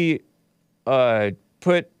she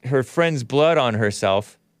put her friend's blood on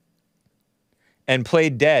herself and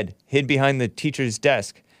played dead, hid behind the teacher's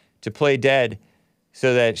desk to play dead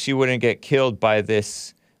so that she wouldn't get killed by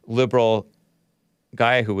this liberal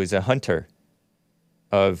guy who was a hunter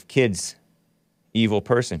of kids, evil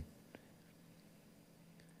person.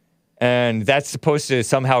 And that's supposed to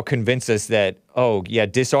somehow convince us that, oh, yeah,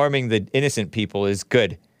 disarming the innocent people is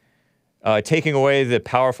good. Taking away the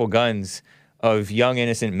powerful guns of young,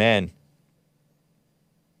 innocent men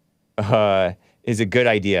is a good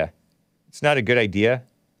idea. It's not a good idea.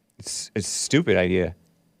 It's a stupid idea.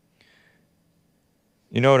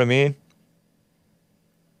 You know what I mean?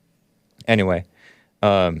 Anyway.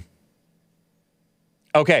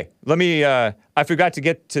 Okay, let me, I forgot to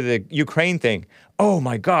get to the Ukraine thing. Oh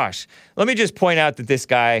my gosh. Let me just point out that this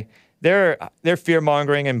guy, they're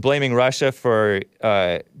fear-mongering and blaming Russia for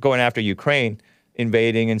going after Ukraine,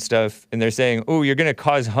 invading and stuff. And they're saying, oh, you're going to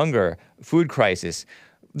cause hunger, food crisis.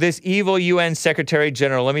 This evil UN Secretary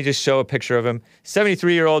General, let me just show a picture of him.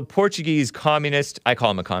 73-year-old Portuguese communist, I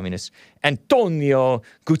call him a communist, Antonio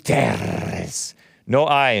Guterres. No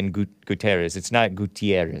I in Guterres, it's not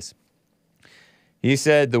Gutierrez. He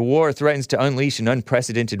said the war threatens to unleash an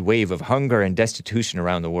unprecedented wave of hunger and destitution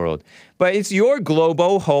around the world. But it's your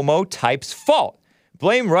globo-homo type's fault.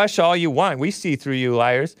 Blame Russia all you want. We see through you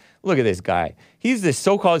liars. Look at this guy. He's the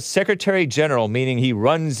so-called Secretary General, meaning he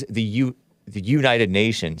runs the United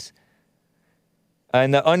Nations.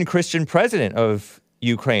 And the unchristian president of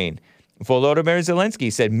Ukraine, Volodymyr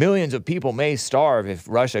Zelensky, said millions of people may starve if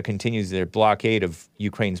Russia continues their blockade of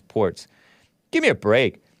Ukraine's ports. Give me a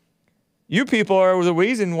break. You people are the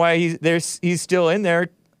reason why he's still in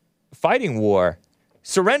there fighting war.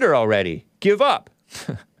 Surrender already. Give up.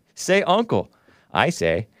 Say uncle, I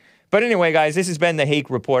say. But anyway, guys, this has been the Hake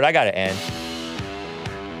Report. I got to end.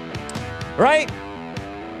 Right?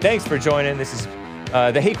 Thanks for joining. This is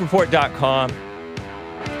thehakereport.com.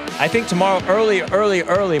 I think tomorrow,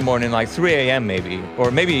 early morning, like 3 a.m. maybe,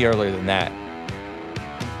 or maybe earlier than that,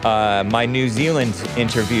 my New Zealand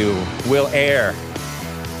interview will air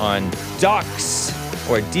on Docs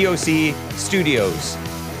or DOC Studios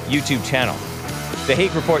YouTube channel.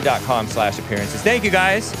 thehakereport.com/appearances. Thank you,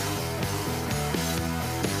 guys.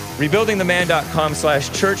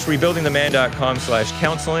 Rebuildingtheman.com/church,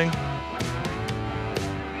 rebuildingtheman.com/counseling.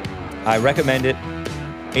 I recommend it.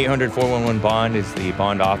 800-411-BOND is the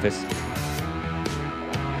bond office.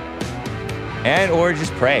 And or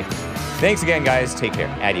just pray. Thanks again, guys. Take care.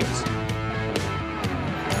 Adios.